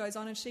series goes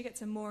on and she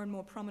gets a more and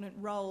more prominent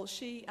role,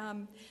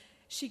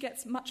 she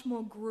gets much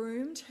more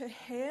groomed. Her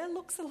hair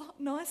looks a lot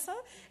nicer.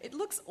 It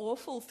looks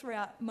awful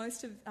throughout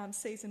most of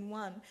season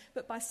 1,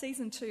 but by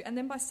season 2, and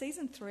then by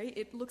season 3,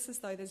 it looks as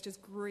though there's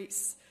just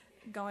grease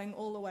going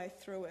all the way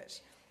through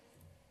it.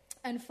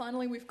 And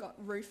finally, we've got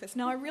Rufus.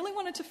 Now, I really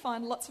wanted to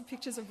find lots of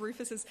pictures of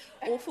Rufus's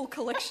awful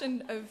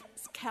collection of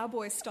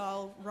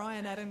cowboy-style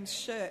Ryan Adams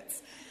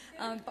shirts.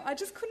 But I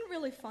just couldn't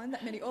really find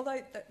that many,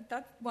 although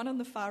that one on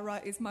the far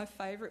right is my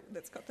favourite,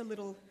 that's got the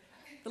little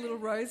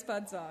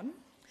rosebuds on.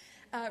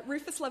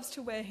 Rufus loves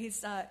to wear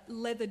his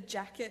leather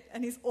jacket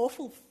and his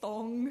awful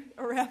thong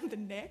around the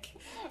neck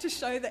to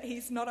show that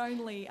he's not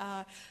only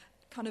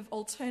kind of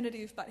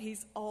alternative, but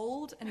he's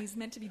old and he's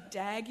meant to be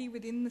daggy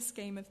within the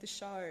scheme of the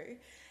show.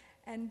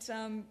 And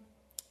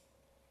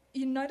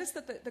you notice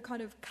that the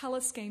kind of colour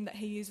scheme that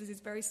he uses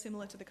is very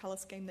similar to the colour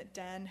scheme that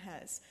Dan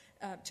has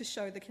to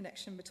show the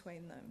connection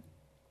between them.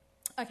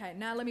 Okay,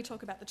 now let me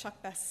talk about the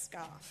Chuck Bass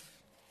scarf.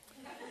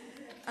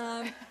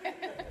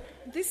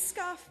 This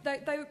scarf, they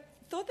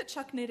thought that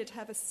Chuck needed to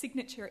have a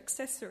signature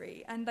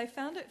accessory, and they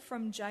found it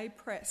from J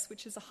Press,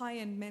 which is a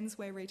high-end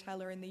menswear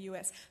retailer in the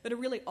US, but a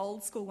really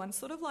old-school one,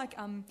 sort of like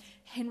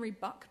Henry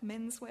Buck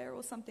menswear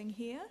or something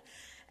here.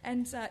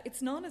 And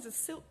it's known as a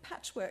silk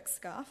patchwork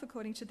scarf,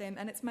 according to them,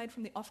 and it's made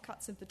from the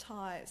offcuts of the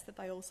ties that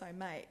they also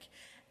make.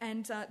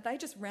 And they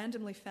just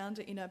randomly found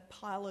it in a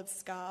pile of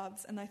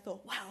scarves, and they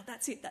thought, wow,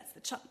 that's it, that's the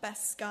Chuck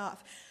Bass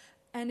scarf.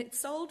 And it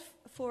sold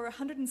for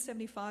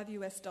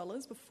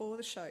 $175 before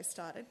the show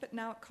started, but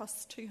now it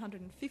costs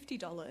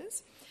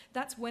 $250.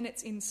 That's when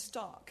it's in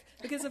stock.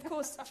 Because, of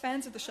course,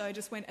 fans of the show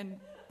just went and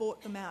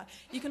bought them out.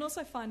 You can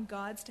also find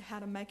guides to how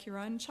to make your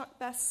own Chuck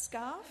Bass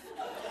scarf.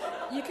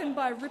 You can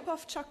buy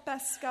rip-off Chuck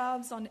Bass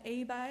scarves on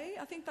eBay.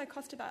 I think they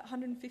cost about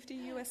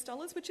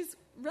 $150, which is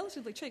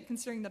relatively cheap,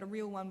 considering that a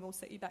real one will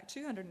set you back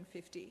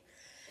 $250.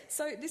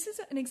 So this is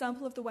an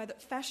example of the way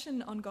that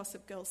fashion on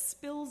Gossip Girl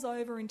spills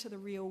over into the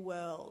real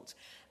world.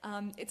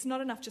 It's not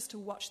enough just to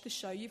watch the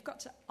show. You've got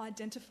to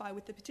identify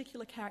with the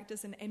particular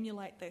characters and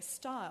emulate their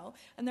style.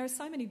 And there are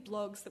so many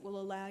blogs that will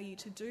allow you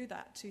to do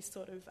that, to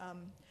sort of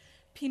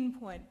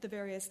pinpoint the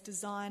various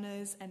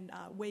designers and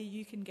where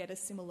you can get a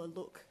similar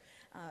look.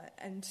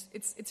 And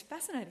it's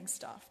fascinating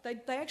stuff. They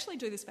actually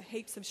do this for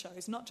heaps of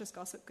shows, not just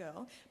Gossip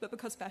Girl, but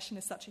because fashion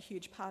is such a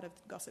huge part of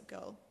Gossip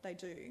Girl, they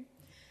do.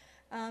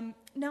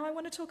 Now I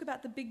want to talk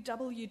about the Big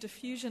W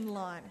diffusion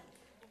line,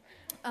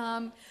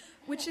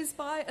 which is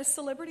by a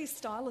celebrity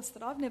stylist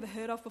that I've never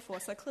heard of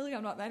before, so clearly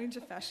I'm not that into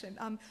fashion,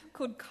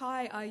 called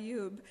Kai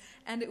Ayub,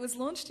 and it was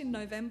launched in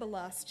November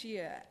last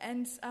year,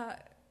 and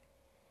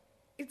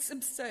it's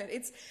absurd.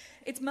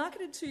 It's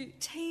marketed to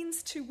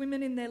teens to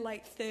women in their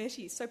late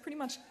 30s, so pretty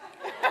much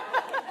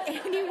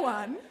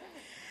anyone,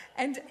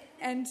 and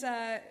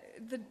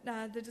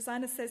the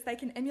designer says they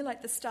can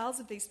emulate the styles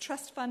of these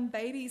trust fund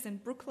babies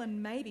and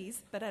Brooklyn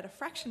maybes, but at a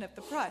fraction of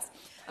the price.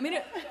 I mean,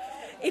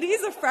 it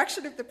is a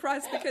fraction of the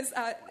price because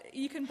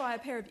you can buy a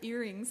pair of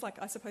earrings, like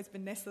I suppose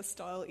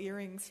Vanessa-style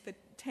earrings, for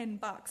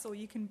 $10, or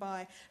you can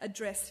buy a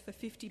dress for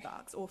 $50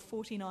 or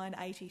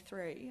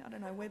 $49.83. I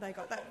don't know where they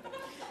got that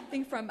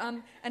thing from.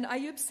 And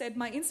Ayub said,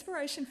 my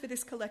inspiration for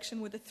this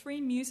collection were the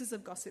three muses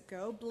of Gossip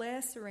Girl,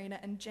 Blair, Serena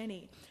and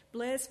Jenny.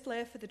 Blair's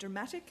flair for the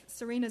dramatic,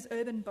 Serena's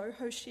urban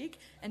boho chic,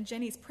 and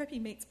Jenny's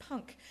preppy meets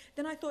punk.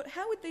 Then I thought,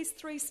 how would these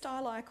three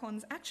style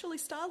icons actually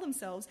style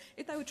themselves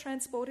if they were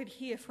transported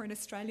here for an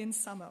Australian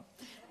summer?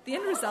 The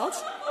end result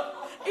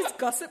is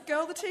Gossip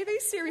Girl, the TV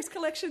series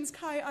collections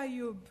Kai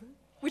Ayub,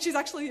 which is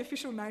actually the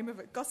official name of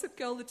it. Gossip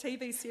Girl, the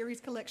TV series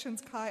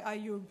collections Kai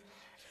Ayub.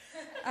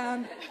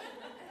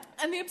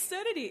 And the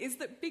absurdity is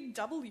that Big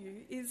W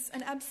is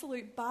an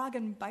absolute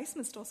bargain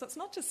basement store. So it's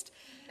not just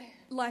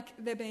like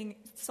they're being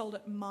sold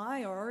at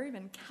Myer or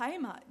even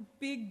Kmart.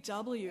 Big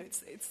W,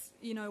 it's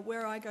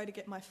where I go to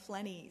get my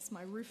flannies,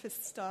 my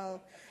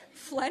Rufus-style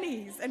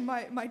flannies and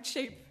my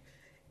cheap,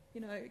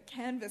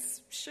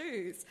 canvas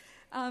shoes.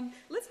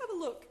 Let's have a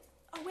look.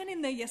 I went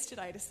in there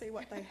yesterday to see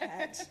what they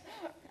had.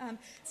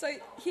 So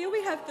here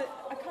we have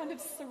a kind of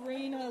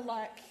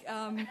Serena-like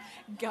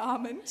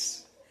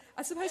garment.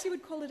 I suppose you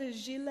would call it a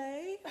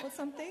gilet or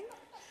something.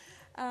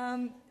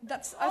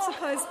 That's, I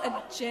suppose,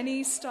 a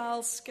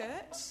Jenny-style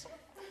skirt.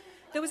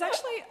 There was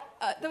actually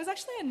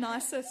a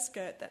nicer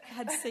skirt that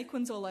had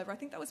sequins all over. I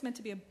think that was meant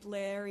to be a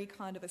Blairy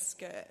kind of a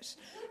skirt,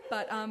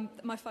 but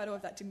my photo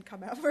of that didn't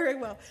come out very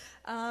well.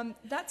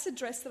 That's a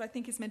dress that I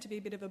think is meant to be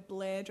a bit of a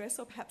Blair dress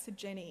or perhaps a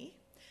Jenny.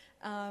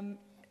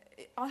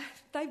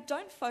 They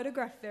don't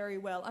photograph very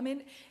well. I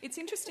mean, it's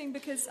interesting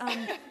because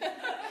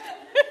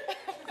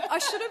I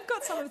should have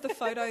got some of the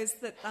photos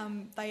that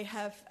they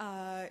have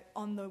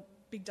on the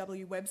Big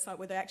W website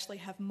where they actually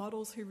have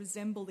models who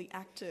resemble the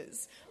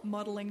actors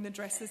modelling the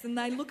dresses, and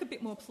they look a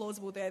bit more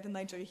plausible there than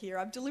they do here.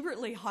 I've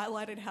deliberately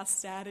highlighted how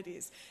sad it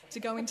is to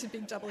go into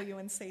Big W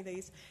and see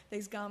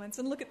these garments.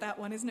 And look at that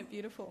one, isn't it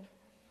beautiful?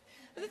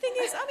 But the thing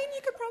is,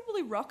 you could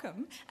probably rock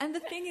them, and the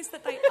thing is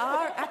that they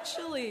are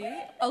actually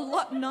a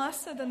lot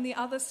nicer than the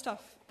other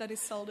stuff that is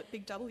sold at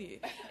Big W.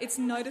 It's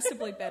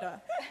noticeably better.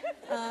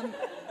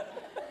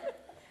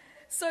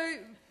 So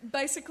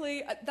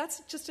basically,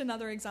 that's just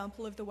another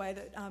example of the way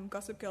that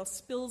Gossip Girl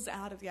spills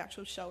out of the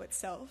actual show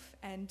itself,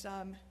 and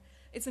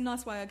it's a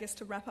nice way, I guess,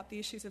 to wrap up the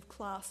issues of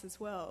class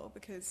as well,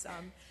 because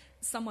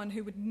someone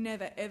who would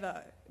never,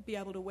 ever be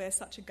able to wear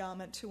such a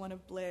garment to one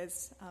of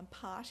Blair's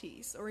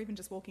parties, or even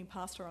just walking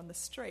past her on the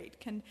street,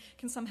 can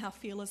somehow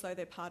feel as though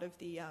they're part of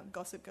the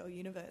Gossip Girl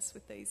universe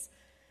with these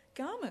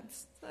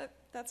garments. So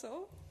that's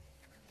all.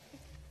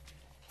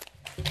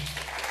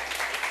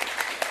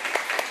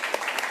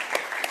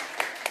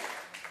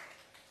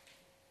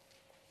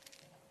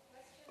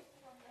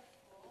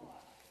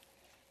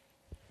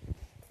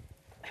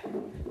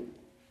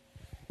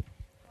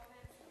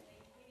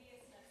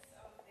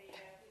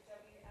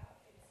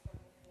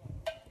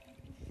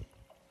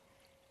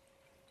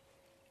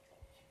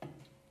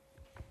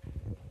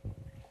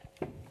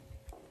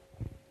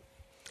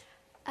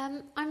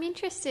 I'm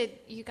interested,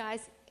 you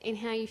guys, in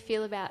how you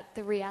feel about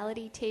the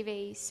reality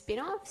TV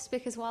spin-offs,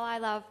 because while I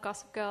love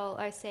Gossip Girl,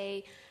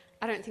 OC,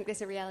 I don't think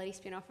there's a reality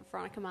spin-off of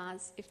Veronica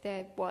Mars. If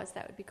there was,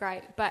 that would be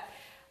great. But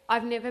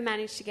I've never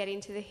managed to get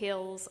into The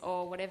Hills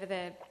or whatever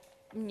the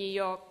New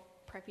York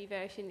preppy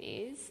version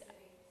is,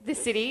 The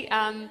City.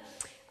 I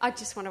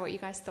just wonder what you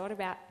guys thought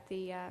about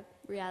the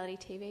reality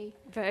TV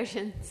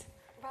versions.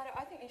 Right,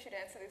 I think you should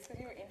answer this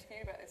because you were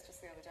interviewed about this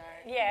just the other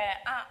day. Yeah,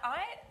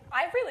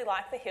 I really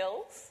like The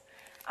Hills.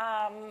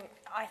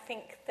 I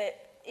think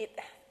that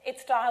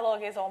its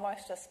dialogue is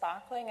almost as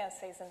sparkling as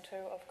season 2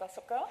 of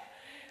Gossip Girl.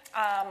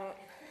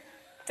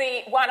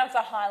 One of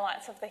the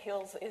highlights of The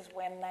Hills is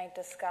when they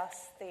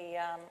discuss the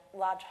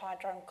Large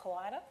Hadron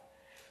Collider.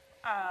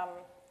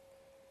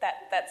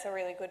 That's a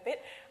really good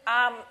bit.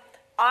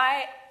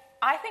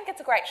 I think it's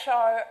a great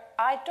show.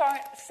 I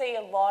don't see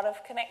a lot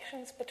of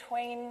connections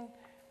between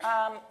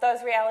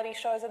those reality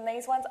shows and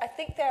these ones. I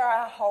think there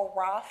are a whole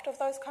raft of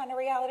those kind of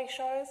reality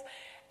shows,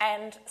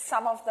 and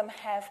some of them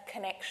have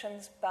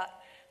connections, but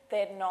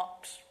they're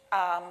not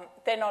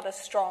as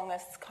strong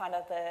as kind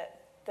of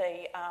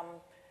the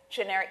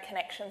generic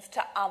connections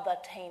to other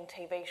teen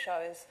TV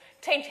shows,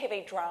 teen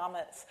TV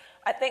dramas.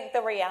 I think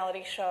the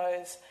reality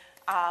shows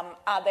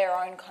are their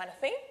own kind of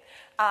thing.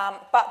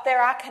 But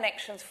there are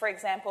connections. For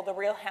example, The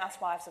Real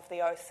Housewives of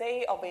the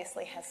OC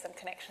obviously has some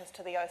connections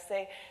to the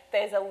OC.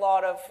 There's a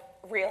lot of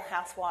Real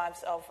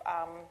Housewives of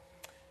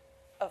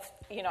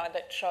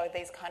that show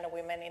these kind of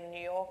women in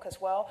New York as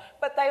well.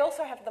 But they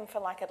also have them for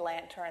like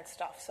Atlanta and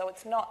stuff. So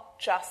it's not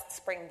just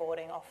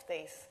springboarding off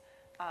these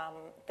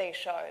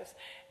shows.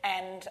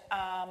 And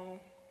I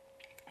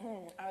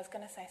was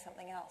going to say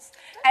something else.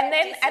 And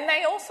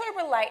they also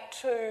relate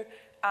to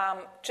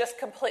just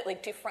completely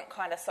different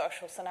kind of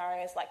social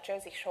scenarios like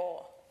Jersey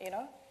Shore,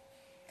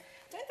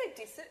 Don't they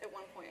diss it at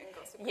one point in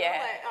Gossip Girl?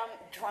 Yeah.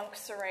 Like, drunk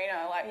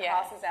Serena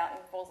passes out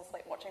and falls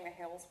asleep watching The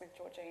Hills with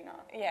Georgina.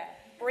 Yeah.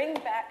 Bring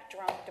back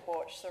drunk,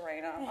 debauched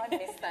Serena. I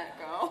miss that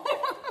girl.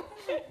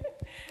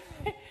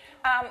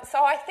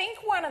 So I think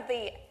one of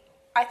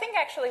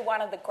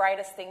the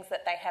greatest things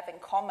that they have in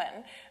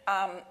common,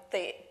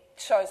 the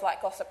shows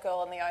like Gossip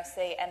Girl and the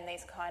OC and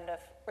these kind of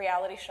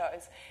reality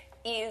shows,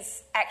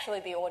 is actually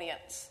the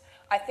audience.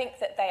 I think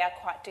that they are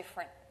quite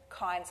different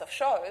kinds of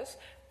shows,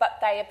 but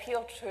they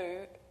appeal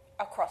to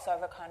a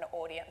crossover kind of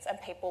audience, and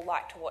people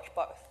like to watch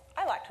both.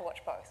 I like to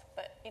watch both,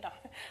 but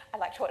I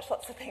like to watch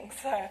lots of things.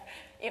 So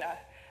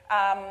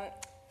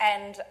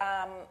and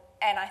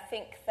I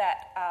think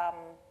that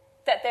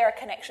that there are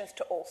connections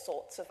to all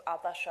sorts of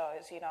other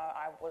shows. You know,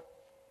 I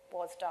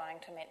was dying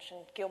to mention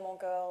Gilmore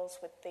Girls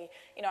with the,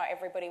 you know,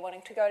 everybody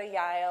wanting to go to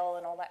Yale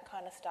and all that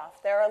kind of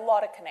stuff. There are a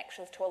lot of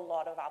connections to a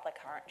lot of other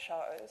current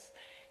shows.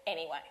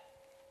 Anyway.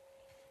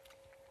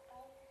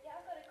 Yeah,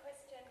 I've got a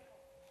question.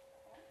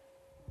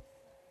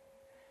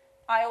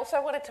 I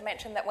also wanted to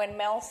mention that when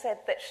Mel said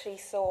that she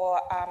saw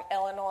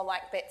Eleanor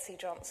like Betsy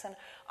Johnson,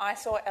 I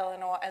saw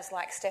Eleanor as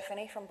like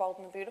Stephanie from Bold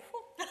and the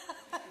Beautiful.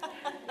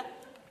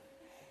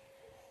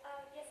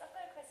 Yes, I've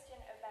got a question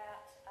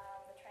about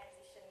the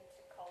transition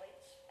to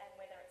college and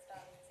whether it's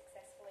done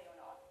successfully or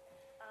not.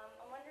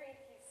 I'm wondering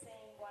if you've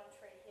seen One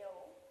Tree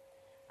Hill,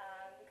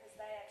 because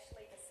they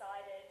actually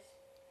decided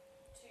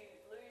to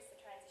lose the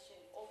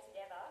transition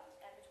altogether,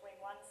 and between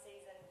one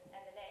season and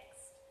the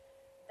next,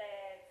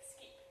 they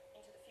skip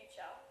into the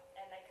future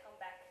and they come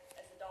back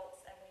as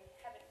adults, and we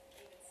haven't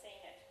even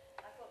seen it.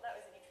 I thought that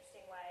was an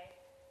interesting way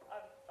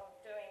of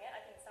doing it.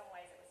 I think in some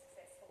ways it was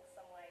successful,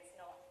 some ways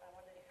not. I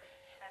wondered if the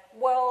panel...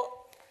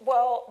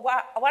 Well,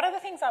 one of the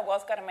things I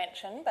was going to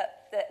mention,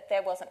 but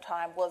there wasn't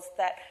time, was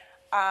that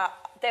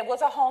there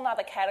was a whole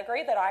other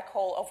category that I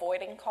call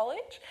avoiding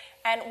college.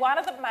 And one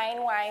of the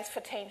main ways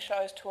for teen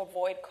shows to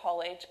avoid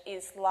college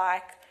is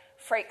like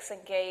Freaks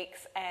and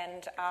Geeks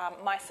and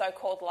My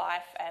So-Called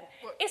Life, and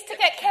is to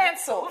get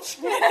cancelled.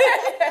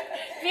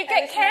 If you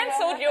get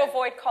cancelled, you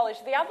avoid college.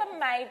 The other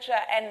major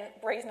and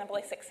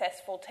reasonably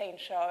successful teen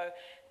show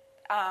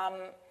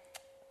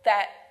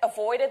that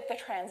avoided the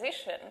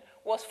transition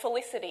was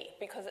Felicity,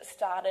 because it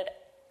started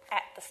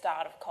at the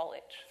start of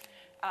college.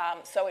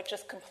 So it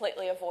just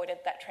completely avoided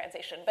that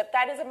transition. But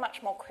that is a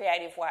much more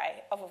creative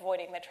way of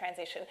avoiding the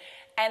transition.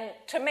 And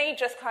to me,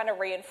 just kind of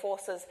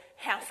reinforces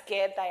how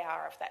scared they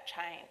are of that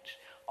change.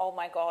 Oh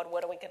my God,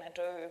 what are we going to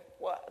do?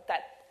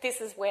 This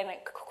is when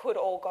it could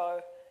all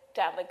go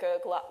down the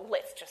gurgler.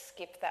 Let's just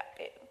skip that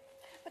bit.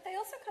 But they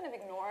also kind of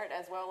ignore it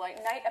as well. Like,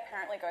 Nate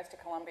apparently goes to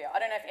Columbia. I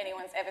don't know if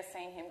anyone's ever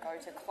seen him go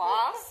to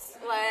class.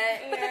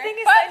 Like, but the thing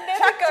is, they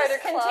never go to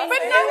class.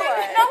 But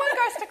no one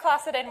goes to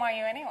class at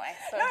NYU anyway.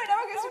 So. No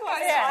one goes to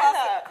class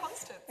at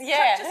Constance.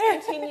 Yeah. Chuck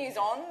just continues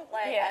on,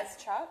 as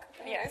Chuck.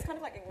 Yeah. It's kind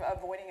of like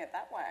avoiding it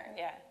that way.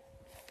 Yeah.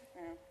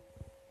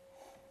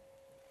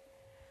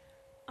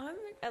 I'm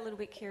a little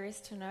bit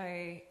curious to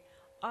know,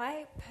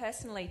 I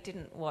personally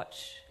didn't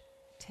watch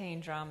teen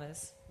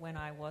dramas when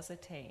I was a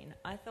teen.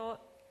 I thought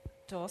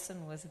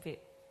Dawson was a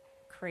bit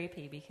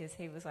creepy because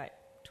he was like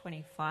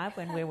 25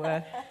 when we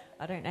were,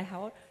 I don't know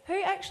how old.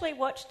 Who actually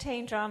watched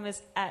teen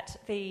dramas at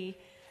the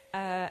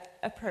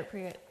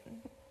appropriate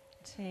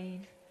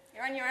teen?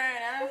 You're on your own,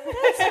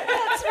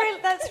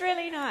 Anna. That's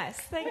really nice.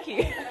 Thank you.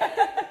 Wasn't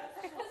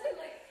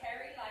like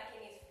Perry like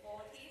in his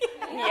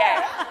 40s?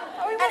 Yeah.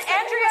 And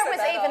Andrea was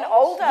even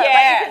older. Yeah.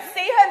 Like, you could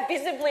see her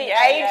visibly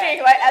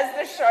aging like as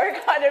the show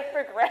kind of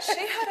progressed.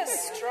 She had a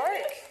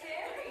stroke.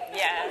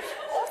 Yeah.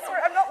 Also,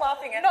 I'm not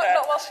laughing at her.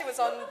 Not while she was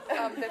on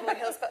Beverly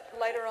Hills, but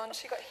later on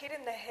she got hit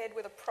in the head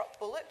with a prop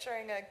bullet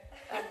during a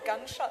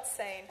gunshot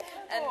scene,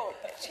 and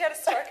she had a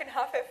stroke and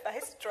half her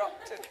face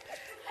dropped. And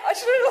I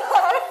shouldn't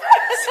laugh.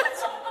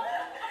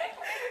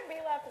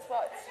 Me laugh as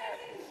well.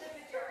 The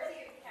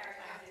majority of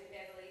characters in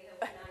Beverly Hills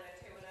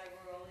 90210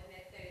 were all in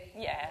their 30s.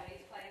 Yeah.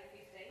 He's playing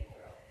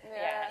 15-year-olds.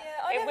 Yeah.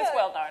 It was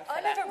well known for I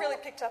that. never really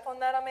picked up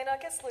on that. I mean,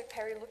 I guess Luke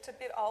Perry looked a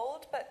bit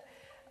old, but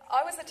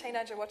I was a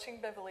teenager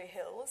watching Beverly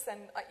Hills, and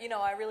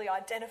I really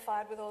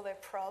identified with all their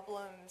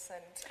problems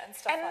and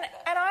stuff like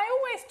that. And I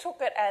always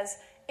took it as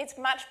it's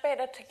much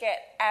better to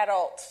get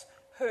adults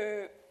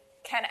who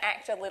can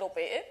act a little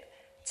bit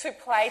to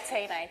play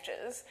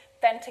teenagers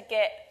than to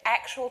get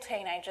actual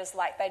teenagers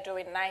like they do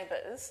in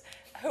Neighbours,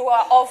 who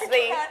are of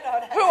the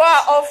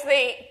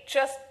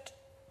just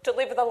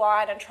deliver the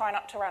line and try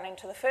not to run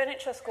into the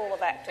furniture school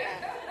of acting.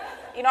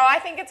 I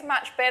think it's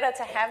much better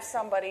to have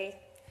somebody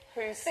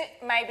who's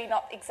maybe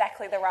not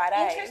exactly the right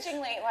age.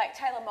 Interestingly, like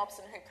Taylor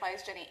Momsen, who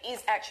plays Jenny,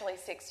 is actually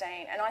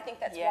 16, and I think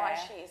that's why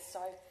she is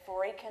so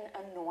freaking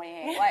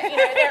annoying. Like,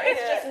 there is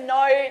just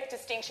no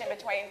distinction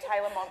between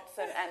Taylor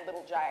Momsen and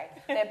Little J.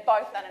 They're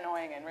both that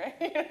annoying in real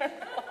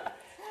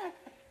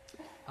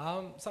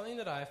life. Something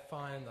that I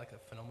find like a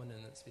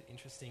phenomenon that's a bit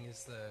interesting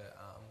is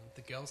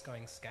the girls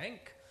going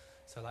skank.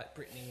 So like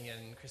Brittany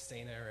and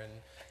Christina, and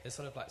they're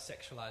sort of like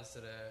sexualised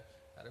at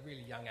a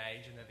really young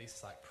age, and they're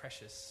this like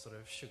precious sort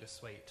of sugar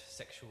sweet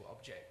sexual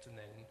object, and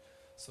then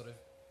sort of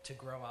to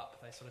grow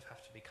up they sort of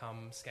have to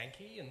become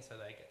skanky, and so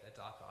they get their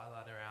dark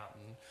eyeliner out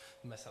and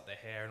mess up their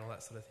hair and all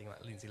that sort of thing,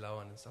 like Lindsay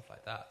Lohan and stuff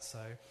like that. So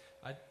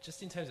I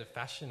just, in terms of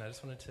fashion, I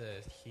just wanted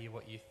to hear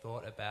what you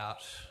thought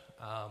about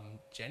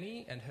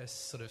Jenny and her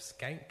sort of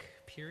skank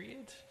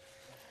period.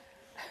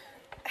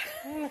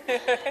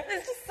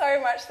 There's just so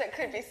much that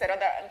could be said on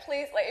that. And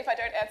please, like, if I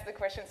don't answer the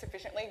question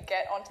sufficiently,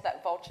 get onto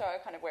that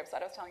Vulture kind of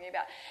website I was telling you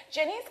about.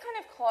 Jenny's kind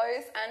of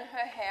clothes and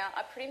her hair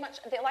are pretty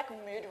much, they're like a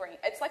mood ring.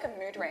 It's like a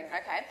mood ring,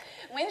 okay?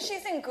 When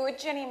she's in good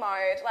Jenny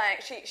mode,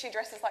 like, she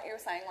dresses like you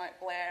were saying, like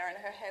Blair, and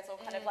her hair's all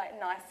kind of like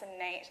nice and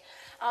neat.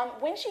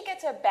 When she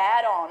gets her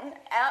bad on,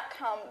 out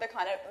come the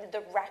kind of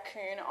the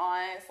raccoon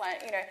eyes,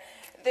 like, you know,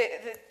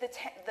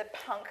 the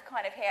punk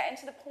kind of hair, and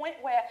to the point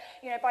where,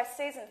 you know, by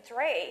season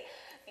 3,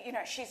 you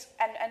know, she's,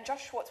 and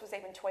Josh Schwartz was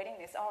even tweeting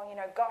this, oh, you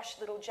know, gosh,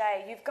 little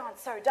Jay, you've gone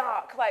so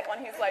dark, like,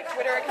 on his, like,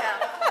 Twitter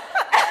account.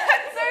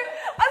 So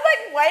I was,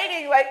 like,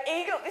 waiting, like,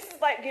 eager, this is,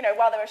 like, you know,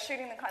 while they were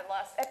shooting the kind of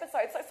last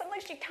episode, so suddenly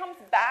she comes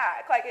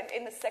back, like,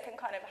 in the second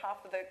kind of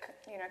half of the,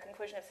 you know,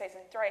 conclusion of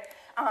season 3,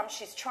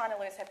 she's trying to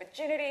lose her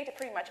virginity to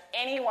pretty much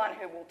anyone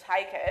who will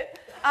take it.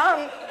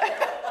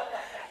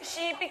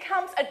 She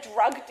becomes a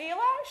drug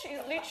dealer. She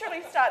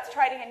literally starts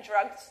trading in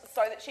drugs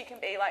so that she can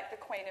be, like, the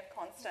Queen of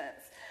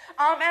Constance.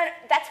 And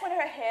that's when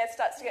her hair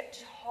starts to get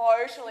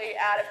totally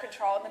out of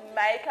control and the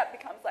makeup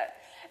becomes like...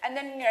 And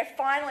then, you know,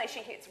 finally she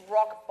hits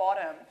rock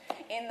bottom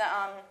in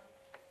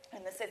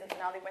the season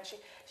finale when she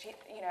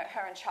you know,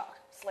 her and Chuck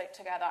sleep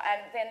together,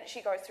 and then she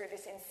goes through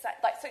this insane...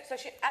 Like, so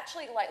she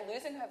actually, like,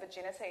 losing her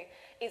virginity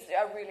is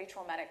a really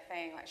traumatic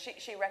thing. Like,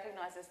 she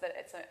recognises that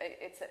it's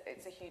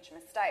a huge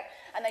mistake.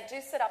 And they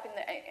do set up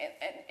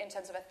in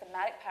terms of a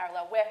thematic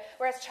parallel,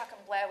 whereas Chuck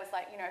and Blair was,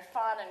 like, you know,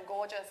 fun and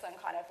gorgeous and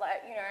kind of,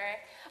 like, you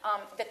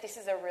know, that this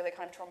is a really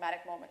kind of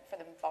traumatic moment for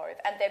them both.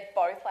 And they're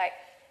both, like,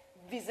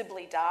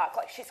 visibly dark,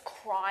 like she's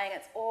crying,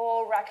 it's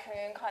all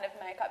raccoon kind of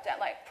makeup down,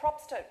 like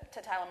props to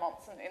Taylor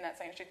Momsen in that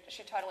scene,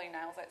 she totally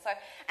nails it. So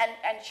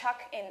and Chuck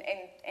in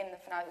the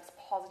finale looks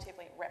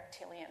positively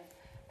reptilian,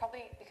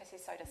 probably because he's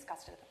so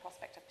disgusted at the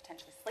prospect of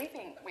potentially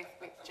sleeping with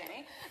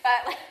Jenny.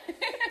 But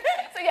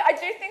so yeah, I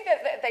do think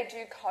that they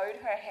do code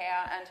her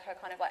hair and her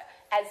kind of like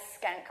as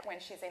skank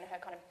when she's in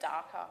her kind of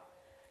darker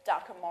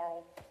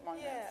moral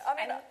moments. Yeah, I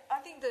mean,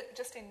 I think that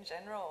just in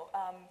general,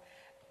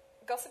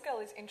 Gossip Girl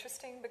is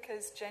interesting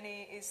because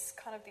Jenny is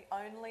kind of the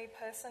only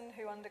person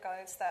who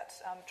undergoes that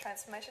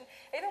transformation.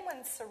 Even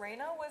when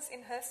Serena was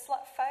in her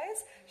slut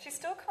phase, she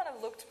still kind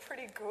of looked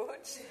pretty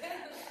good.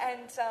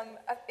 And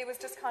it was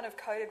just kind of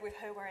coded with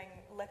her wearing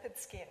leopard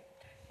skin.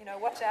 You know,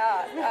 watch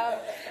out.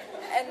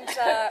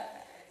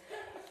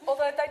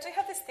 Although they do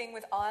have this thing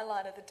with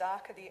eyeliner, the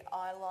darker the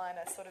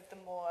eyeliner, sort of the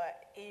more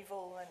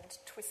evil and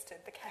twisted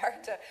the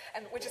character,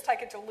 and which is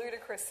taken to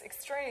ludicrous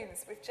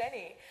extremes with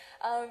Jenny.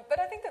 But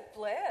I think that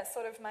Blair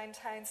sort of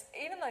maintains,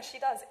 even though she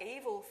does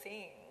evil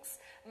things,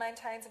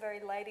 maintains a very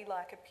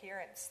ladylike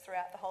appearance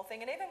throughout the whole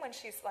thing. And even when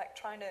she's like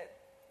trying to,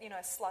 you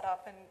know, slut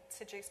up and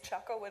seduce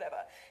Chuck or whatever,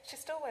 she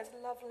still wears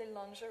lovely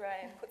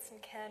lingerie and puts some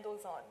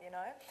candles on, you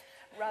know,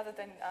 rather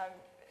than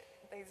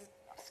these...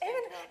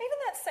 Even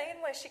that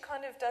scene where she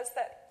kind of does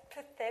that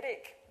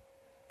pathetic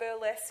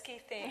burlesque-y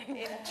thing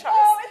in Chuck's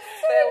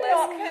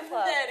burlesque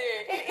club.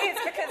 Pathetic. It is,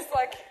 because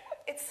like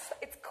it's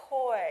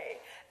coy.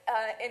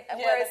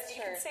 Whereas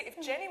you can see if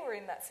Jenny were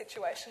in that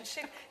situation,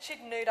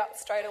 she'd nude up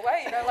straight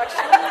away. You know, like she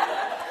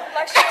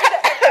did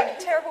it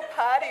at a terrible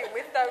party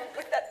with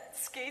that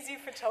skeezy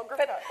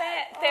photographer.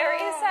 But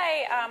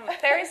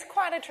there is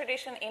quite a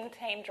tradition in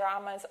teen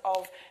dramas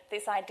of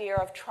this idea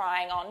of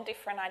trying on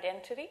different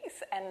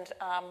identities, and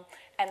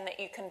that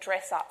you can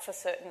dress up for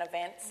certain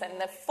events,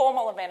 and the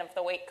formal event of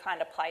the week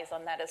kind of plays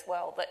on that as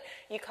well. That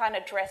you kind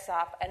of dress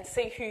up and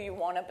see who you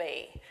want to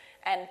be,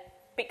 and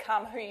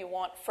become who you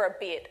want for a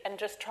bit and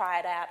just try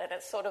it out. And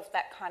it's sort of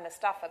that kind of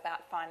stuff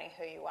about finding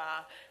who you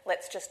are.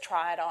 Let's just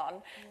try it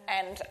on.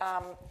 And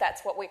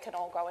that's what we can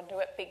all go and do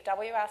at Big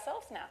W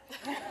ourselves now.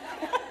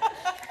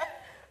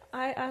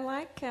 I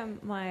like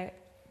my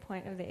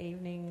point of the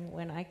evening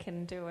when I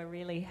can do a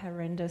really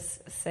horrendous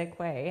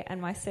segue, and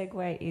my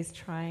segue is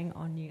trying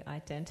on new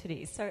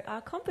identities. So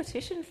our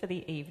competition for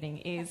the evening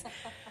is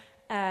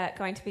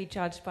going to be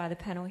judged by the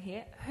panel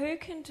here. Who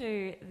can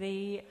do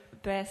the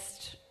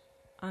best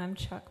I'm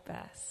Chuck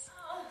Bass?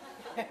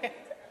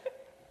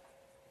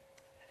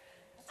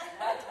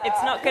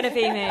 It's not going to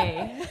be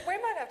me. We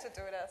might have to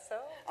do it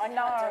ourselves. I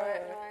know.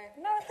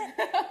 No.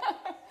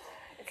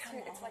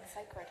 It's like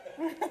sacred.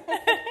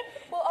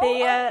 Well,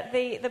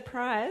 the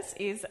prize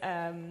is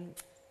a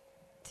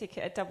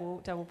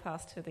double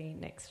pass to the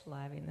next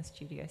Live in the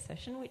Studio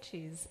session, which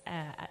is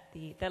at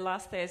the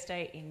last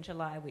Thursday in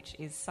July, which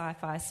is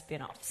Sci-Fi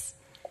Spin-Offs.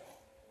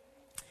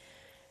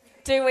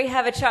 Do we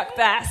have a Chuck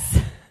Bass?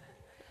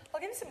 I'll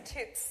give you some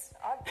tips.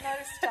 I've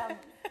noticed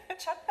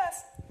Chuck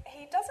Bass,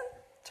 he doesn't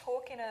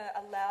talk in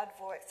a loud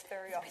voice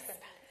very often.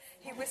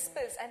 He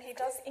whispers, and he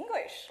does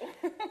English.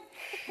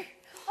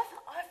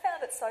 I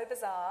found it so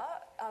bizarre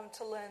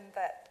to learn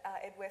that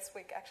Ed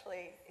Westwick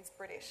actually is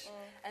British,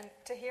 and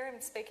to hear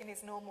him speak in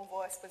his normal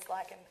voice was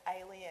like an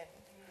alien,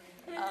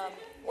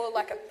 or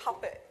like a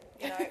puppet.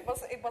 You know, it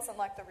wasn't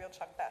like the real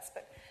Chuck Bass,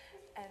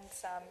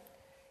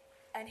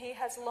 and he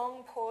has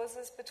long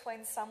pauses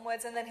between some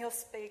words, and then he'll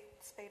speed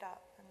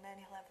up, and then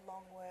he'll have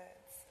long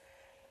words.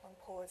 on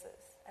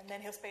pauses, and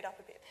then he'll speed up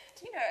a bit.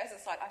 Do you know, as a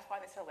side, I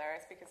find this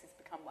hilarious because he's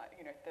become like,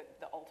 you know,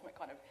 the ultimate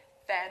kind of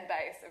fan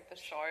base of the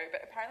show.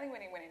 But apparently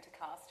when he went into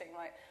casting,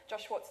 like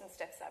Josh Schwartz and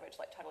Steph Savage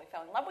like totally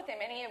fell in love with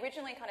him, and he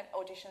originally kind of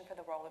auditioned for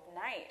the role of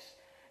Nate.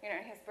 You know,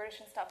 he's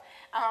British and stuff.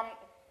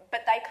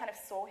 But they kind of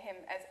saw him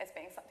as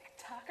being something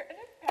darker, and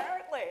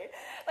apparently,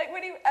 like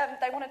when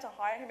they wanted to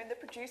hire him, and the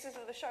producers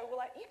of the show were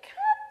like, "You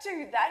can't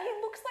do that. He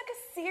looks like a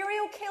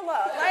serial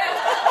killer."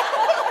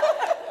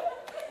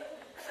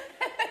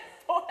 And they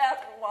thought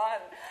out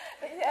one.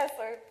 But yeah,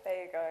 so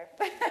there you go.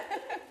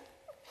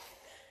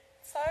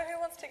 So who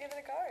wants to give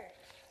it a go?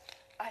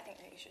 I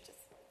think that you should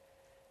just.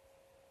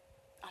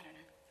 I don't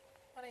know.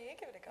 Why don't you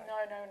give it a go? No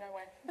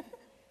way.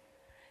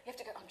 You have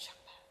to go on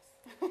Chuck Bass.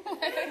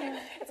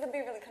 It's going to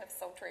be really kind of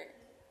sultry.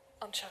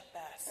 On Chuck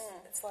Bass.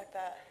 It's like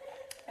that.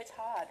 It's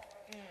hard.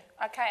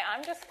 Okay,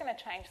 I'm just going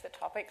to change the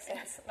topic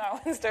since no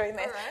one's doing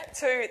this.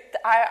 All right.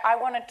 I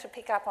wanted to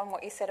pick up on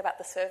what you said about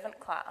the servant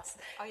class.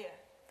 Oh, yeah.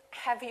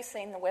 Have you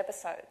seen the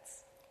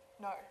webisodes?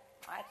 No.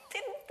 I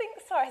didn't think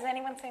so. Has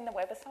anyone seen the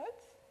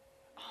webisodes?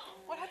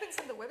 What happens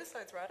in the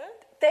webisodes, Rado?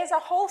 There's a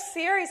whole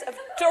series of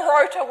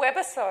Dorota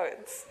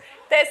webisodes.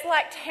 There's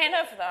like 10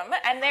 of them,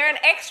 and they're an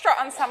extra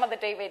on some of the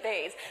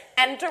DVDs.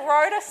 And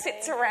Dorota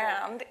sits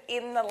around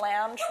in the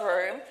lounge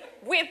room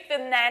with the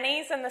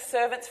nannies and the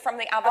servants from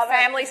the other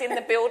families in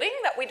the building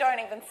that we don't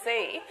even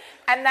see.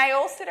 And they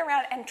all sit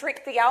around and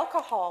drink the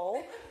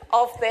alcohol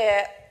of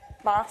their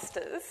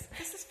masters.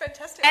 This is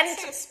fantastic. I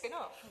see a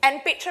spin-off.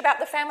 And bitch about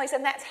the families,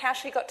 and that's how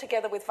she got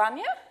together with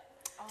Vanya.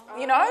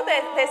 You know,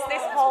 there's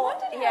this whole...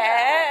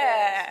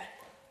 Yeah.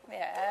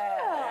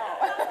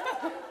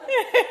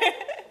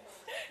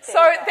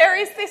 So there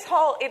is this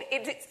whole...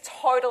 It's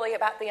totally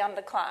about the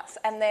underclass.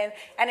 And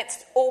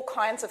it's all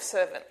kinds of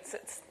servants.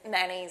 It's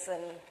nannies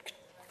and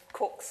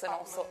cooks and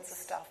all sorts of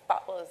stuff.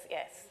 Butlers,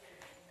 yes.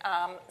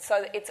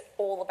 So it's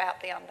all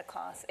about the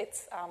underclass.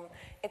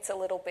 It's a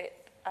little bit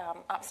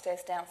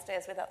upstairs,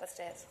 downstairs with other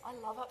stairs. I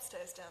love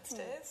upstairs,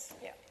 downstairs.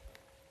 Yeah.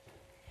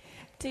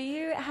 Do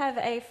you have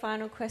a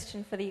final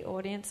question for the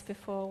audience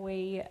before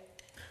we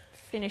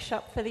finish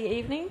up for the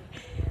evening?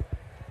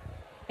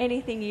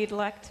 Anything you'd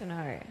like to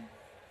know?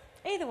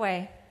 Either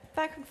way,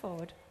 back and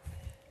forward.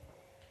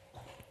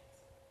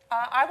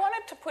 I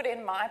wanted to put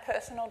in my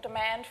personal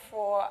demand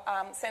for,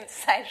 since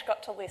Sage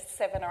got to list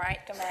 7 or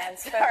 8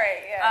 demands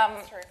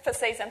for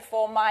season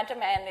 4, my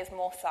demand is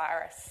more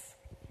Cyrus.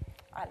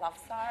 I love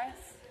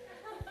Cyrus.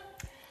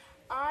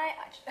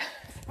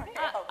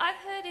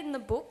 I've heard in the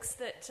books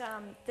that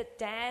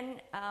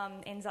Dan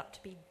ends up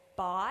to be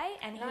bi,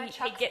 and Chuck's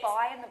he gets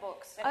bi in the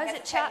books. Oh, is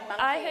it Chuck?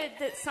 I heard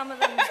that some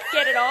of them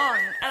get it on,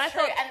 and I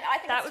True, thought and I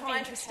think that it's would be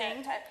time to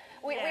interesting.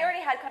 We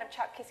already had kind of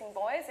Chuck kissing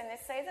boys in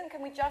this season.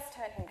 Can we just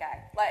turn him gay?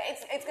 Like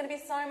it's going to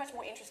be so much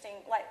more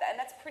interesting. Like, and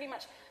that's pretty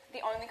much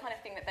the only kind of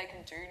thing that they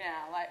can do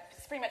now. Like,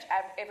 it's pretty much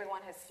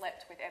everyone has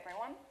slept with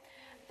everyone.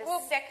 The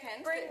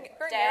second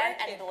Dan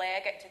and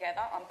Blair get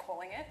together, I'm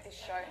calling it, this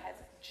show has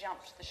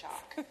jumped the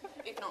shark,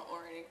 if not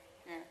already.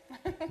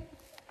 Yeah.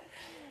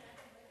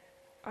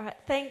 All right,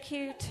 thank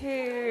you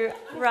to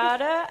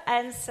Rada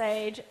and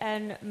Sage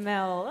and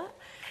Mel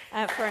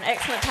for an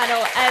excellent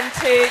panel, and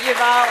to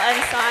Yuval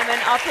and Simon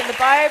up in the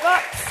bio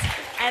box,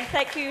 and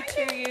thank you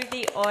to you,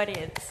 the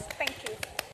audience. Thank you.